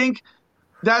 I think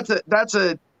that's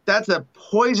a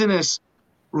poisonous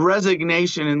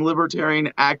resignation in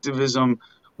libertarian activism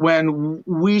when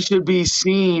we should be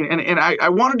seen, and I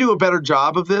want to do a better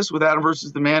job of this with Adam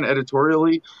versus the Man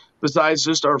editorially, besides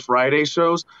just our Friday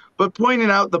shows, but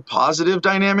pointing out the positive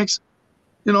dynamics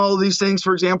in all of these things.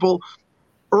 For example,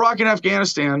 Iraq and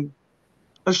Afghanistan,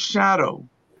 a shadow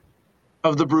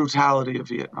of the brutality of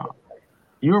Vietnam.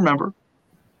 You remember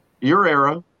your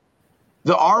era,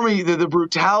 the army, the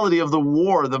brutality of the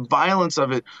war, the violence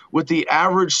of it, with the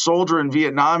average soldier in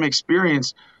Vietnam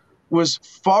experience was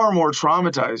far more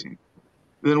traumatizing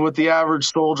than what the average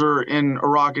soldier in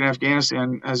Iraq and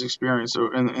Afghanistan has experienced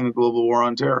in the global war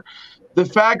on terror. The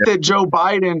fact that Joe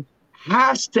Biden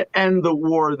has to end the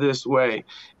war this way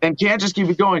and can't just keep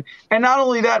it going. And not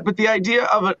only that, but the idea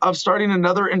of starting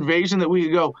another invasion that we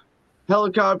could go,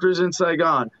 helicopters in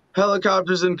Saigon,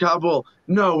 helicopters in Kabul.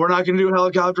 No, we're not going to do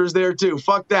helicopters there too.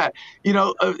 Fuck that. You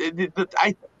know,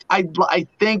 I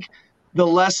think the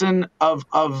lesson of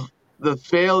the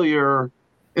failure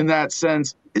in that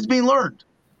sense is being learned.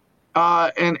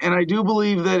 And I do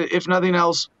believe that if nothing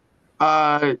else,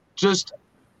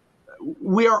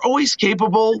 we are always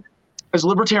capable as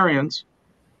libertarians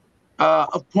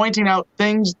of pointing out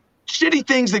shitty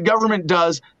things that government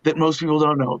does that most people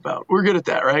don't know about. We're good at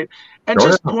that, right? And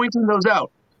just pointing those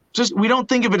out. We don't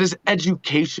think of it as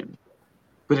education,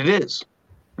 but it is.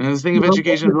 And think of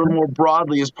education a little more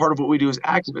broadly as part of what we do as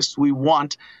activists. We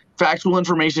want factual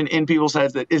information in people's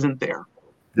heads that isn't there.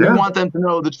 Yeah. We want them to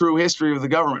know the true history of the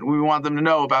government. We want them to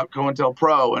know about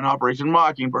COINTELPRO and Operation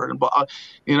Mockingbird and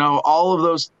all of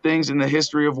those things in the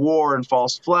history of war and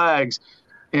false flags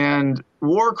and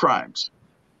war crimes.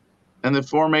 And the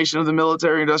formation of the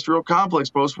military-industrial complex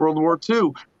post-World War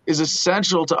II is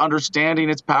essential to understanding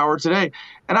its power today.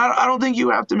 And I don't think you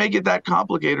have to make it that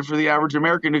complicated for the average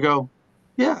American to go,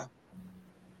 yeah,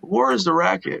 war is a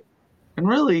racket. And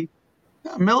really,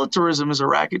 militarism is a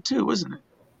racket too, isn't it?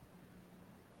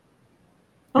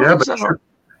 But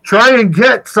try and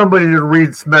get somebody to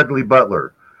read Smedley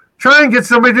Butler. Try and get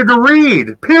somebody to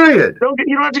read, period.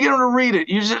 You don't have to get them to read it.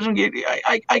 You just have to get.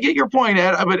 I get your point,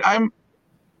 Ed, but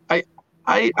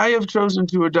I have chosen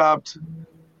to adopt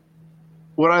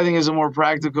what I think is a more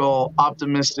practical,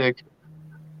 optimistic,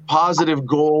 positive,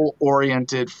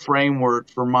 goal-oriented framework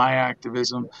for my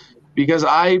activism, because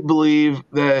I believe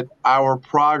that our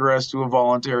progress to a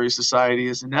voluntary society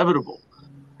is inevitable.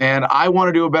 And I want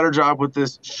to do a better job with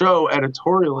this show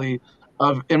editorially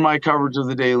in my coverage of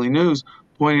the Daily News,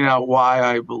 pointing out why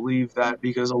I believe that,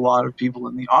 because a lot of people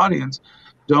in the audience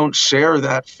don't share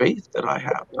that faith that I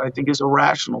have. I think is a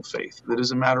rational faith that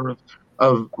is a matter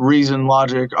of reason,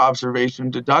 logic,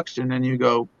 observation, deduction. And you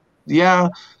go, yeah,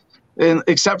 and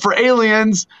except for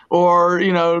aliens or,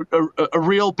 a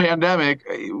real pandemic,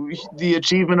 the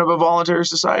achievement of a voluntary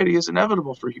society is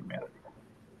inevitable for humanity.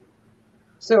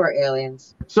 So are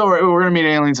aliens. So we're going to meet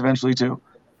aliens eventually, too.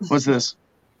 What's this?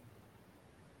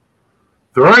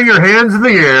 Throwing your hands in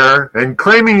the air and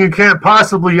claiming you can't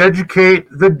possibly educate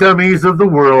the dummies of the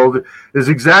world is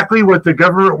exactly what the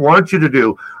government wants you to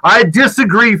do. I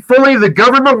disagree fully. The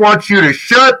government wants you to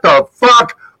shut the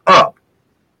fuck up.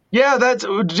 Yeah,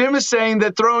 Jim is saying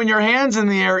that throwing your hands in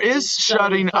the air is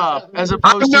shutting up, as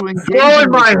opposed to engaging. I'm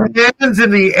not throwing my hands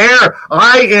in the air.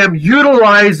 I am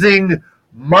utilizing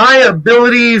my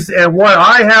abilities and what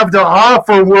I have to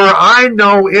offer where I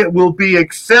know it will be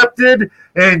accepted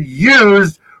and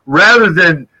used, rather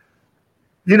than,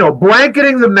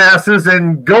 blanketing the masses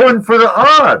and going for the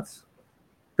odds.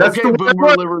 That's okay, the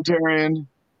boomer libertarian.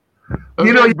 Okay,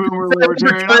 You know, you boomer can say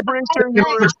libertarian. I'm pretty sure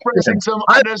you're expressing some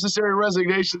I- unnecessary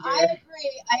resignation I there.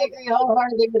 agree. I agree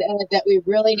wholeheartedly with Ed that we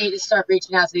really need to start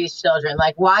reaching out to these children.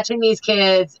 Like watching these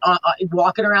kids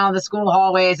walking around the school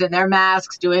hallways in their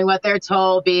masks, doing what they're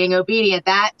told, being obedient.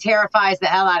 That terrifies the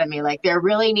hell out of me. Like there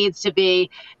really needs to be,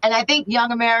 and I think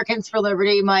Young Americans for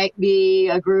Liberty might be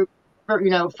a group,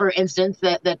 for instance,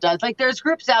 that does. Like there's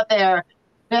groups out there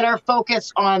that are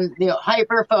focused on,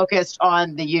 hyper focused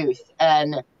on the youth,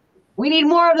 and we need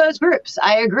more of those groups.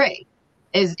 I agree.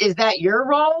 Is that your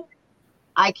role?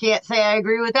 I can't say I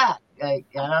agree with that. I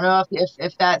don't know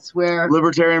if that's where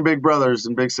Libertarian big brothers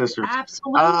and big sisters.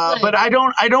 absolutely. But I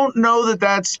don't know that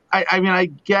that's. I mean, I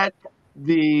get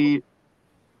the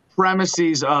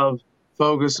premises of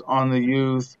focus on the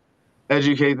youth,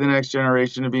 educate the next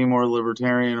generation to be more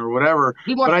libertarian or whatever.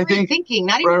 Be more but I free think thinking,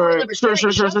 not even more right. libertarian.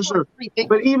 Sure. just more free thinking.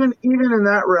 But even in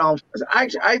that realm,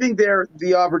 I think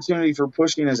the opportunity for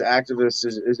pushing as activists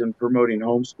is in promoting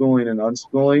homeschooling and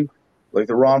unschooling, like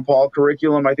the Ron Paul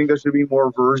curriculum. I think there should be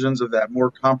more versions of that,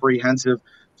 more comprehensive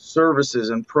services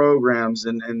and programs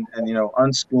and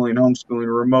unschooling,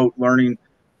 homeschooling, remote learning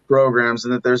programs,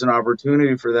 and that there's an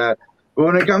opportunity for that. But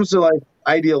when it comes to like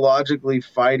ideologically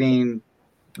fighting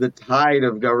the tide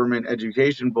of government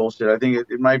education bullshit, I think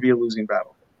it might be a losing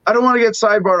battle. I don't want to get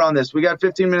sidebarred on this. We got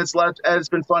 15 minutes left. Ed, it's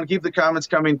been fun. Keep the comments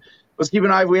coming. Let's keep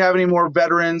an eye if we have any more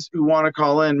veterans who want to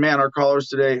call in. Man, our callers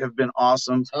today have been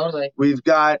awesome. Totally. We've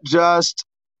got just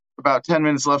about 10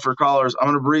 minutes left for callers. I'm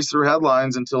going to breeze through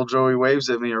headlines until Joey waves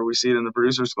at me or we see it in the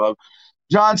Producers Club.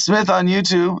 John Smith on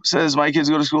YouTube says, my kids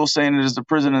go to school saying it is the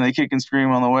prison and they kick and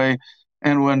scream on the way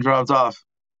and when dropped off.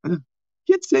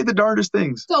 Kids say the darndest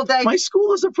things. So My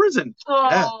school is a prison. Oh.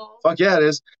 Yeah, fuck yeah, it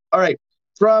is. All right.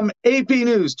 From AP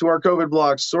News to our COVID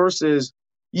blog, sources,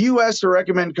 U.S. to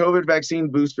recommend COVID vaccine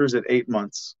boosters at 8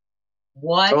 months.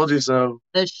 What Told you so.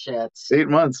 the shit? 8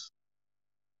 months.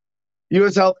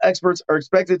 U.S. health experts are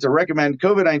expected to recommend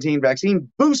COVID-19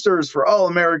 vaccine boosters for all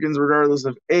Americans, regardless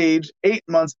of age, 8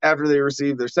 months after they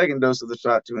receive their second dose of the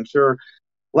shot to ensure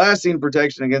lasting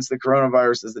protection against the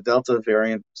coronavirus as the Delta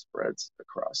variant spreads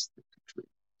across the country.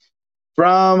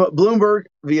 From Bloomberg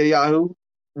via Yahoo,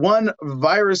 one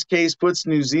virus case puts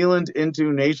New Zealand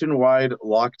into nationwide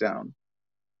lockdown.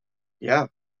 Yeah.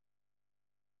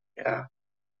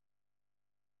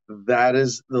 That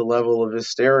is the level of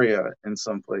hysteria in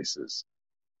some places.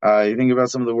 You think about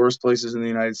some of the worst places in the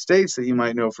United States that you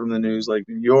might know from the news, like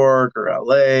New York or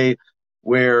LA,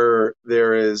 where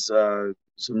there is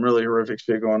some really horrific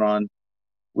shit going on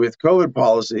with COVID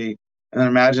policy. And then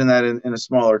imagine that in a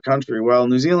smaller country. Well,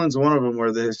 New Zealand's one of them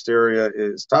where the hysteria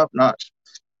is top notch.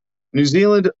 New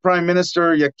Zealand Prime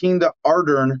Minister Jacinda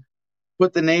Ardern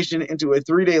put the nation into a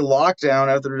 3-day lockdown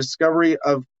after the discovery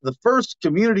of the first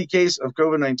community case of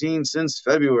COVID-19 since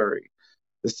February.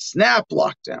 The snap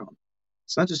lockdown.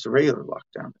 It's not just a regular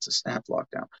lockdown, it's a snap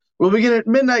lockdown. Will begin at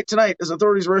midnight tonight as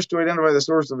authorities rush to identify the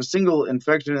source of a single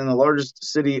infection in the largest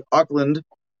city, Auckland,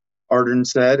 Ardern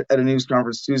said at a news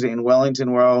conference Tuesday in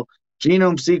Wellington. While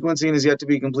genome sequencing is yet to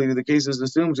be completed, the case is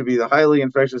assumed to be the highly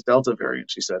infectious Delta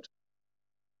variant, she said.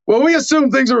 Well, we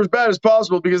assume things are as bad as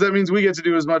possible because that means we get to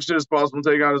do as much shit as possible and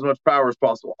take on as much power as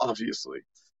possible, obviously.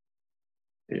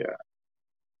 Yeah.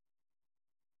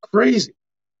 Crazy.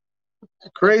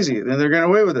 And they're getting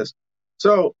away with this.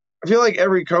 So I feel like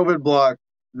every COVID block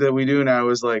that we do now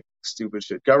is like stupid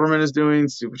shit government is doing,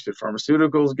 stupid shit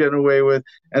pharmaceuticals getting away with,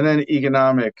 and then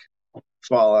economic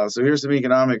fallout. So here's some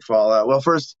economic fallout. Well,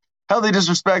 first, Healthy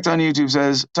Disrespect on YouTube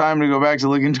says, time to go back to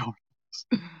Lincoln Jones.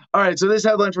 All right, so this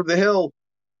headline from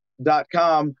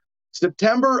thehill.com,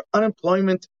 September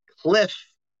unemployment cliff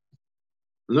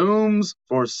looms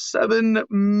for 7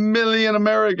 million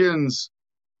Americans.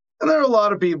 And there are a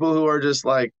lot of people who are just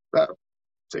like,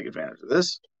 take advantage of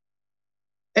this.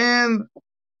 And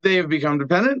they have become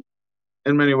dependent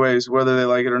in many ways, whether they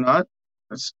like it or not.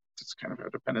 That's kind of how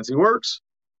dependency works.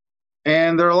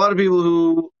 And there are a lot of people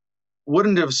who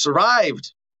wouldn't have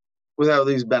survived without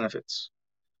these benefits.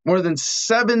 More than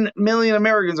 7 million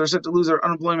Americans are set to lose their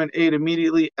unemployment aid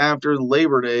immediately after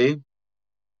Labor Day.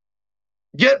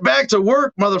 Get back to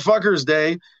work, motherfuckers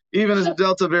day, even as the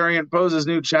Delta variant poses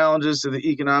new challenges to the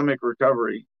economic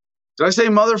recovery. Did I say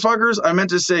motherfuckers? I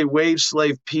meant to say wage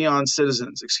slave peon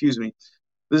citizens. Excuse me.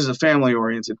 This is a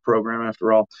family-oriented program,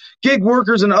 after all. Gig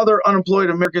workers and other unemployed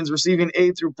Americans receiving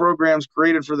aid through programs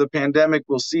created for the pandemic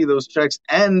will see those checks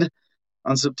end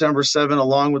on September 7,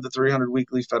 along with the $300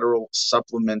 weekly federal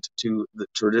supplement to the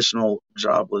traditional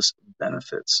jobless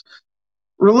benefits.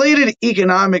 Related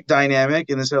economic dynamic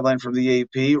in this headline from the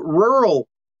AP, rural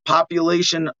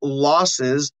population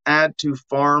losses add to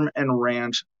farm and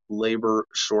ranch labor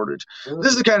shortage.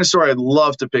 This is the kind of story I'd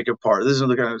love to pick apart. This is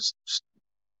the kind of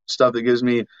stuff that gives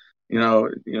me,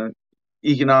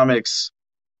 economics,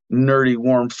 nerdy,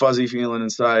 warm, fuzzy feeling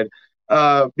inside.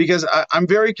 Because I'm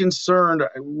very concerned.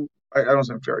 I don't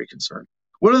say I'm very concerned.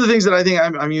 One of the things that I think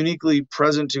I'm uniquely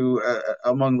present to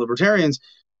among libertarians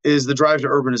is the drive to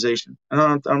urbanization.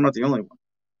 And I'm not the only one,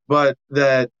 but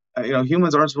that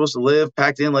humans aren't supposed to live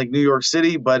packed in like New York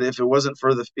City. But if it wasn't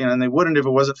for and they wouldn't if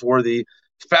it wasn't for the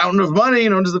fountain of money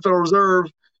known as the Federal Reserve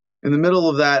in the middle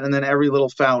of that, and then every little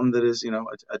fountain that is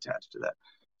attached to that.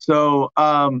 So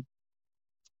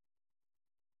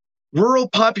rural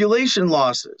population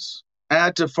losses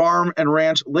add to farm and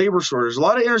ranch labor shortage. A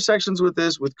lot of intersections with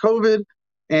this, with COVID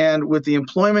and with the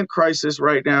employment crisis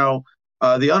right now,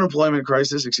 the unemployment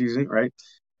crisis, right?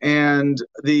 And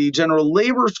the general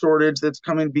labor shortage that's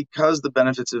coming because the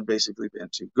benefits have basically been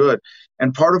too good.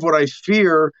 And part of what I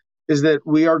fear is that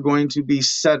we are going to be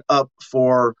set up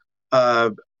for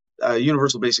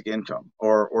universal basic income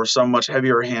or some much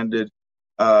heavier-handed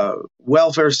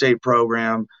welfare state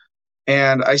program.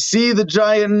 And I see the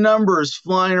giant numbers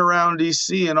flying around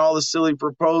DC and all the silly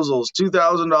proposals,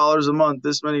 $2,000 a month,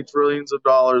 this many trillions of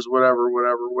dollars, whatever.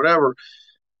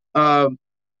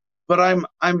 But I'm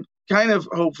kind of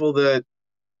hopeful that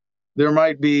there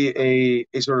might be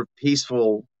a sort of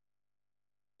peaceful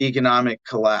economic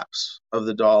collapse of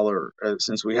the dollar.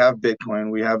 Since we have Bitcoin,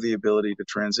 we have the ability to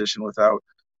transition without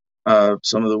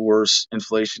some of the worst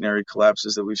inflationary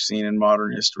collapses that we've seen in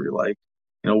modern history, like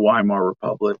Weimar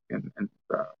Republic and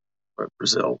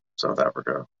Brazil, South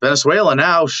Africa, Venezuela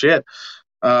now. Shit.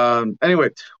 Anyway,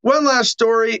 one last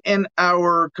story in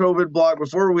our COVID blog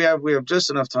before we have just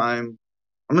enough time.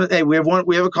 We have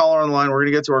a caller on the line. We're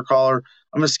gonna get to our caller.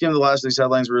 I'm gonna skim the last of these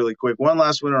headlines really quick. One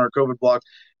last one on our COVID blog.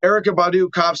 Erykah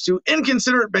Badu cops to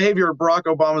inconsiderate behavior at Barack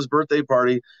Obama's birthday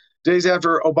party. Days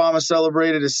after Obama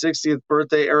celebrated his 60th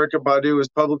birthday, Erykah Badu is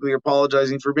publicly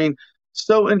apologizing for being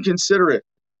so inconsiderate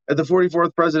at the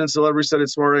 44th President's celebrity-studded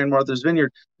soiree in Martha's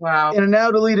Vineyard. Wow. In a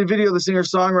now-deleted video the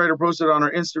singer-songwriter posted on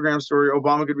her Instagram story,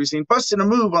 Obama could be seen busting a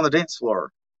move on the dance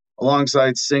floor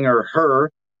alongside singer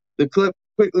Her. The clip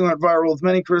quickly went viral, with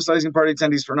many criticizing party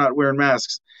attendees for not wearing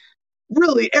masks.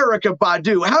 Really, Erykah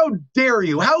Badu, how dare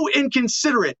you? How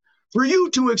inconsiderate for you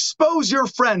to expose your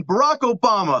friend Barack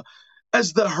Obama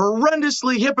as the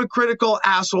horrendously hypocritical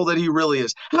asshole that he really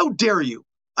is. How dare you?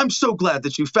 I'm so glad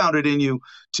that you found it in you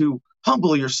to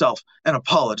humble yourself and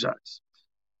apologize.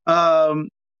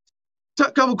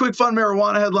 Couple quick fun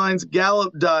marijuana headlines.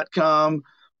 Gallup.com.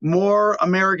 More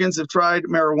Americans have tried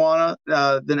marijuana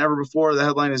than ever before. The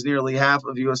headline is nearly half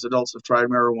of U.S. adults have tried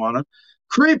marijuana.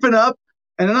 Creeping up.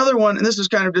 And another one, and this is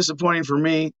kind of disappointing for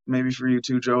me, maybe for you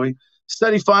too, Joey.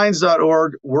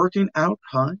 Studyfinds.org, working out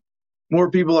high. More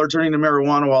people are turning to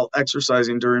marijuana while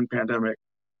exercising during pandemic.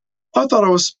 I thought I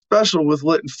was special with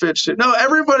lit and fit shit. No,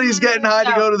 everybody's getting high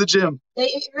to go to the gym.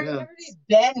 Everybody's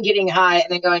been getting high and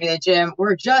then going to the gym.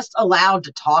 We're just allowed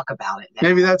to talk about it now.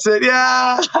 Maybe that's it.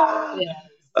 Yeah.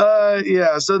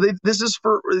 So this is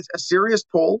for a serious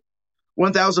poll.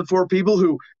 1,004 people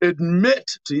who admit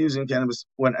to using cannabis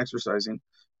when exercising,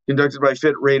 conducted by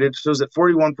Fit Rated, shows that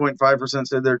 41.5%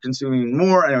 said they're consuming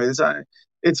more. Anyway,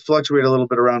 it's fluctuated a little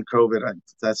bit around COVID.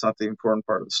 That's not the important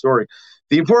part of the story.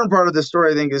 The important part of the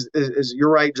story, I think, is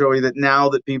you're right, Joey, that now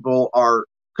that people are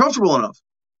comfortable enough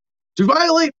to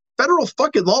violate federal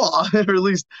fucking law, or at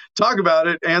least talk about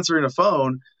it, answering a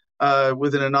phone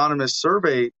with an anonymous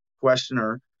survey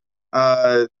questioner,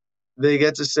 they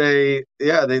get to say,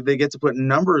 they get to put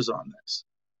numbers on this.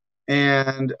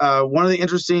 And one of the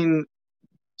interesting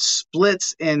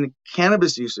splits in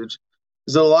cannabis usage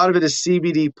is that a lot of it is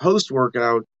CBD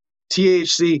post-workout,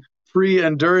 THC pre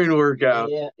and during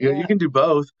workout. You can do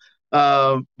both.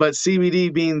 But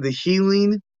CBD being the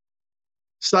healing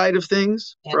side of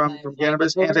things from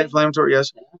cannabis, anti-inflammatory,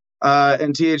 yes.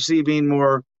 And THC being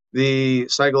more the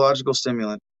psychological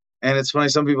stimulant. And it's funny,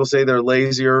 some people say they're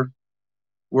lazier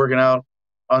working out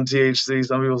on THC.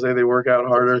 Some people say they work out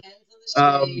harder.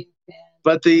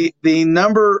 But the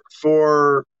number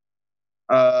for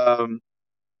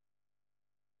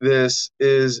this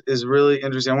is really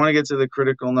interesting. I want to get to the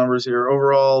critical numbers here.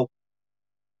 Overall,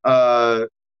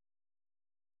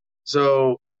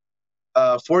 45%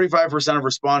 of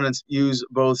respondents use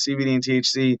both CBD and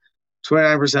THC.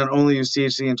 29% only use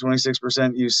THC, and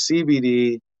 26% use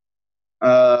CBD.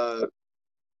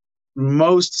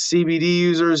 Most CBD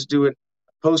users do it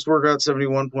post-workout,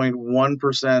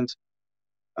 71.1%.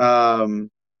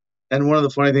 And one of the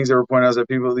funny things that were pointed out is that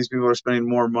these people are spending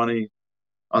more money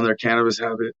on their cannabis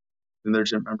habit than their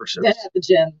gym memberships. At the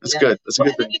gym. That's good. That's a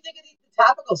good thing. You think of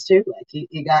topicals too. Like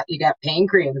you got pain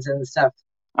creams and stuff.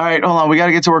 All right, hold on. We got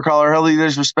to get to our caller. Healthy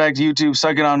disrespect. YouTube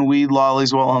sucking on weed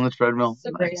lollies while on the treadmill.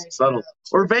 Nice. Subtle.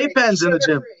 Or vape pens in the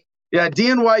gym. Yeah,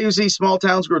 DNYUZ small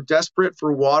towns grow desperate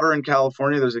for water in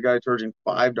California. There's a guy charging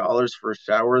 $5 for a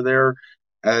shower there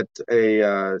at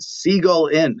a Seagull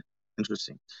Inn.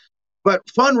 Interesting. But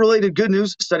fun-related good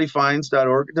news,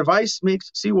 studyfinds.org. Device makes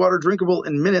seawater drinkable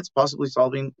in minutes, possibly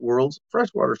solving world's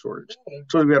freshwater shortage.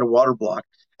 So we had a water block.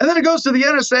 And then it goes to the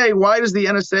NSA. Why does the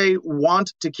NSA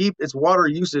want to keep its water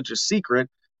usage a secret?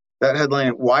 That headline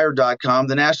at Wire.com.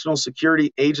 The National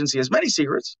Security Agency has many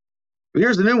secrets, but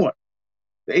here's the new one.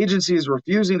 The agency is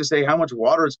refusing to say how much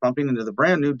water it's pumping into the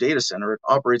brand new data center it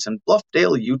operates in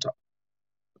Bluffdale, Utah.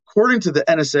 According to the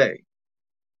NSA,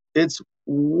 its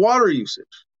water usage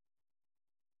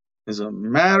is a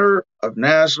matter of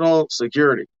national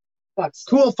security.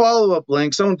 Cool follow-up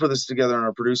link. Someone put this together on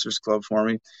our producers club for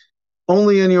me.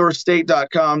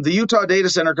 Onlyinyourstate.com. The Utah data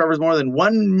center covers more than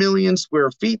 1 million square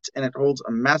feet, and it holds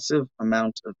a massive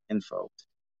amount of info.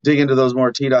 Dig into those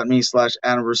more.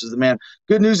 T.me/Adam versus the man.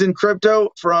 Good news in crypto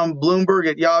from Bloomberg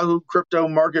at Yahoo. Crypto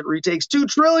market retakes $2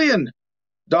 trillion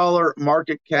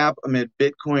market cap amid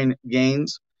Bitcoin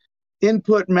gains.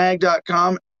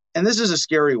 Inputmag.com. And this is a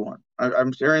scary one.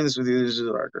 I'm sharing this with you. This is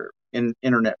an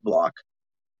internet block.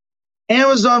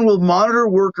 Amazon will monitor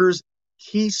workers'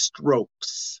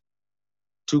 keystrokes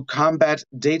to combat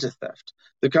data theft.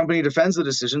 The company defends the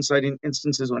decision, citing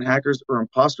instances when hackers or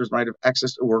imposters might have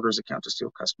accessed a worker's account to steal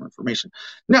customer information.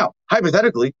 Now,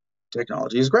 hypothetically,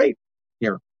 technology is great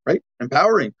here, right?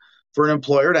 Empowering for an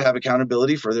employer to have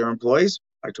accountability for their employees.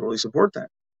 I totally support that.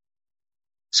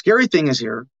 Scary thing is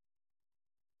here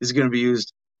is going to be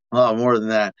used a lot more than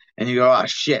that. And you go,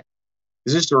 shit.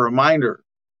 It's just a reminder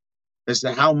as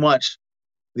to how much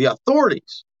the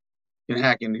authorities can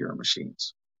hack into your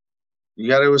machines. You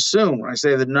got to assume, when I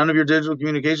say that none of your digital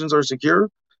communications are secure,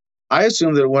 I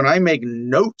assume that when I make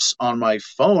notes on my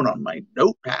phone, on my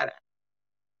notepad,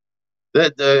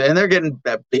 and they're getting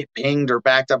pinged or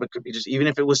backed up, it could be just, even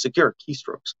if it was secure,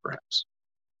 keystrokes perhaps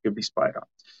could be spied on.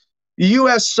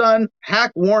 U.S. Sun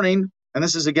hack warning, and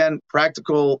this is, again,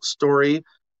 practical story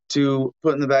to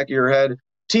put in the back of your head.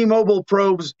 T-Mobile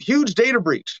probes huge data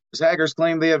breach as hackers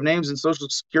claim they have names and social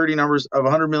security numbers of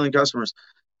 100 million customers.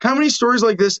 How many stories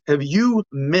like this have you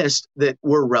missed that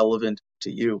were relevant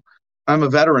to you? I'm a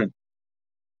veteran.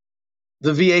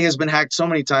 The VA has been hacked so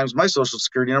many times. My social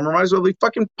security number might as well be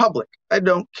fucking public. I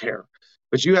don't care.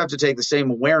 But you have to take the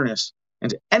same awareness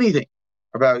into anything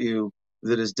about you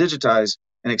that is digitized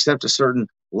and accept a certain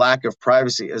lack of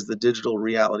privacy as the digital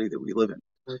reality that we live in.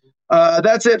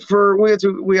 That's it for, we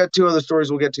got two other stories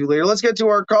we'll get to later. Let's get to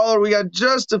our caller. We got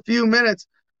just a few minutes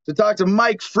to talk to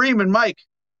Mike Freeman. Mike,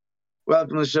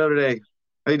 welcome to the show today.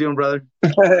 How you doing, brother?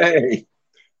 Hey,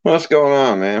 what's going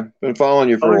on, man? Been following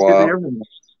you for a while.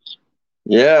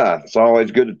 Yeah, it's always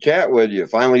good to chat with you.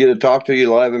 Finally get to talk to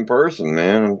you live in person,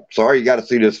 man. I'm sorry you got to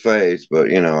see this face, but,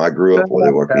 you know, I grew up with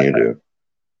it. What can you do?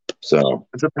 So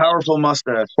it's a powerful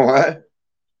mustache. What?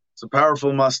 It's a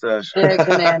powerful mustache. Very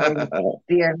commanding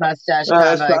beard mustache.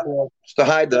 It's to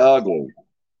hide the ugly.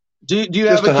 Do you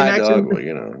have a connection? Hide the ugly,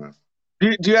 you know.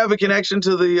 Do you have a connection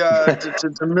to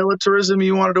the to militarism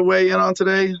you wanted to weigh in on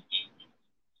today?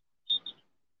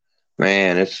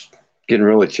 Man, it's getting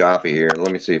really choppy here.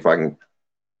 Let me see if I can.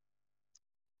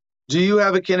 Do you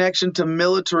have a connection to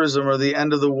militarism or the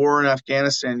end of the war in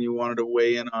Afghanistan you wanted to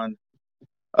weigh in on?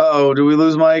 Oh, do we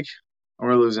lose Mike? Oh,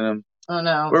 we're losing him. Oh,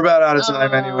 no. We're about out of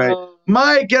time anyway.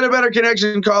 Mike, get a better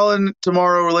connection. Call in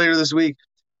tomorrow or later this week.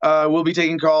 We'll be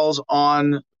taking calls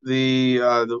on the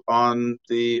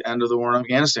end of the war in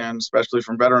Afghanistan, especially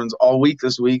from veterans, all week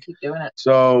this week. Keep doing it.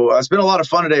 So it's been a lot of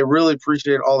fun today. Really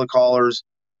appreciate all the callers.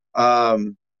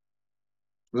 Was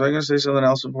I going to say something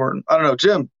else important? I don't know.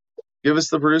 Jim, give us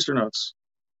the producer notes.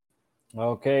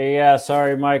 Okay, yeah,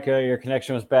 sorry, Mike, your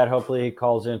connection was bad. Hopefully he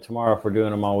calls in tomorrow if we're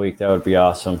doing them all week. That would be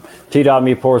awesome.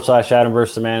 T.me/Adam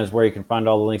versus the man is where you can find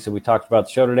all the links that we talked about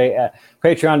the show today at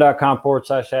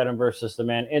patreon.com/Adam versus the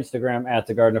man, Instagram at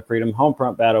the Garden of Freedom,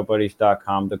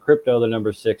 homefrontbattlebuddies.com,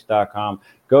 thecrypto6.com,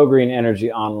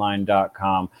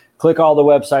 gogreenenergyonline.com. Click all the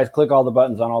websites, click all the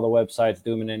buttons on all the websites,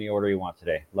 do them in any order you want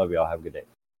today. Love you all. Have a good day.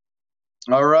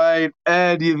 All right,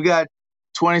 Ed, you've got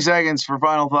 20 seconds for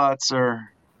final thoughts, sir.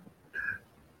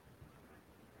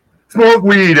 Smoke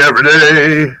weed every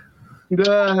day.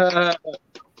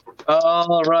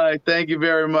 All right. Thank you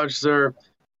very much, sir.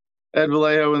 Ed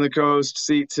Vallejo in the co-host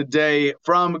seat today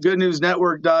from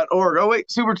goodnewsnetwork.org. Oh, wait,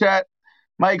 super chat.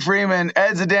 Mike Freeman.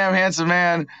 Ed's a damn handsome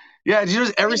man. Yeah,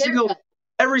 just every single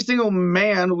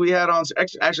man we had on,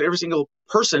 actually every single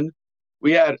person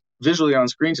we had visually on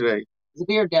screen today. It's a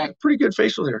beard day. Pretty good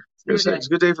facial hair. It's It's a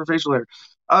good day for facial hair.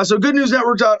 So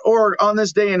goodnewsnetwork.org on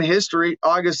this day in history,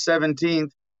 August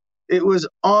 17th. It was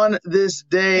on this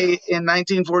day in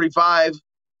 1945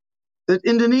 that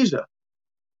Indonesia,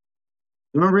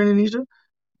 remember Indonesia,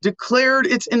 declared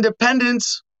its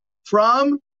independence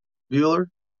from Bueller.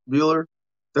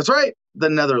 That's right, the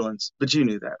Netherlands. But you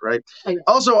knew that, right?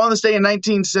 Also on this day in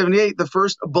 1978, the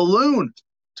first balloon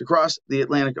to cross the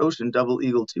Atlantic Ocean, Double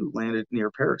Eagle 2, landed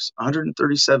near Paris,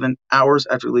 137 hours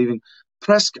after leaving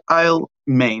Presque Isle,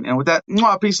 Maine. And with that,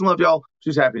 peace and love, y'all.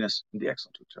 Choose happiness and be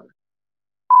excellent to each other.